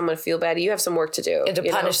to make someone feel bad, you have some work to do. And to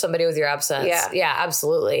punish somebody with your absence. Yeah. Yeah,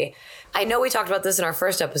 absolutely. I know we talked about this in our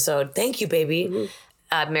first episode. Thank you, baby.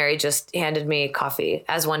 Mary just handed me coffee,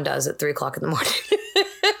 as one does at 3:00 in the morning.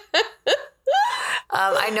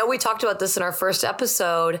 I know we talked about this in our first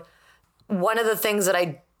episode. One of the things that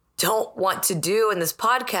I don't want to do in this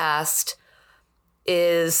podcast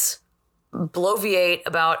is bloviate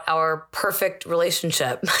about our perfect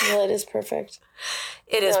relationship. Well, it is perfect.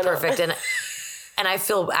 It is perfect. And I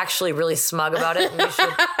feel actually really smug about it. And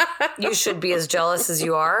you should be as jealous as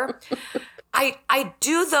you are. I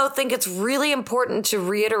do, though, think it's really important to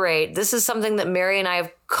reiterate, this is something that Mary and I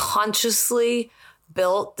have consciously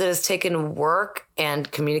built, that has taken work and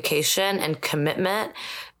communication and commitment.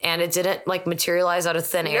 And it didn't materialize out of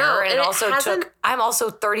thin air. And it also took, I'm also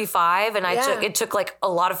 35, and it took a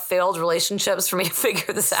lot of failed relationships for me to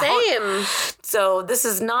figure this out. Same. So this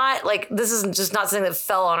is just not something that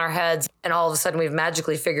fell on our heads and all of a sudden we've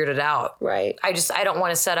magically figured it out. Right. I don't want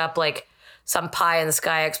to set up some pie in the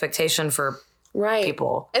sky expectation for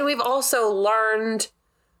people. And we've also learned,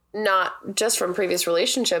 not just from previous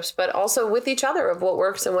relationships, but also with each other, of what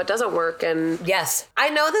works and what doesn't work. And yes, I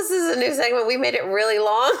know this is a new segment. We made it really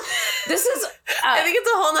long. This is, I think it's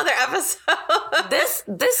a whole nother episode.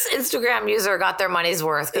 this Instagram user got their money's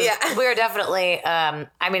worth. Yeah. We are definitely, I'm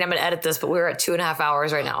going to edit this, but we're at 2.5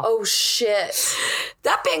 hours right now. Oh shit.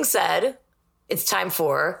 That being said, it's time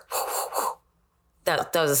for,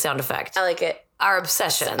 that was a sound effect. I like it. Our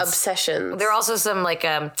obsessions. There are also some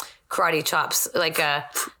karate chops,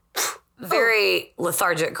 very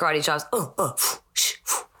lethargic karate chops.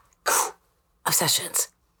 Obsessions.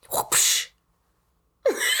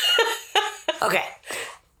 Okay.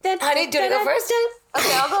 Honey, do you want to go first?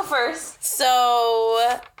 Okay, I'll go first.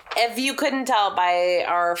 So, if you couldn't tell by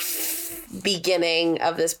our beginning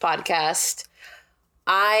of this podcast,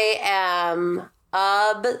 I am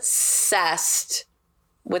obsessed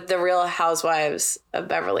with the Real Housewives of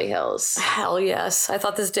Beverly Hills. Hell yes. I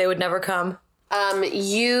thought this day would never come.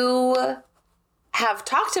 You have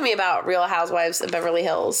talked to me about Real Housewives of Beverly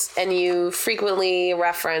Hills, and you frequently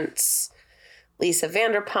reference Lisa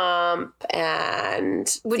Vanderpump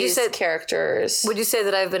and these characters. Would you say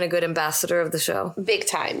that I've been a good ambassador of the show? Big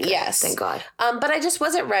time, yes. Thank God. But I just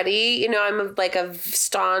wasn't ready. I'm a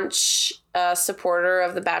staunch supporter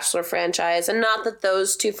of the Bachelor franchise. And not that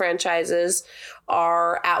those two franchises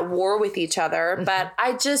are at war with each other, but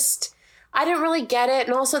I didn't really get it.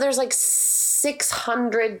 And also there's like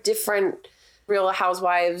 600 different Real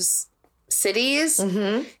Housewives cities.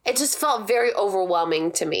 It just felt very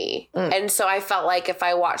overwhelming to me. And so I felt like if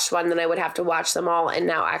I watched one, then I would have to watch them all. And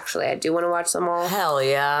now actually I do want to watch them all. Hell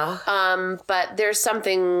yeah. But there's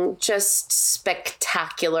something just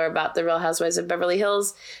spectacular about the Real Housewives of Beverly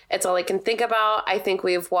Hills. It's all I can think about. I think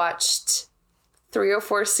we've watched 3 or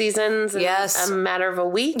 4 seasons in a matter of a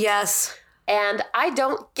week. Yes. And I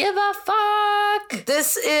don't give a fuck.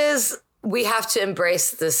 We have to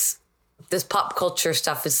embrace this pop culture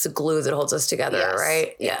stuff. Is the glue that holds us together,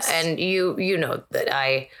 right? Yes. Yeah. And you know that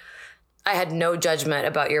I had no judgment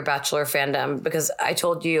about your Bachelor fandom because I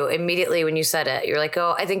told you immediately when you said it, you're like,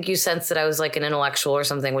 oh, I think you sensed that I was like an intellectual or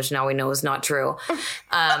something, which now we know is not true.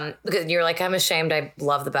 Because you're like, I'm ashamed. I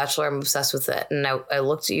love The Bachelor. I'm obsessed with it. And I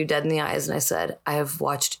looked at you dead in the eyes and I said, I have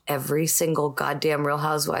watched every single goddamn Real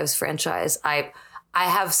Housewives franchise. I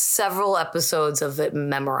have several episodes of it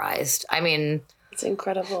memorized. I mean, it's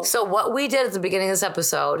incredible. So what we did at the beginning of this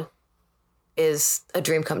episode is a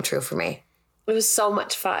dream come true for me. It was so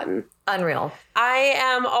much fun. Unreal. I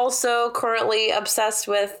am also currently obsessed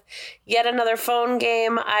with yet another phone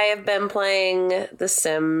game. I have been playing The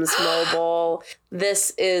Sims Mobile.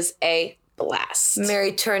 This is a blast.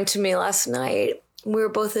 Mary turned to me last night. We were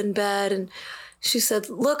both in bed and she said,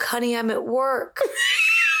 look, honey, I'm at work.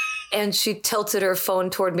 And she tilted her phone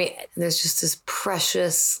toward me. And there's just this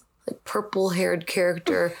precious purple-haired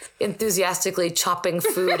character enthusiastically chopping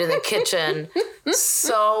food in the kitchen.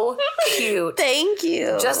 So cute. Thank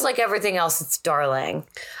you. Just like everything else, it's darling.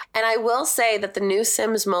 And I will say that the new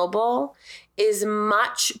Sims Mobile is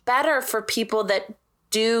much better for people that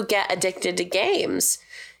do get addicted to games.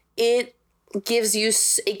 It gives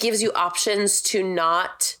you options to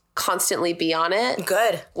not constantly be on it.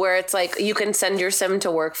 Good. Where it's like you can send your sim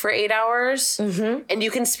to work for 8 hours and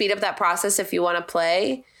you can speed up that process if you want to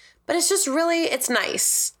play. But it's just really, it's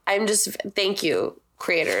nice. Thank you,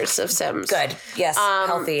 creators of Sims. Good. Yes.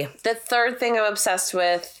 Healthy. The third thing I'm obsessed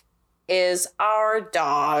with is our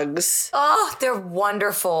dogs. Oh, they're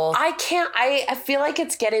wonderful. I feel like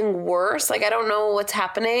it's getting worse. Like, I don't know what's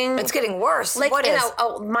happening. It's getting worse. Like, what is?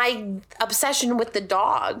 My obsession with the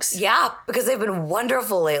dogs. Yeah, because they've been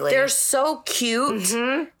wonderful lately. They're so cute.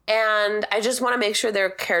 And I just want to make sure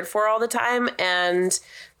they're cared for all the time and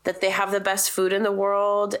that they have the best food in the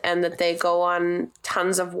world and that they go on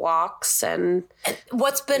tons of walks. And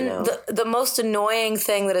what's been the most annoying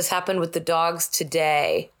thing that has happened with the dogs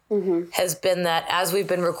today has been that as we've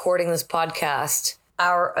been recording this podcast,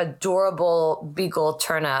 our adorable beagle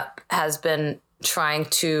Turnip has been trying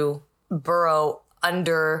to burrow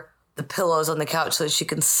under the pillows on the couch so that she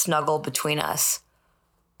can snuggle between us.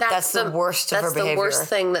 That's the worst of her behavior. That's the worst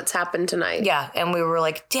thing that's happened tonight. Yeah, and we were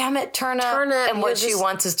like, damn it, Turnip. And what she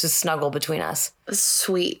wants is to snuggle between us.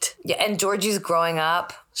 Sweet. Yeah, and Georgie's growing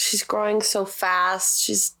up. She's growing so fast.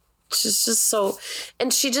 She's just so...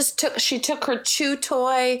 And she took her chew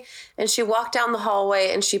toy and she walked down the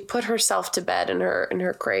hallway and she put herself to bed in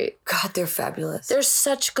her crate. God, they're fabulous. They're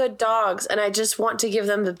such good dogs and I just want to give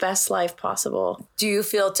them the best life possible. Do you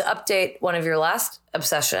feel, to update one of your last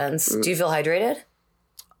obsessions, do you feel hydrated?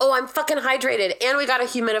 Oh, I'm fucking hydrated. And we got a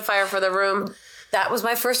humidifier for the room. That was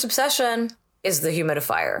my first obsession, is the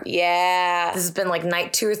humidifier. Yeah. This has been like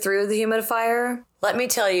night 2 or 3 of the humidifier. Let me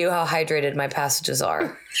tell you how hydrated my passages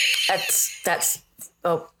are.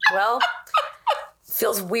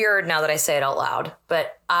 Feels weird now that I say it out loud.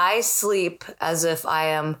 But I sleep as if I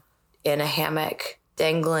am in a hammock,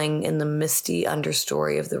 dangling in the misty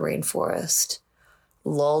understory of the rainforest,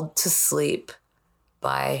 lulled to sleep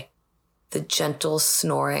by the gentle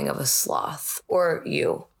snoring of a sloth, or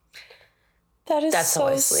you. That's so how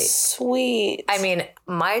I sleep. Sweet. I mean,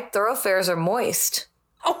 my thoroughfares are moist.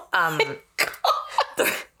 Oh my God.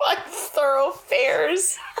 My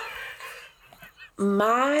thoroughfares.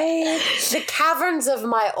 The caverns of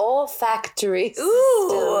my olfactory system.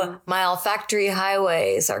 Ooh, my olfactory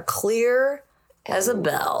highways are clear as a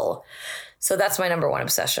bell. So that's my number 1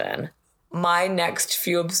 obsession. My next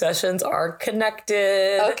few obsessions are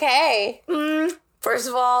connected. Okay. First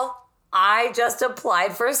of all, I just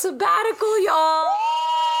applied for a sabbatical, y'all.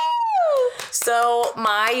 So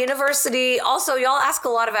my university, also, y'all ask a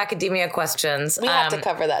lot of academia questions. We have to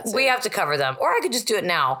cover that soon. We have to cover them. Or I could just do it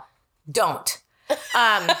now. Don't.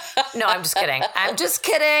 No, I'm just kidding.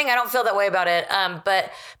 I don't feel that way about it.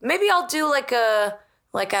 But maybe I'll do like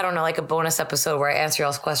a bonus episode where I answer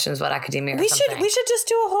y'all's questions about academia or something. We should just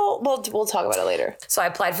do a whole, we'll talk about it later. So I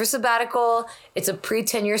applied for sabbatical. It's a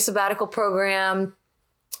pre-tenure sabbatical program,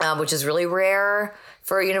 which is really rare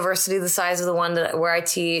for a university the size of the one where I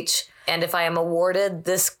teach. And if I am awarded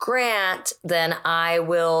this grant, then I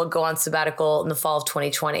will go on sabbatical in the fall of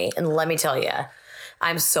 2020. And let me tell you,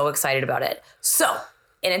 I'm so excited about it. So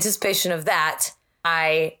in anticipation of that,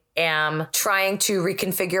 I am trying to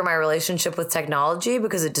reconfigure my relationship with technology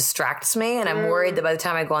because it distracts me. And I'm worried that by the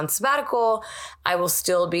time I go on sabbatical, I will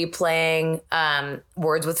still be playing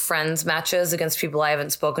Words with Friends matches against people I haven't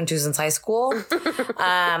spoken to since high school.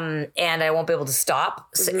 And I won't be able to stop.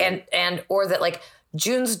 Or that like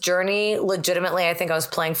June's Journey, legitimately, I think I was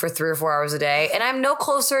playing for 3 or 4 hours a day, and I'm no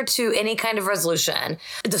closer to any kind of resolution.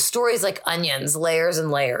 The story's like onions, layers and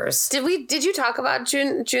layers. Did you talk about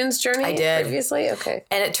June's Journey? I did. Previously? Okay.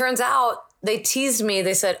 And it turns out they teased me.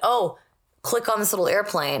 They said, oh, click on this little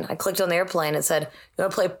airplane. I clicked on the airplane. It said, you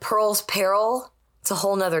want to play Pearl's Peril? It's a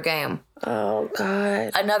whole nother game. Oh,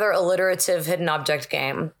 God. Another alliterative hidden object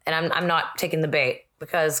game. And I'm not taking the bait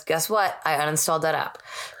because guess what? I uninstalled that app.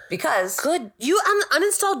 Because good, you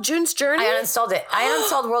uninstalled June's Journey? I uninstalled it. I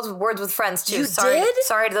uninstalled Words with Friends too. You did?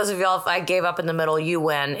 Sorry to those of y'all if I gave up in the middle. You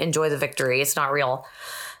win. Enjoy the victory. It's not real.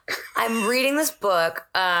 I'm reading this book.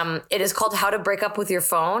 It is called How to Break Up with Your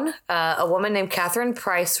Phone. A woman named Catherine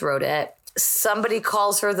Price wrote it. Somebody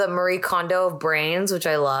calls her the Marie Kondo of brains, which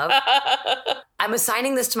I love. I'm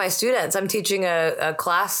assigning this to my students. I'm teaching a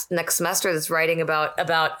class next semester that's writing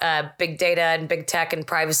about big data and big tech and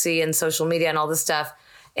privacy and social media and all this stuff.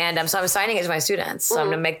 And so I'm assigning it to my students. So I'm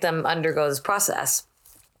going to make them undergo this process.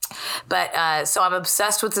 But so I'm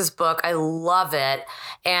obsessed with this book. I love it.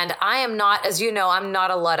 And I am not, as you know, I'm not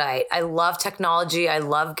a Luddite. I love technology. I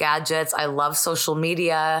love gadgets. I love social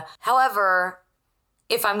media. However,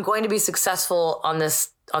 if I'm going to be successful on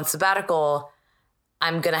sabbatical,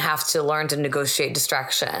 I'm going to have to learn to negotiate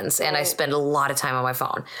distractions. And I spend a lot of time on my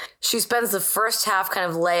phone. She spends the first half kind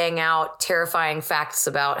of laying out terrifying facts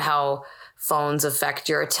about how phones affect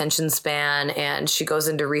your attention span. And she goes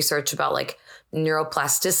into research about like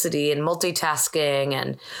neuroplasticity and multitasking.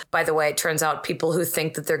 And by the way, it turns out people who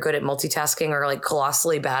think that they're good at multitasking are like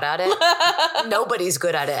colossally bad at it. Nobody's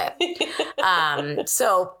good at it.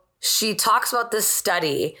 So she talks about this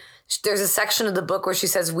study. There's a section of the book where she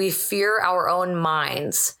says, we fear our own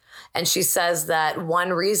minds. And she says that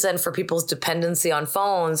one reason for people's dependency on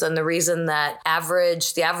phones and the reason that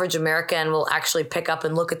the average American will actually pick up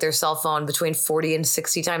and look at their cell phone between 40 and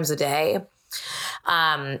 60 times a day,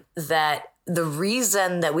 that the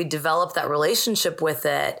reason that we develop that relationship with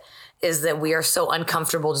it is that we are so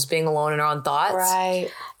uncomfortable just being alone in our own thoughts. Right.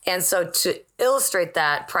 And so to illustrate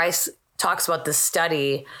that, Price talks about this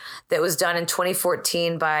study that was done in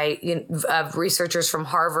 2014 by researchers from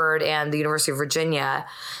Harvard and the University of Virginia.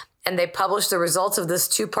 And they published the results of this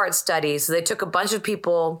 2-part study. So they took a bunch of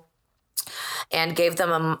people and gave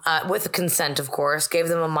them, with consent, of course, gave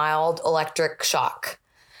them a mild electric shock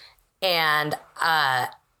and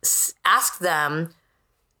asked them,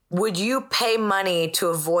 would you pay money to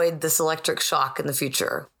avoid this electric shock in the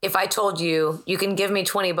future? If I told you, you can give me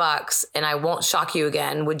 $20 and I won't shock you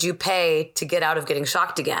again, would you pay to get out of getting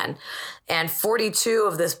shocked again? And 42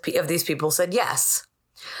 of these people said yes.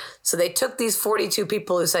 So they took these 42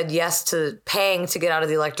 people who said yes to paying to get out of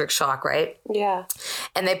the electric shock, right? Yeah.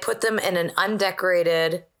 And they put them in an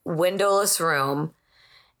undecorated, windowless room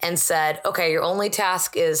and said, okay, your only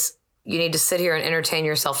task is you need to sit here and entertain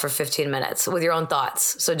yourself for 15 minutes with your own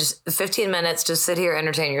thoughts. So just 15 minutes, just sit here,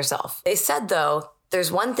 entertain yourself. They said, though,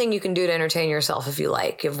 there's one thing you can do to entertain yourself if you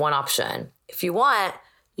like. You have one option. If you want,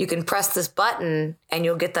 you can press this button and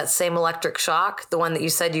you'll get that same electric shock, the one that you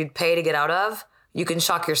said you'd pay to get out of. You can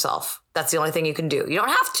shock yourself. That's the only thing you can do. You don't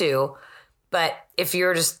have to, but if you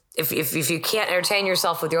can't entertain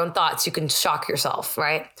yourself with your own thoughts, you can shock yourself,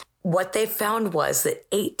 right? What they found was that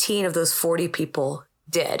 18 of those 40 people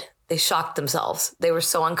did. They shocked themselves. They were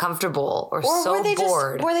so uncomfortable or so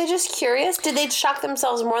bored. Were they just curious? Did they shock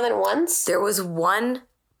themselves more than once? There was one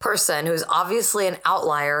person who's obviously an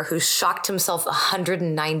outlier who shocked himself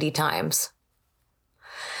 190 times.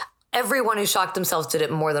 Everyone who shocked themselves did it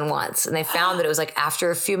more than once. And they found that it was like after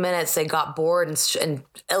a few minutes, they got bored and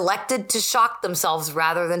elected to shock themselves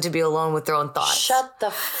rather than to be alone with their own thoughts. Shut the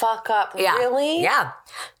fuck up. Yeah. Really? Yeah.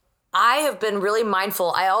 I have been really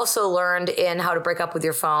mindful. I also learned in How to Break Up with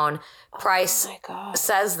Your Phone. Price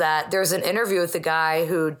says that there's an interview with the guy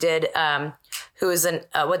who did,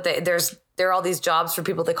 there's there are all these jobs for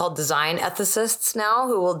people they call design ethicists now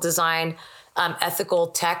who will design ethical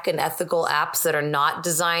tech and ethical apps that are not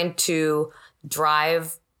designed to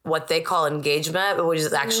drive what they call engagement, but which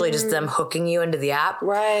is actually just them hooking you into the app.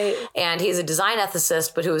 Right. And he's a design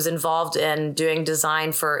ethicist, but who was involved in doing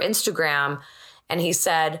design for Instagram. And he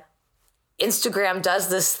said, Instagram does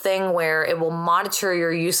this thing where it will monitor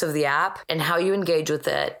your use of the app and how you engage with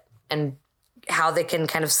it and how they can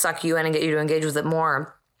kind of suck you in and get you to engage with it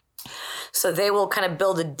more. So they will kind of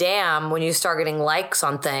build a dam when you start getting likes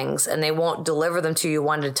on things, and they won't deliver them to you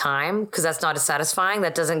one at a time because that's not as satisfying.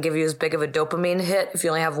 That doesn't give you as big of a dopamine hit if you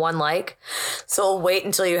only have one like. So it'll wait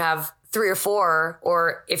until you have 3 or 4,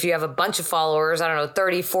 or if you have a bunch of followers, I don't know,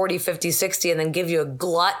 30, 40, 50, 60, and then give you a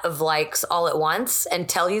glut of likes all at once and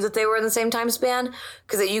tell you that they were in the same time span,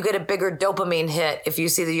 because you get a bigger dopamine hit if you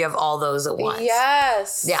see that you have all those at once.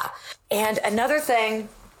 Yes. Yeah. And another thing,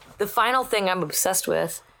 the final thing I'm obsessed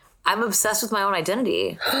with my own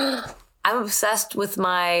identity. I'm obsessed with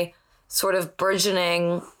my sort of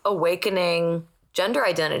burgeoning, awakening gender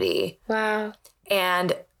identity. Wow.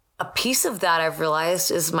 And a piece of that I've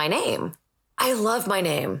realized is my name. I love my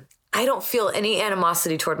name. I don't feel any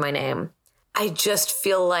animosity toward my name. I just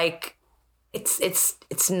feel like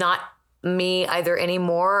it's not me either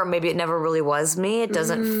anymore, or maybe it never really was me. It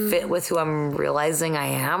doesn't fit with who I'm realizing I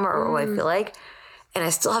am or who I feel like. And I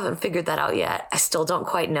still haven't figured that out yet. I still don't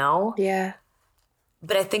quite know. Yeah.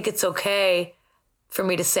 But I think it's okay for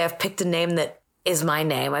me to say I've picked a name that is my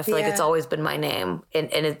name. I feel like it's always been my name.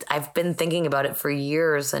 And I've been thinking about it for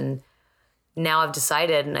years. And now I've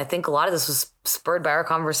decided. And I think a lot of this was spurred by our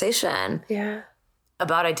conversation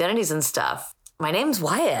about identities and stuff. My name's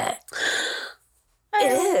Wyatt.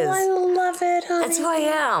 It is. I love it, honey. That's who I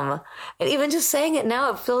am. And even just saying it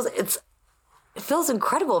now, it feels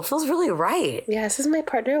incredible. It feels really right. Yeah, this is my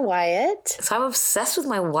partner, Wyatt. So I'm obsessed with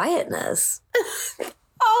my Wyattness.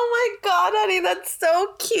 Oh my God, honey, that's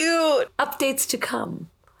so cute. Updates to come.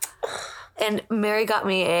 And Mary got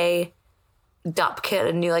me a dop kit,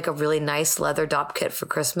 a really nice leather dop kit for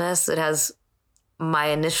Christmas. It has my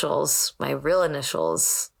initials, my real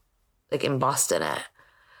initials, like embossed in it.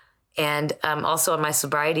 And also on my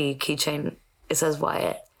sobriety keychain, it says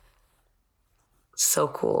Wyatt. So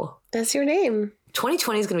cool. That's your name.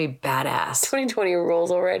 2020 is going to be badass. 2020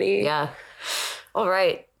 rules already. Yeah. All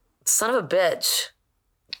right. Son of a bitch.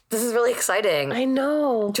 This is really exciting. I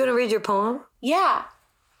know. Do you want to read your poem? Yeah.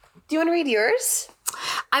 Do you want to read yours?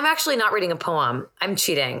 I'm actually not reading a poem. I'm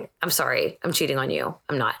cheating. I'm sorry. I'm cheating on you.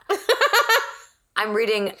 I'm not. I'm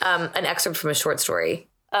reading an excerpt from a short story.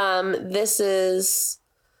 This is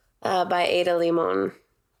by Ada Limon,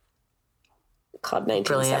 called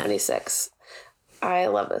 1976. Brilliant. I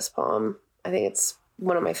love this poem. I think it's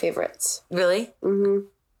one of my favorites. Really? Mm-hmm.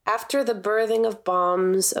 After the birthing of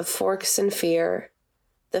bombs, of forks and fear,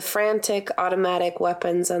 the frantic automatic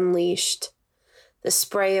weapons unleashed, the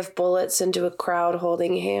spray of bullets into a crowd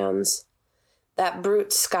holding hands, that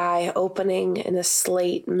brute sky opening in a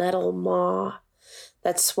slate metal maw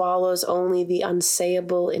that swallows only the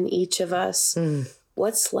unsayable in each of us.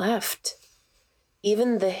 What's left?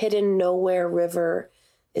 Even the hidden nowhere river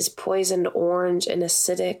is poisoned orange and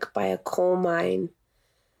acidic by a coal mine.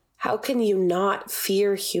 How can you not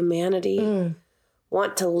fear humanity?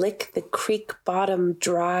 Want to lick the creek bottom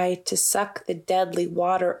dry, to suck the deadly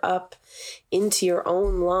water up into your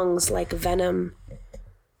own lungs like venom?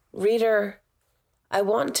 Reader, I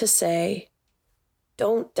want to say,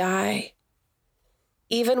 don't die.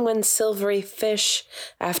 Even when silvery fish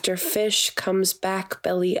after fish comes back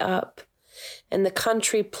belly up, and the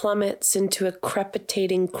country plummets into a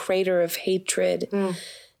crepitating crater of hatred,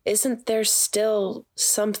 isn't there still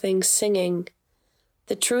something singing?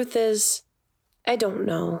 The truth is, I don't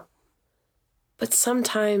know. But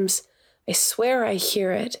sometimes I swear I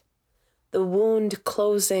hear it, the wound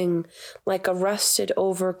closing like a rusted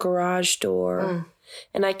over garage door,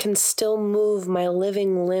 and I can still move my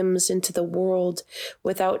living limbs into the world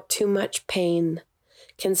without too much pain.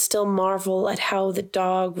 Can still marvel at how the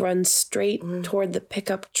dog runs straight toward the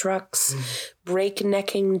pickup trucks,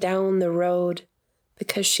 breaknecking down the road,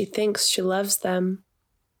 because she thinks she loves them.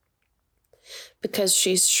 Because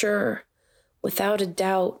she's sure, without a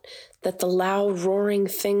doubt, that the loud roaring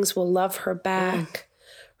things will love her back.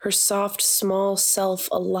 Her soft, small self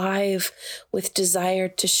alive with desire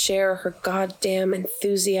to share her goddamn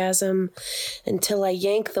enthusiasm until I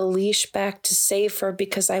yank the leash back to save her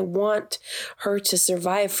because I want her to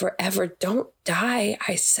survive forever. Don't die,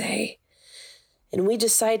 I say. And we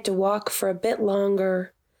decide to walk for a bit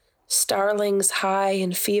longer, starlings high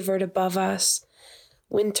and fevered above us,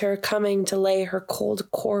 Winter coming to lay her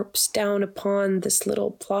cold corpse down upon this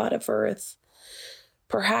little plot of earth.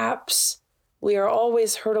 Perhaps we are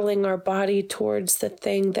always hurtling our body towards the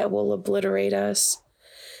thing that will obliterate us,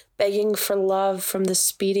 begging for love from the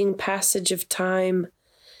speeding passage of time.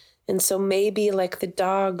 And so maybe, like the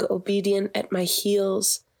dog obedient at my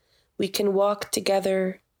heels, we can walk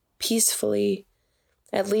together peacefully,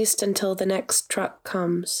 at least until the next truck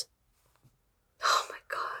comes. Oh my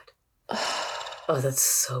God. Oh, that's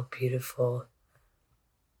so beautiful.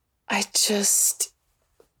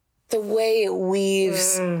 The way it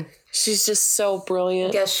weaves, she's just so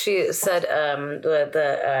brilliant. Yes, she said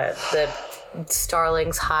the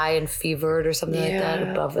starlings high and fevered or something like that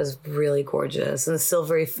above is really gorgeous. And the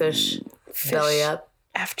silvery fish belly up.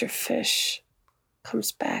 After fish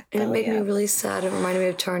comes back. And it made me really sad. It reminded me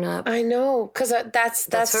of Turn Up. I know, because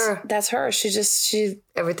that's her. That's her. She.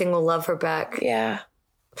 Everything will love her back. Yeah.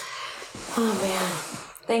 Oh man,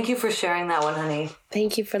 thank you for sharing that one, honey.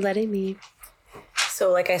 Thank you for letting me.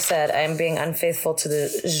 So, like I said, I'm being unfaithful to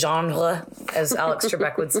the genre, as Alex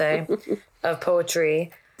Trebek would say, of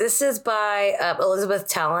poetry. This is by Elizabeth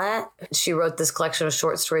Tallent. She wrote this collection of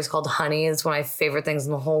short stories called Honey. It's one of my favorite things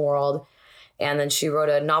in the whole world. And then she wrote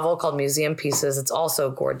a novel called Museum Pieces. It's also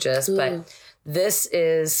gorgeous. But this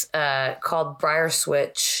is called Briar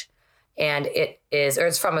Switch. And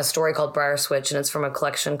it's from a story called Briar Switch. And it's from a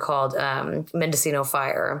collection called Mendocino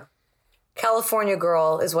Fire. California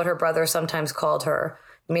girl is what her brother sometimes called her,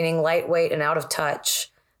 meaning lightweight and out of touch,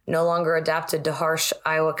 no longer adapted to harsh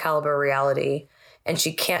Iowa caliber reality. And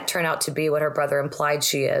she can't turn out to be what her brother implied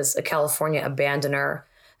she is, a California abandoner,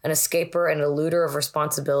 an escaper and eluder of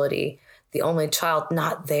responsibility, the only child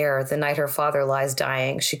not there the night her father lies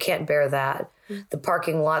dying. She can't bear that. The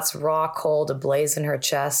parking lot's raw cold ablaze in her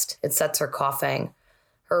chest. It sets her coughing.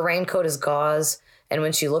 Her raincoat is gauze, and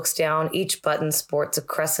when she looks down, each button sports a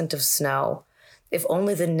crescent of snow. If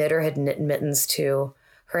only the knitter had knit mittens too.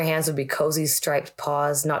 Her hands would be cozy striped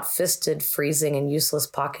paws, not fisted, freezing in useless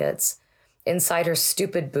pockets. Inside her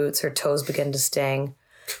stupid boots, her toes begin to sting.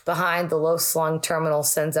 Behind, the low-slung terminal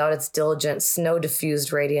sends out its diligent,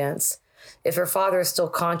 snow-diffused radiance. If her father is still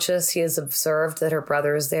conscious, he has observed that her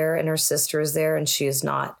brother is there and her sister is there and she is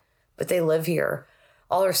not. But they live here.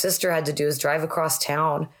 All her sister had to do is drive across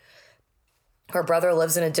town. Her brother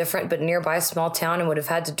lives in a different but nearby small town and would have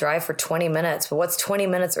had to drive for 20 minutes. But what's 20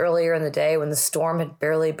 minutes earlier in the day when the storm had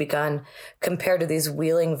barely begun compared to these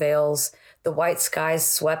wheeling veils, the white skies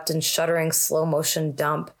swept in shuddering slow-motion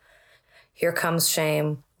dump? Here comes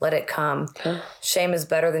shame. Let it come. Shame is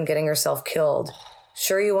better than getting herself killed.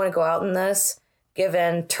 Sure you want to go out in this? Give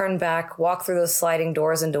in, turn back, walk through those sliding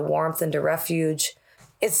doors into warmth, into refuge.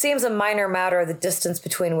 It seems a minor matter, the distance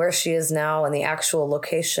between where she is now and the actual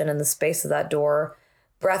location and the space of that door.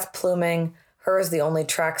 Breath pluming, hers the only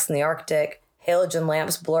tracks in the Arctic, halogen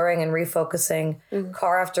lamps blurring and refocusing,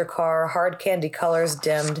 car after car, hard candy colors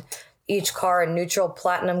dimmed, each car a neutral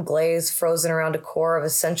platinum glaze frozen around a core of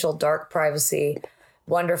essential dark privacy.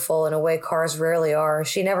 Wonderful in a way cars rarely are.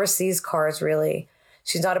 She never sees cars, really.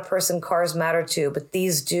 She's not a person cars matter to, but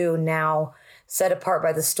these do now. Set apart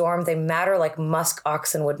by the storm, they matter like musk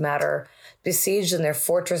oxen would matter. Besieged in their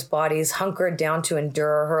fortress bodies, hunkered down to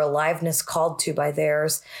endure, her aliveness called to by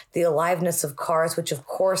theirs, the aliveness of cars which of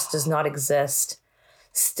course does not exist.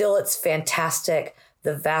 Still it's fantastic,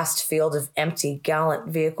 the vast field of empty, gallant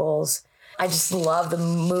vehicles. I just love the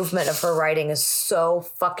movement of her writing is so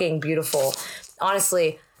fucking beautiful.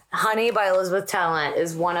 Honestly, Honey by Elizabeth Tallent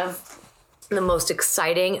is one of the most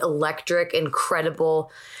exciting, electric,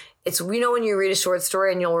 incredible. It's, you know, when you read a short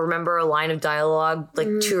story and you'll remember a line of dialogue like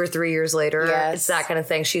 2 or 3 years later. Yes. It's that kind of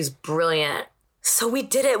thing. She's brilliant. So we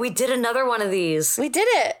did it. We did another one of these. We did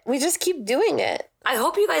it. We just keep doing it. I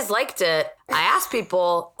hope you guys liked it. I asked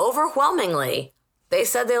people overwhelmingly. They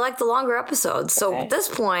said they liked the longer episodes. So at this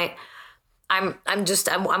point, I'm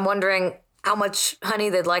wondering how much honey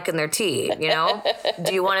they'd like in their tea, you know?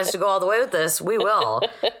 Do you want us to go all the way with this? We will.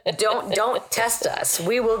 Don't test us.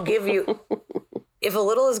 We will give you, if a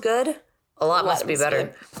little is good, a lot must be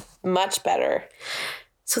better. Good. Much better.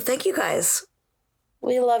 So thank you guys.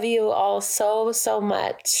 We love you all so, so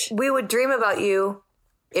much. We would dream about you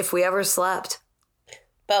if we ever slept.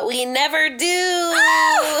 But we never do.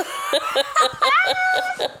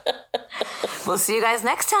 We'll see you guys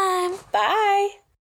next time. Bye.